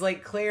way, it's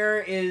like Claire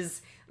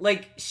is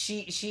like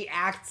she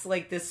acts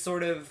like this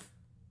sort of,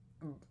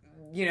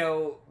 you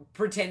know,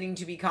 pretending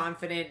to be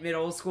confident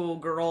middle school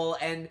girl,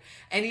 and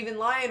even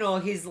Lionel,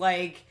 he's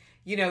like,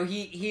 you know,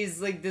 he's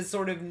like this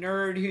sort of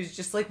nerd who's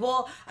just like,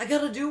 well, I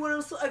gotta do my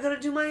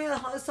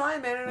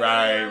assignment. And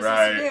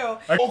Right.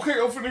 Okay,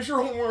 I'll finish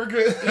your homework.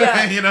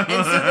 Yeah, you know.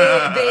 And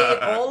so they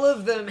all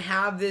of them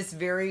have this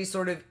very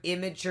sort of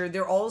immature.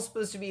 They're all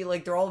supposed to be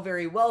like, they're all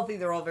very wealthy,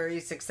 they're all very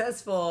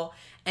successful,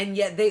 and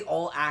yet they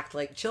all act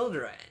like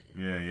children.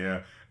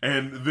 Yeah.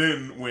 And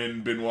then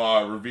when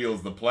Benoit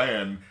reveals the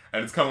plan,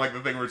 and it's kind of like the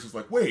thing where it's just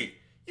like, wait,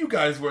 you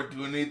guys weren't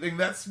doing anything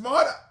that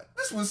smart.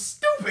 This was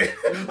stupid.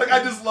 Like,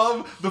 I just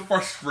love the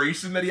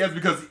frustration that he has,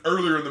 because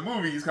earlier in the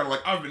movie, he's kind of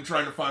like, I've been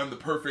trying to find the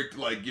perfect,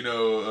 like, you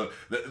know,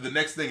 the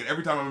next thing. And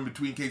every time I'm in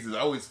between cases, I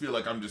always feel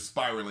like I'm just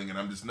spiraling, and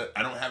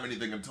I don't have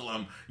anything until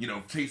I'm, you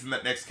know, chasing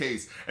that next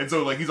case. And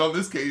so, like, he's on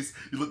this case,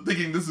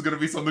 thinking this is going to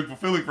be something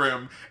fulfilling for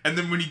him. And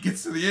then when he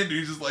gets to the end,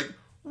 he's just like,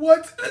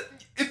 what?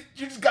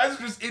 You guys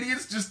are just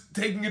idiots, just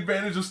taking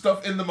advantage of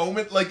stuff in the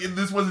moment. Like,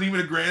 this wasn't even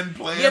a grand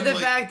plan. Yeah,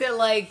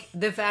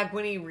 the fact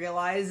when he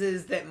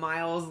realizes that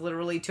Miles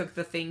literally took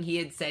the thing he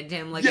had said to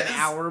him like an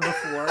hour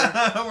before,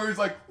 where he's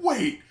like,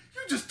 "Wait,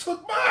 you just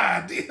took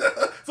my idea."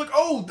 It's like,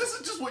 oh, this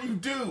is just what you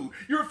do.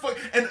 You're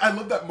and I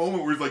love that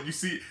moment where it's like, you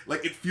see,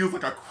 like, it feels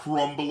like a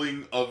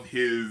crumbling of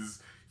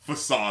his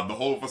facade, the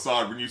whole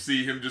facade, when you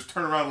see him just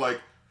turn around like,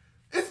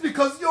 it's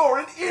because you're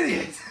an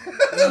idiot.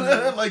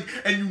 Like,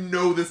 and you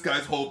know this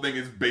guy's whole thing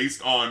is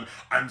based on,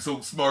 I'm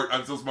so smart.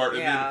 And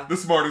then the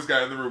smartest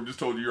guy in the room just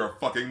told you you're a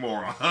fucking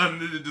moron.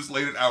 And it just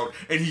laid it out,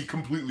 and he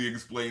completely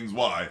explains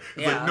why.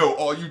 It's like, no,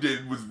 all you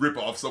did was rip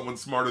off someone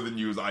smarter than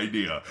you's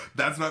idea.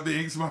 That's not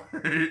being smart.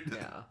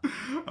 Yeah.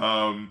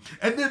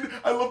 And then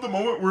I love the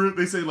moment where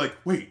they say, like,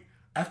 wait,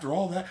 after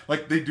all that,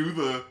 like, they do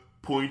the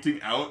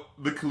pointing out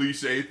the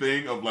cliche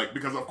thing of, like,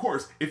 because of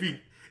course, if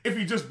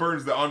he just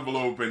burns the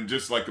envelope and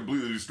just, like,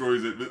 completely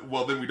destroys it,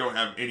 well, then we don't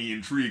have any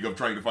intrigue of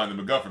trying to find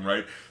the MacGuffin,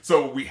 right?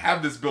 So we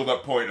have this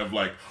build-up point of,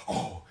 like,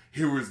 oh,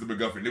 here was the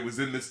MacGuffin. It was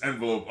in this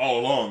envelope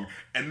all along.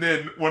 And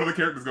then one of the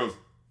characters goes,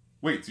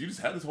 wait, so you just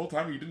had this whole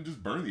time and you didn't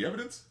just burn the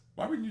evidence?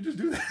 Why wouldn't you just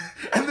do that?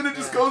 And then it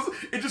just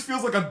it just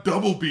feels like a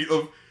double beat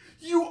of,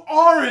 you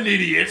are an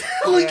idiot.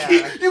 Like,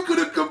 you could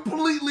have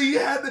completely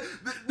had,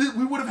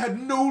 we would have had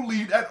no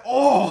lead at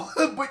all.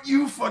 But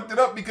you fucked it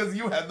up because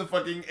you had the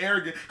fucking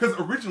arrogance. Because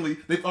originally,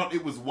 they thought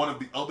it was one of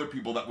the other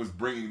people that was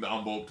bringing the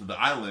envelope to the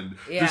island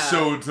to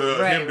show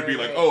to him to be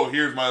like, oh,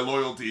 here's my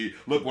loyalty.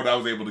 Look what I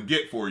was able to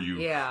get for you.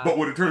 Yeah. But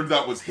what it turns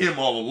out was him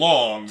all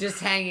along. Just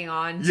hanging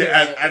on to it.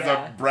 As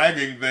a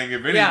bragging thing,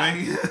 if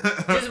anything.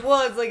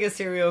 It's like a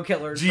serial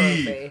killer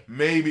trophy.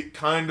 Maybe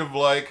kind of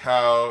like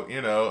how,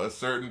 you know, a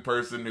certain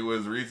person who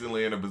was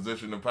recently in a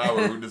position of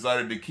power who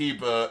decided to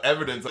keep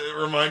evidence. Does it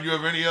remind you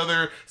of any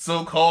other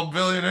so-called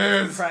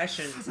billionaires?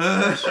 Impressions.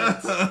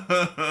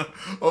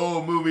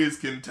 Oh, movies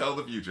can tell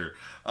the future.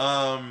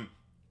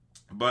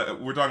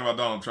 But we're talking about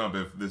Donald Trump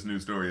if this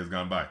news story has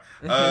gone by.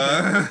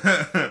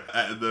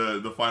 At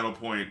the final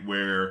point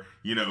where,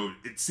 you know,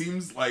 it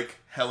seems like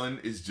Helen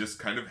is just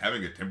kind of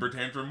having a temper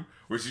tantrum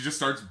where she just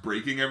starts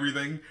breaking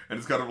everything, and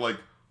it's kind of like,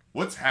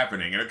 what's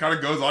happening? And it kind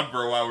of goes on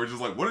for a while. We're just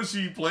like, what is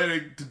she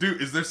planning to do?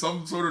 Is there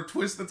some sort of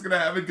twist that's going to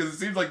happen? Because it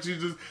seems like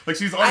she's just, like,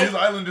 she's on his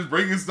island just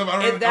breaking stuff.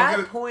 At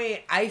that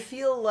point, I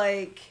feel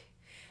like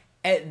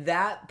at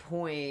that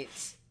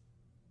point,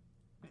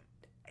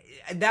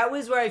 that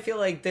was where I feel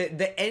like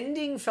the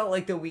ending felt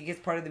like the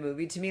weakest part of the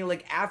movie to me.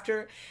 Like,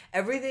 after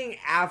everything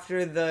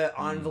after the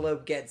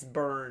envelope gets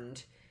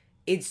burned,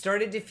 it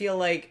started to feel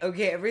like,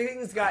 okay,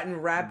 everything's gotten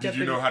wrapped up.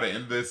 Did you know how to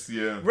end this?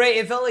 Yeah. Right,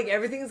 it felt like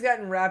everything's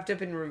gotten wrapped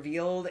up and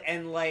revealed,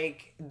 and,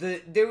 like,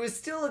 there was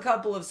still a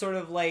couple of sort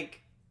of,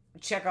 like,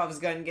 Chekhov's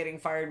gun getting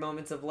fired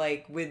moments of,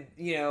 like, with,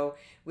 you know,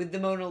 with the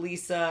Mona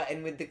Lisa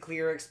and with the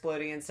clear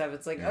exploding and stuff.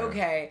 It's like,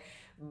 okay,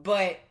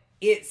 but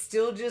it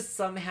still just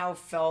somehow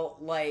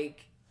felt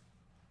like,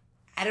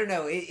 I don't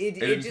know. It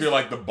didn't just feel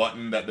like the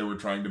button that they were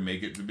trying to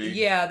make it to be.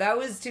 Yeah, that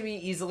was to me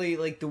easily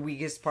like the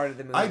weakest part of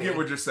the movie. I get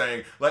what you're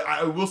saying. Like,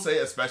 I will say,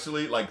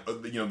 especially like,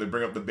 you know, they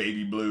bring up the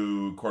baby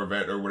blue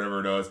Corvette or whatever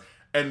it is,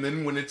 and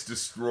then when it's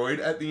destroyed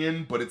at the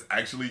end, but it's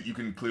actually, you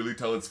can clearly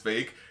tell it's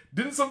fake.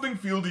 Didn't something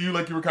feel to you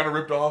like you were kind of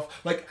ripped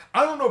off? Like,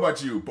 I don't know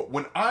about you, but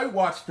when I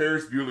watched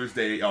Ferris Bueller's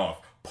Day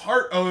Off,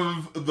 part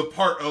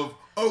of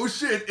oh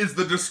shit is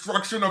the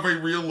destruction of a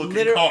real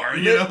looking car,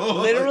 you know?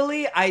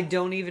 Literally, I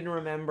don't even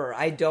remember.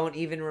 I've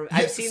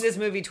seen this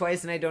movie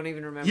twice and I don't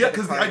even remember. Yeah,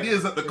 because the idea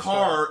is that the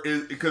car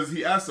is, because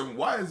he asked him,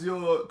 why is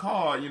your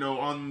car,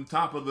 on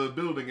top of the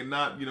building and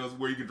not,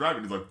 where you can drive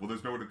it? He's like, well,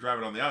 there's nowhere to drive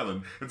it on the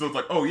island. And so it's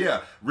like, oh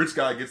yeah, rich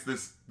guy gets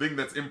this thing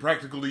that's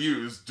impractical to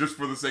use just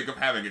for the sake of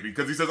having it.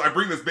 Because he says, I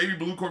bring this baby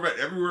blue Corvette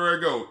everywhere I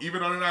go,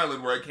 even on an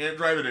island where I can't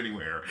drive it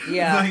anywhere.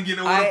 Yeah. Like,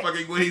 what a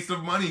fucking waste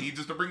of money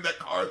just to bring that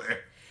car there.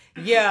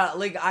 Yeah,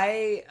 like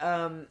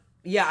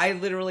I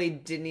literally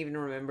didn't even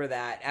remember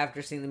that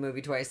after seeing the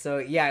movie twice. So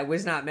yeah, it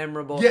was not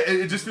memorable. Yeah,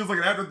 it just feels like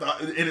an afterthought,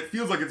 and it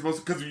feels like it's supposed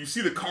to, because you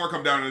see the car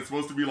come down and it's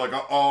supposed to be like,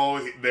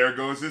 oh, there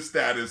goes his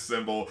status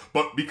symbol.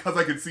 But because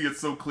I can see it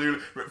so clearly,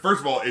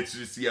 first of all, it's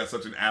just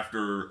such an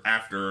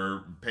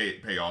after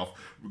payoff,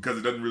 because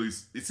it doesn't really.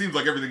 It seems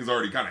like everything's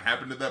already kind of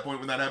happened at that point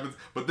when that happens.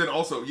 But then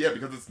also, yeah,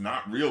 because it's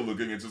not real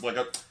looking, it's just like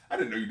I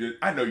didn't know you did.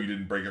 I know you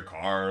didn't break a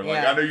car.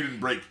 Like I know you didn't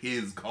break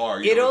his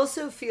car. It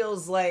also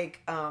feels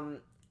like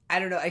I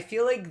don't know. I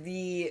feel like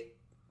the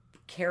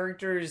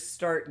characters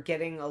start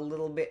getting a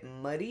little bit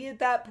muddy at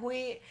that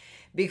point,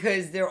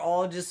 because they're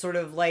all just sort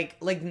of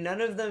like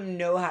none of them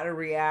know how to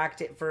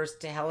react at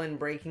first to Helen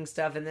breaking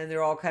stuff, and then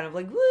they're all kind of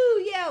like,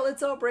 woo, yeah,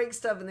 let's all break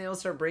stuff, and they all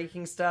start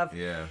breaking stuff.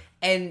 Yeah.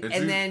 And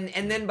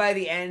then by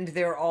the end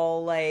they're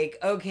all like,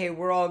 okay,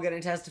 we're all going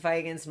to testify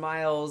against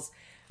Miles.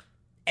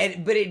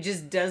 But it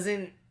just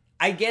doesn't,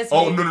 I guess.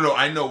 Oh, no.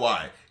 I know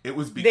why. It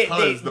was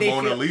because the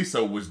Mona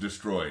Lisa was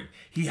destroyed.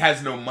 He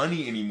has no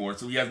money anymore,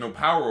 so he has no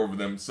power over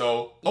them.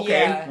 So,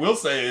 okay, we'll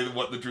say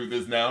what the truth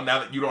is now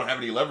that you don't have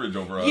any leverage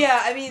over us.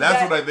 Yeah, I mean...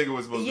 That's what I think it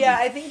was supposed to be. Yeah,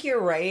 I think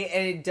you're right,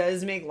 and it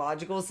does make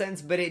logical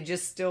sense, but it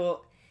just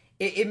still...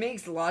 It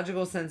makes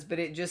logical sense, but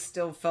it just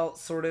still felt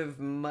sort of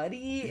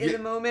muddy in the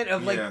moment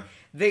of, like,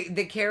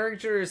 the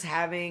characters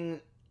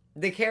having...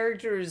 The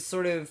characters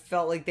sort of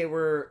felt like they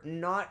were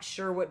not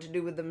sure what to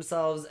do with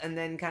themselves, and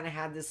then kind of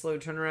had this slow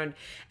turnaround.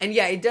 And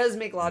yeah, it does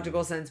make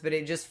logical sense, but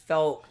it just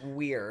felt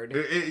weird.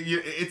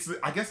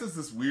 I guess it's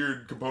this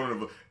weird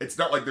component of, it's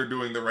not like they're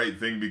doing the right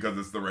thing because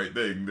it's the right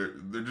thing.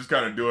 They're just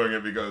kind of doing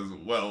it because,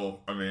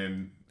 well, I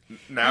mean,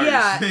 now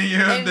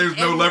there's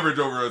no leverage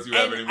over us you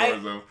have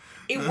anymore. So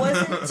it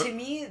wasn't, to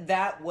me,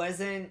 that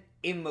wasn't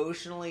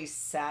emotionally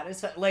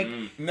satisfied. Like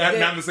not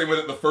in the same way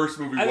that the first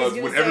movie was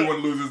when everyone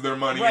loses their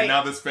money, and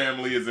now this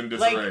family is in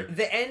disarray. Like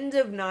the end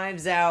of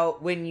Knives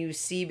Out, when you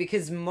see,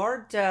 because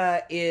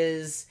Marta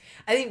is,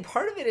 I think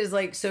part of it is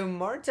like, so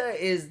Marta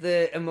is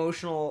the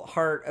emotional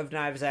heart of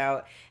Knives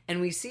Out, and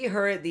we see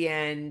her at the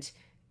end.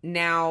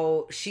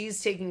 Now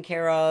she's taken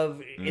care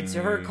of. It's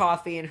her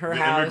coffee in her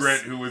house. The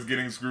immigrant who was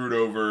getting screwed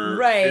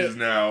over is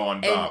now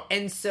on top.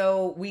 And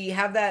so we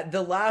have that.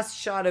 The last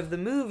shot of the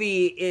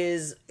movie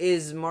is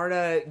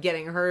Marta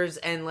getting hers,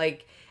 and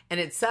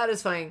it's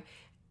satisfying.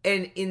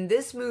 And in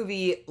this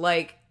movie,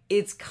 like,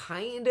 it's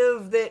kind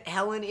of that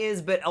Helen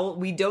is, but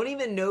we don't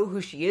even know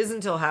who she is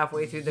until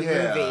halfway through the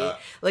movie.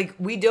 Like,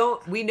 we know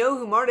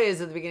who Marta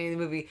is at the beginning of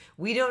the movie.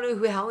 We don't know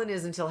who Helen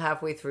is until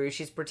halfway through.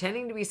 She's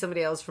pretending to be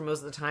somebody else for most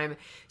of the time,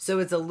 so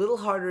it's a little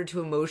harder to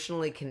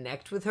emotionally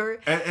connect with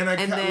her. And I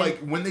kind of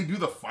like, when they do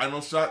the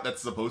final shot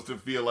that's supposed to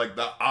feel like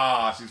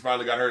she's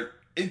finally got her,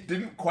 it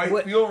didn't quite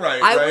feel right,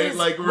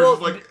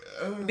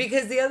 right?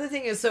 Because the other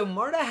thing is, so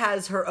Marta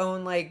has her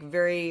own, like,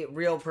 very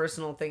real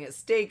personal thing at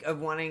stake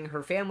of wanting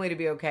her family to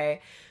be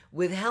okay.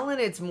 With Helen,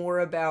 it's more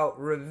about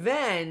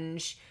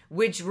revenge,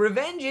 which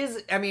revenge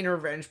is, I mean, her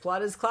revenge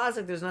plot is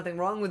classic. There's nothing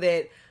wrong with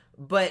it.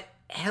 But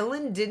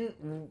Helen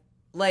didn't,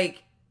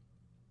 like,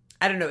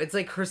 I don't know. It's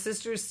like her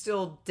sister's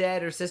still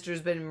dead. Her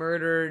sister's been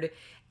murdered.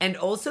 And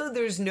also,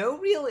 there's no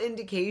real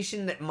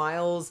indication that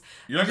Miles...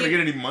 You're not going to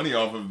get any money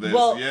off of this.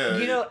 Well,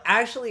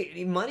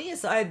 actually, money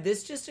aside,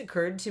 this just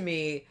occurred to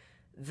me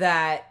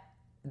that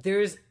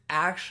there's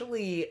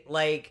actually,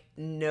 like,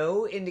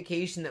 no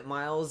indication that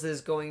Miles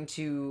is going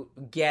to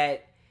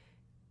get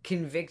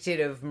convicted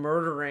of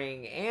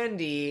murdering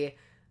Andy.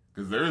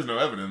 Because there is no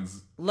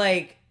evidence.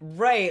 Like,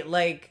 right,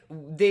 like,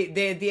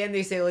 they at the end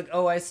they say, like,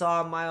 oh, I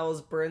saw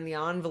Miles burn the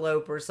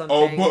envelope or something.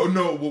 Oh, but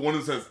no, well, one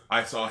of them says,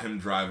 I saw him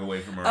drive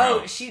away from her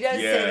house. Oh, she does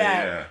say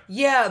that.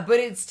 Yeah, but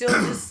it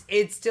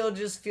still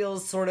just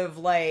feels sort of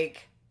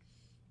like,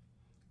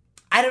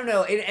 I don't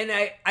know, and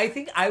I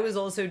think I was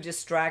also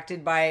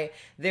distracted by,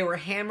 they were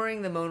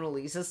hammering the Mona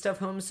Lisa stuff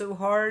home so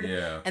hard,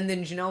 and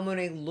then Janelle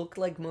Monáe looked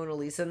like Mona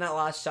Lisa in that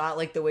last shot,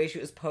 like the way she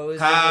was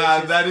posed.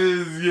 That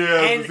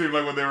seemed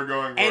like what they were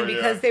going for. And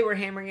because they were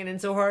hammering it in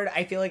so hard,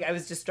 I feel like I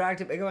was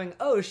distracted by going,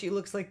 oh, she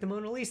looks like the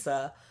Mona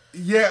Lisa.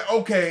 Yeah,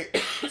 okay.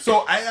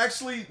 So I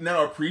actually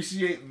now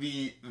appreciate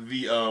the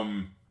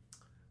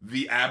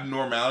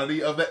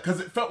abnormality of that, because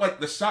it felt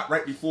like the shot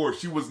right before,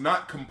 she was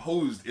not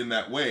composed in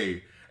that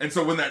way. And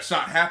so when that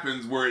shot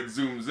happens where it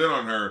zooms in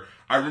on her,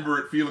 I remember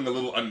it feeling a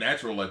little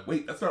unnatural. Like,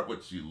 wait, that's not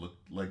what she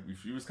looked like.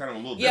 She was kind of a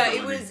little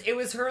different. It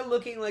was her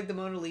looking like the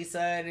Mona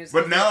Lisa, and it was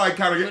but now I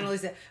kind of get Mona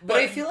Lisa. But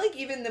I feel like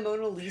even the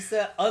Mona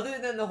Lisa, other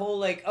than the whole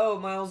like, oh,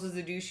 Miles was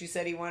a douche who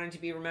said he wanted to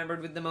be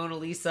remembered with the Mona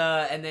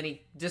Lisa, and then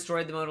he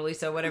destroyed the Mona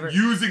Lisa, whatever.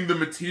 Using the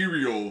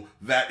material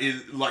that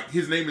is like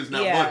his name is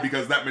now mud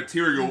because that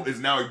material is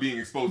now being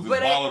exposed as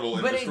volatile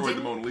and destroyed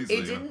the Mona Lisa.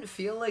 It didn't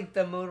feel like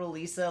the Mona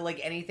Lisa, like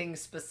anything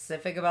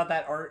specific about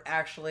that art.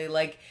 Actually,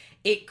 like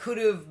it could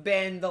have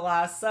been The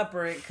Last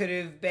Supper. It could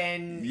have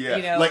been,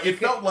 like it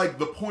felt like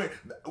the point.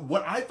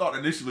 What I thought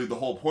initially, the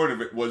whole point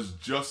of it was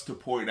just to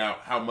point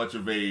out how much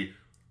of a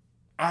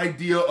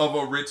idea of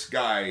a rich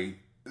guy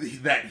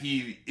that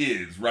he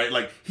is, right?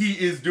 Like, he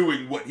is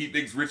doing what he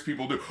thinks rich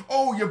people do.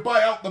 Oh, you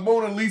buy out the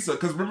Mona Lisa.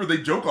 Because remember,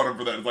 they joke on him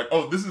for that. It's like,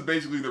 oh, this is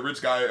basically the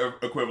rich guy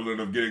equivalent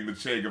of getting the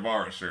Che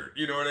Guevara shirt.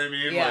 You know what I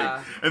mean? Yeah.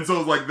 Like, and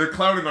so it's like, they're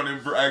clowning on him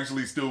for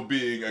actually still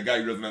being a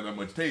guy who doesn't have that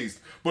much taste.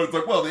 But it's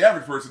like, well, the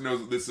average person knows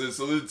what this is,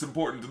 so it's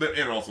important to them.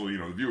 And also,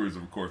 the viewers,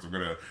 of course, are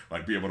going to,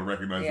 like, be able to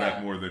recognize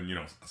that more than,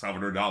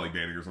 Salvador Dali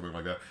painting or something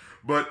like that.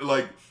 But,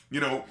 like,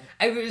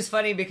 it was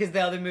funny because the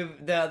other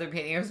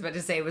painting I was about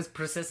to say was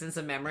Persistence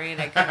of Memory,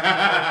 and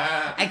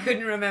I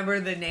couldn't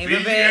remember the name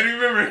of it. I didn't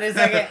remember.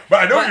 But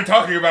I know what you're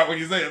talking about when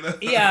you say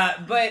it.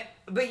 Yeah, but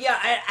yeah,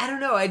 I don't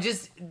know. I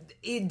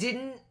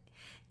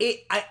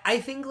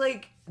think,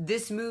 like,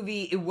 this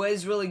movie, it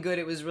was really good.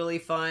 It was really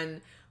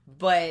fun,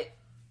 but...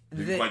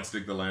 Didn't quite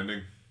stick the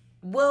landing?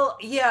 Well,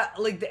 yeah,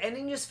 like, the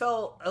ending just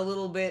felt a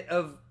little bit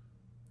of...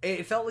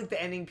 It felt like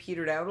the ending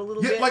petered out a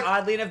little bit,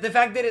 oddly enough. The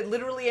fact that it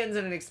literally ends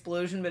in an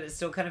explosion, but it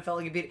still kind of felt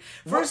like it petered.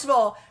 First of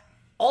all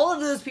of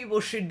those people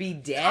should be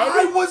dead.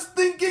 I was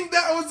thinking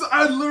that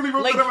I literally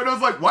wrote that up and I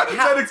was like, why did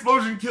that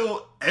explosion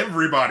kill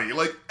everybody?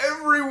 Like,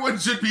 everyone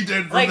should be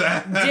dead from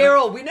that.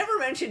 Daryl, we never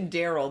mentioned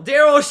Daryl.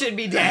 Daryl should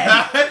be dead.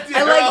 Poor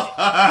Daryl.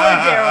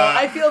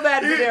 I feel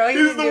bad for Daryl.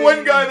 He's the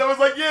one guy that was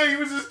like,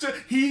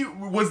 he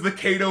was the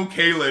Kato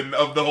Kalin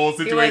of the whole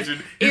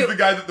situation. He's the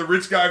guy that the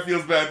rich guy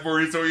feels bad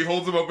for, so he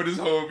holds him up in his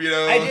home,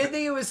 I did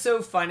think it was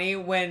so funny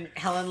when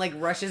Helen, like,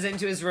 rushes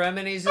into his room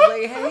and he's just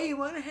like, hey, you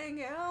want to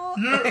hang out?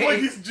 Yeah, like,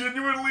 he's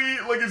genuinely,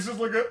 like, it's just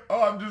like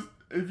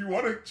if you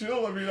want to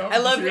chill, I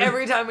loved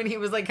every time when he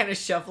was, like, kind of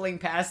shuffling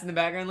past in the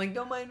background, like,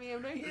 don't mind me,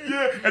 I'm not here.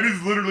 Yeah, and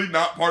it's literally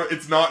not part of,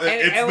 it's the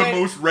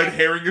most red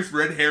herringest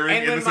red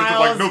herring in the sense of,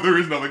 like, no, there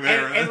is nothing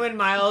there. And when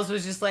Miles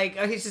was just like,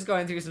 oh, he's just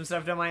going through some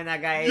stuff, don't mind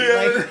that guy.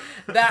 Yeah. Like,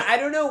 that, I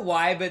don't know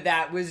why, but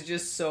that was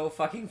just so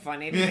fucking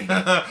funny to me.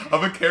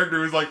 Of a character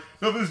who's like,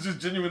 no, this is just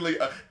genuinely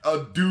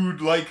a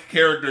dude-like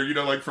character,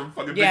 like, from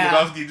fucking Big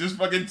Lebowski, just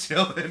fucking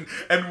chilling.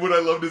 And what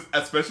I loved is,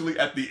 especially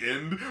at the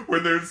end,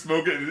 when they're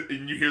smoking,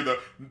 and you hear the,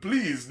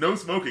 please, no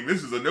smoking,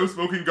 this is a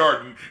no-smoking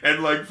garden,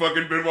 and, like,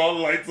 fucking Benoit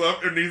lights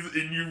up, and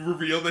you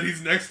reveal that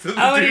he's next to the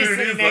dude, and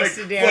he's next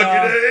like, to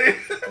Daryl.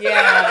 fucking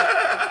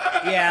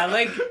A. Yeah,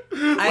 like...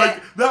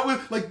 that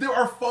was, like, there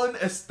are fun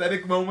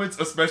aesthetic moments,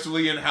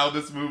 especially in how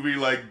this movie,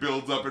 like,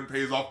 builds up and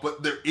pays off,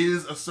 but there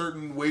is a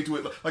certain way to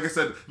it. Like I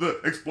said, the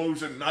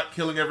explosion, not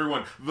killing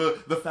everyone,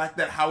 the fact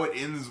that how it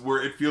ends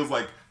where it feels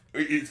like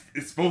it's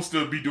supposed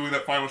to be doing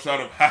that final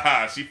shot of,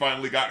 haha, she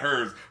finally got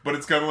hers, but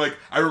it's kind of like,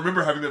 I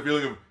remember having that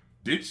feeling of,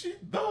 did she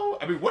though?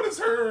 I mean, what is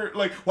her,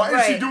 like, why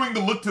is she doing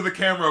the look to the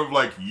camera of,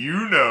 like,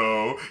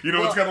 well,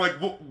 it's kind of like,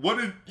 what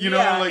did,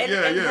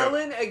 and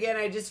Helen, again,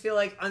 I just feel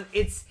like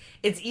it's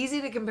easy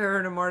to compare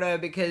her to Marta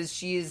because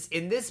she's,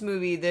 in this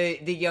movie,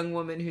 the young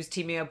woman who's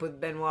teaming up with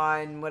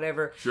Benoit and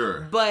whatever.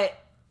 Sure. But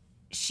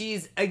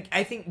she's,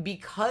 I think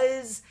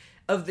because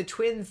of the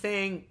twin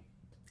thing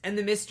and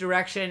the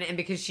misdirection, and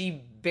because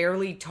she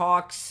barely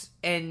talks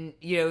and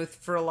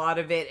for a lot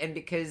of it, and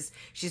because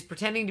she's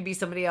pretending to be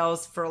somebody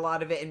else for a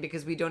lot of it, and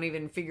because we don't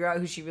even figure out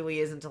who she really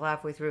is until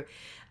halfway through,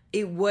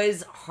 it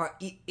was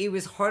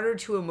harder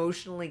to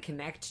emotionally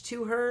connect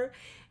to her,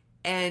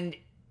 and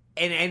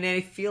I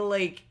feel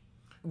like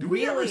do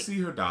we ever see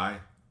her die?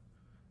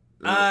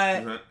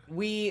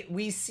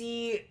 We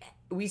see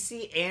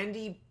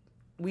Andy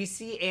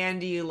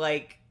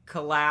like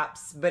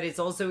collapse, but it's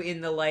also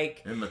in the,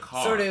 like, in the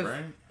car, sort of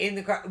right? In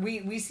the car.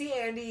 We see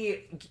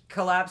Andy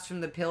collapse from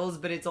the pills,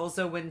 but it's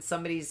also when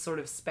somebody's sort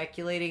of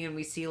speculating, and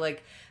we see,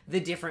 like, the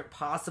different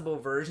possible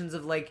versions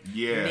of, like,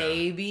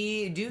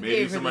 maybe Duke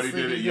gave her the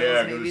sleeping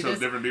pills, because it shows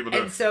different people.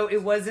 And so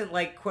it wasn't,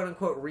 like, quote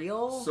unquote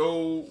real.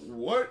 So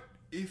what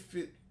if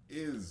it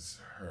is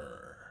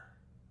her?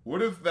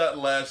 What if that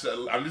last shot?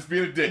 I'm just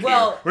being a dick here.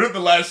 What if the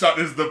last shot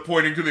is the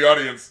pointing to the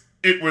audience?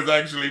 It was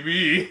actually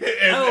me,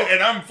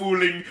 and I'm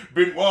fooling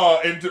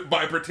Benoit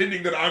by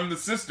pretending that I'm the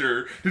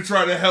sister to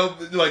try to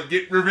help, like,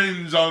 get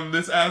revenge on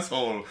this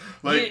asshole.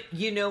 Like,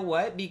 you know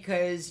what?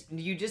 Because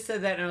you just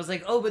said that, and I was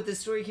like, oh, but the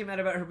story came out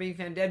about her being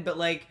found dead. But,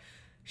 like,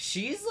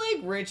 she's,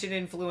 like, rich and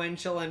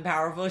influential and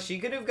powerful. She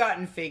could have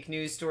gotten fake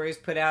news stories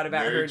put out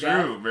about her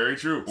death. Very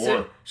true.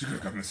 Or she could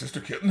have gotten the sister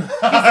killed. No,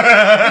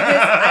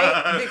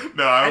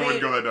 I wouldn't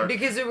go that dark.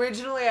 Because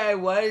originally I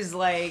was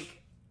like,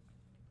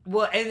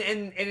 Well,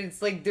 and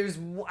it's like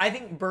I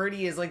think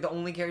Birdie is like the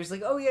only character who's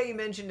like, oh yeah, you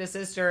mentioned a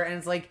sister, and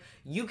it's like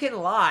you can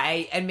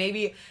lie, and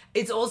maybe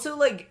it's also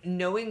like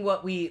knowing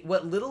what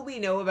little we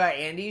know about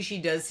Andy. She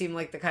does seem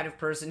like the kind of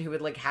person who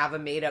would like have a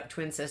made up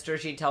twin sister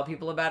she'd tell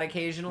people about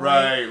occasionally,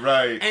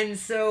 right, and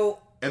so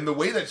the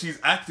way that she's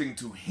acting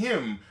to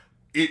him.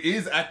 It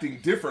is acting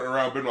different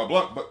around Benoit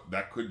Blanc, but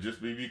that could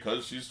just be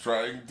because she's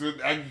trying to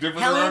act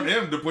different around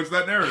him to push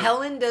that narrative.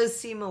 Helen does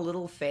seem a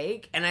little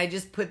fake, and I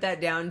just put that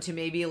down to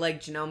maybe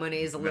like Janelle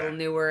Monáe's a little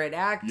newer at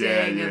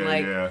acting, and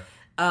like,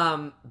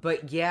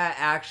 but yeah,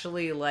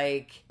 actually,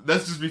 like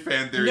let's just be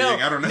fan theorying.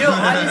 I don't know. No,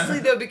 honestly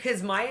though,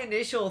 because my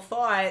initial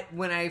thought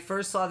when I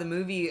first saw the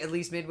movie, at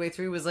least midway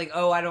through, was like,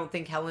 oh, I don't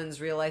think Helen's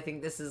real. I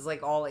think this is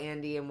like all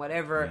Andy and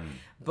whatever.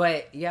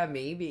 But yeah,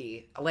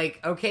 maybe.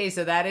 Like, okay,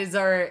 so that is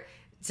our.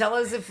 Tell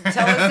us if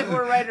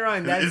we're right or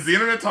wrong. Is the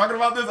internet talking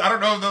about this? I don't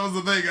know if that was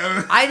the thing.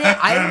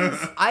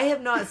 I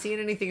have not seen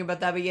anything about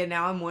that, but yeah,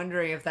 now I'm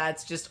wondering if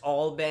that's just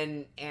all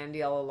been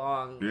Andy all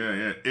along.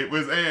 Yeah, it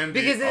was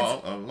Andy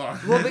all along.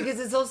 Well, because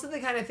it's also the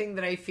kind of thing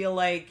that I feel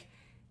like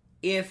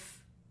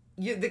if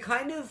you the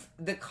kind of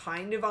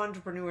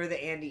entrepreneur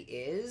that Andy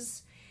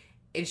is,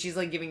 and she's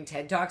like giving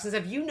TED Talks and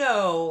stuff, you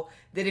know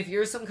that if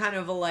you're some kind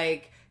of a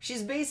like.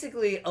 She's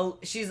basically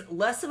she's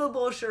less of a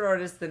bullshit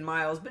artist than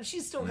Miles, but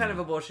she's still kind of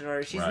a bullshit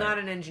artist. She's not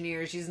an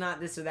engineer. She's not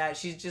this or that.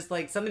 She's just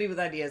like somebody with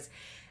ideas,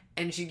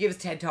 and she gives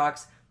TED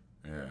Talks.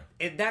 Yeah.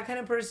 If that kind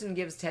of person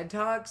gives TED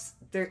Talks,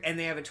 and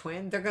they have a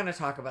twin, they're gonna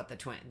talk about the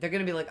twin. They're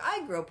gonna be like,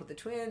 "I grew up with a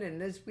twin,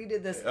 and we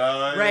did this,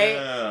 right?"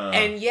 Yeah.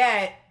 And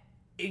yet,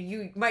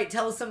 you might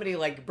tell somebody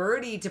like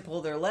Birdie to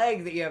pull their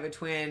leg that you have a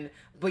twin,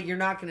 but you're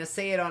not going to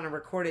say it on a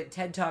recorded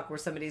TED Talk where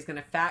somebody's going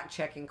to fact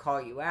check and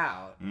call you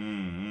out.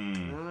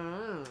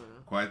 Mm-hmm.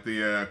 Quite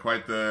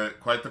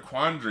the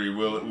quandary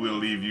we'll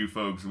leave you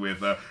folks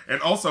with,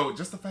 and also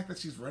just the fact that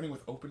she's running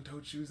with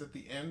open-toed shoes at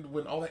the end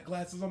when all that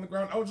glass is on the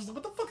ground. I was just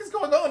like, what the fuck is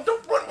going on?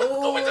 Don't run with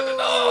going to the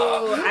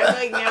door. I'm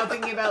like now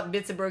thinking about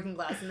bits of broken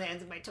glass in the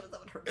ends of my toes. That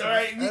would hurt.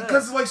 Right,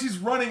 because like she's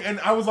running, and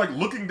I was like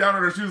looking down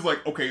at her shoes,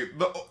 like, okay,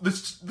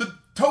 the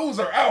toes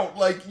are out.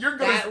 Like you're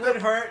gonna. That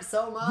would hurt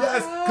so much.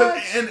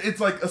 Yes, and it's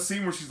like a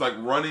scene where she's like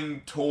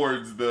running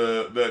towards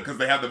the because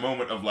they have the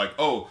moment of like,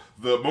 oh,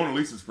 the Mona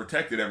Lisa's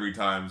protected every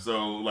time,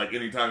 so like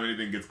anytime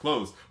anything gets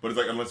close, but it's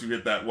like unless you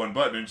hit that one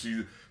button, and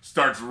she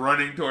starts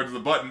running towards the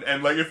button,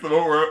 and like it's the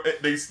moment where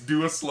they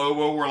do a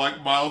slow-mo where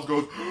like Miles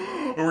goes,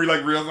 or he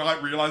like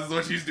realizes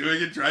what she's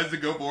doing and tries to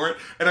go for it,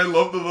 and I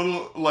love the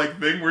little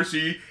like thing where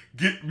she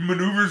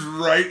maneuvers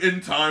right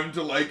in time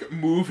to like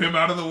move him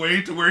out of the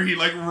way to where he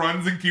like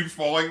runs and keeps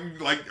falling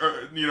like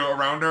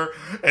around her,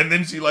 and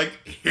then she like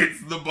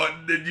hits the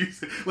button, and you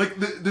like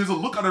there's a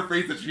look on her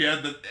face that she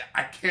has that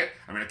I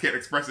can't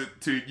express it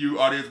to you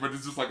audience, but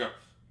it's just like a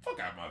fuck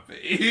out my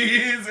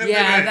face. And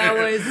yeah,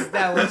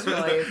 that was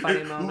really a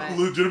funny moment.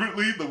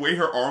 Legitimately, the way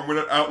her arm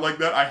went out like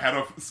that, I had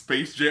a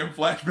Space Jam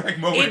flashback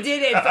moment. It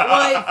did. It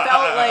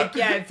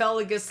felt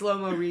like a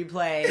slow-mo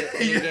replay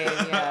in the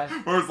game, yeah.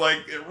 Where it's like,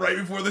 right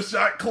before the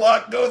shot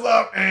clock goes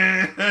up,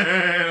 and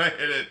I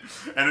hit it.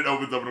 And it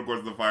opens up, and of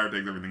course the fire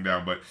takes everything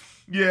down. But,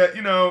 yeah,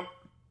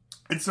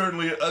 it's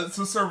certainly, it's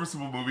a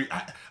serviceable movie.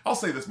 I'll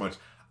say this much.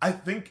 I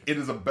think it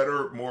is a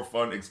better, more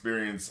fun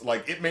experience.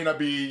 Like, it may not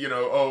be,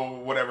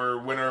 whatever,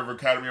 winner of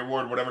Academy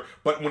Award, whatever.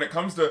 But when it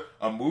comes to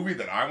a movie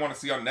that I want to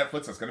see on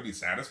Netflix that's going to be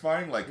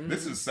satisfying, like,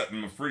 this is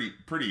setting a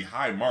pretty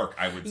high mark,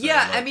 I would say.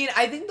 Yeah, like, I mean,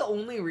 I think the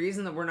only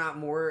reason that we're not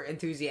more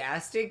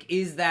enthusiastic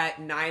is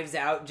that Knives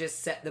Out just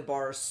set the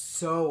bar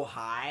so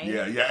high.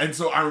 Yeah. And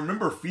so I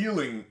remember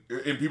feeling,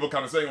 and people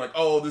kind of saying, like,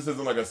 oh, this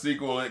isn't like a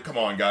sequel. Come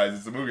on, guys,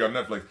 it's a movie on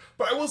Netflix.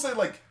 But I will say,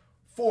 like,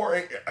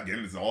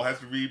 again, this all has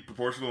to be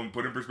proportional and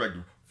put in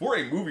perspective. For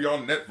a movie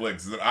on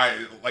Netflix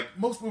that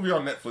most movies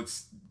on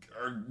Netflix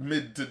are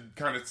mid to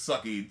kind of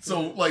sucky.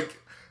 So, like,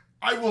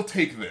 I will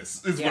take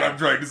this, is what I'm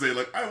trying to say.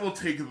 Like, I will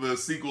take the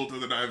sequel to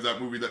the Knives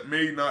Out movie that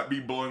may not be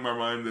blowing my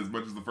mind as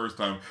much as the first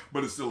time,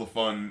 but it's still a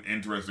fun,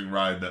 interesting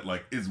ride that,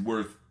 like, is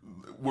worth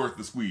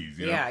the squeeze,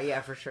 you know?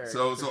 Yeah, for sure.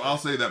 So I'll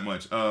say that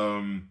much.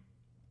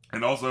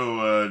 And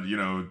also,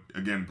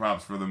 again,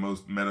 props for the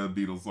most meta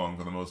Beatles song,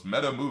 for the most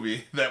meta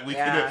movie that we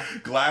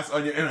could. Glass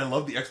onion, and I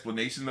love the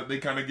explanation that they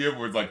kind of give,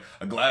 where it's like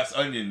a glass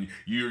onion.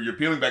 You're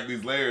peeling back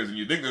these layers, and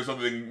you think there's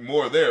something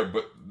more there,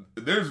 but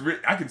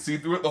I can see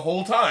through it the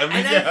whole time.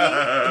 And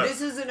I think this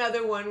is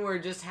another one where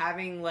just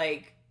having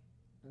like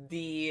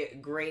the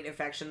great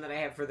affection that I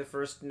have for the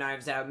first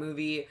Knives Out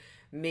movie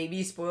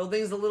maybe spoiled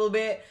things a little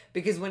bit,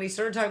 because when he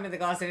started talking about the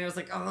glass onion, I was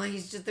like, oh,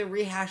 they're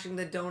rehashing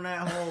the donut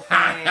whole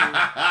thing.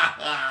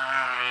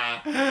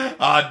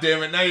 Oh,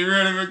 damn it, now you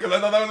ruined it, because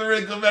I thought that was a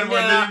really good metaphor,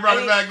 and then you brought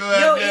it back to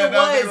that. No, it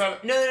was.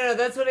 No,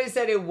 that's what I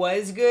said. It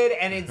was good,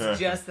 and it's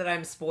just that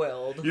I'm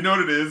spoiled. You know what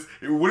it is?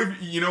 What if,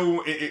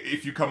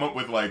 if you come up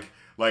with, like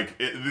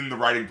in the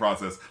writing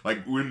process,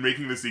 like when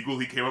making the sequel,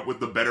 he came up with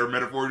the better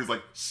metaphor, and he's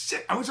like,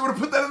 shit, I wish I would have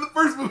put that in the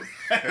first movie.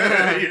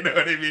 You know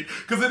what I mean?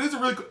 Because it is a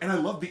really cool, and I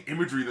love the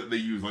imagery that they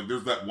use. Like,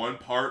 there's that one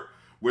part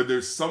where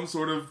there's some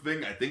sort of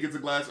thing. I think it's a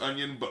glass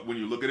onion, but when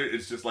you look at it,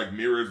 it's just like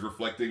mirrors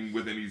reflecting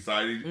within each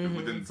other.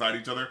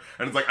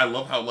 And it's like, I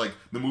love how like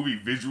the movie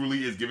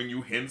visually is giving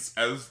you hints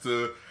as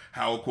to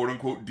how quote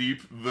unquote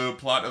deep the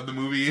plot of the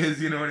movie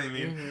is. You know what I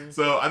mean?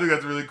 So I think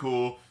that's really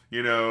cool.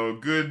 You know,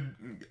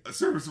 good,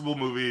 serviceable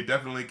movie.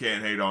 Definitely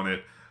can't hate on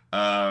it.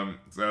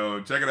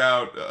 So check it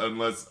out,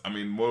 unless, I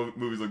mean,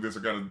 movies like this are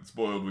kind of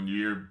spoiled when you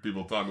hear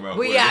people talk about.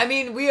 Well, yeah, I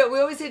mean, we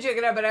always say check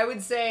it out, but I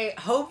would say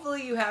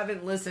hopefully you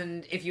haven't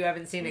listened if you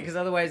haven't seen it, because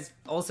otherwise,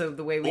 also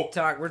the way we're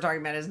talking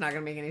about it is not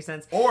going to make any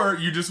sense. Or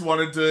you just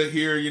wanted to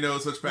hear, you know,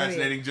 such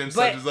fascinating gents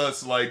such as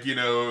us, like, you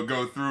know,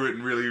 go through it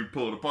and really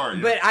pull it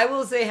apart. But I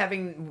will say,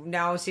 having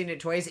now seen it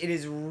twice, it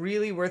is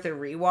really worth a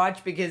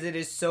rewatch, because it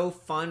is so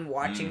fun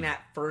watching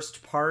that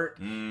first part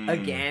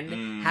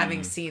again,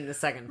 having seen the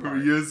second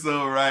part. You're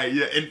so right.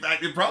 Yeah, in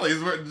fact, it probably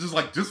is worth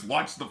just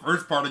watch the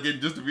first part again,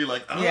 just to be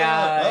like,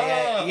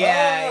 yeah.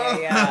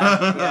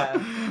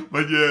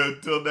 But yeah,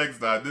 until next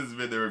time, this has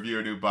been the Review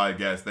a New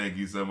Podcast. Thank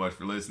you so much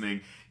for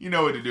listening. You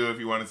know what to do if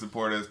you want to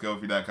support us.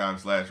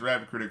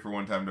 Ko-fi.com/RapidCritic for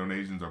one-time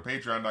donations, or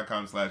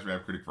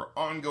Patreon.com/RapidCritic for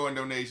ongoing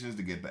donations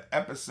to get the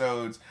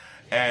episodes.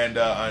 And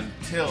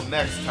until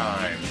next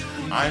time,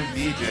 I'm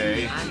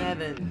DJ. I'm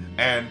Evan.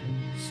 And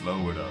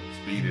slow it up,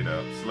 speed it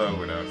up,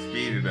 slow it up,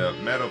 speed it up,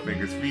 metal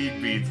fingers,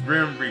 speed beats,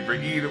 grim reaper,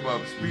 eat 'em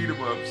up, speed 'em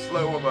up,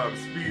 slow 'em up,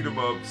 speed 'em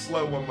up,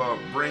 slow 'em up,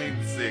 brain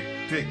sick,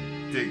 tick,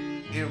 tick,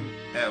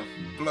 MF,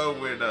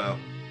 blow it up.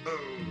 Oh.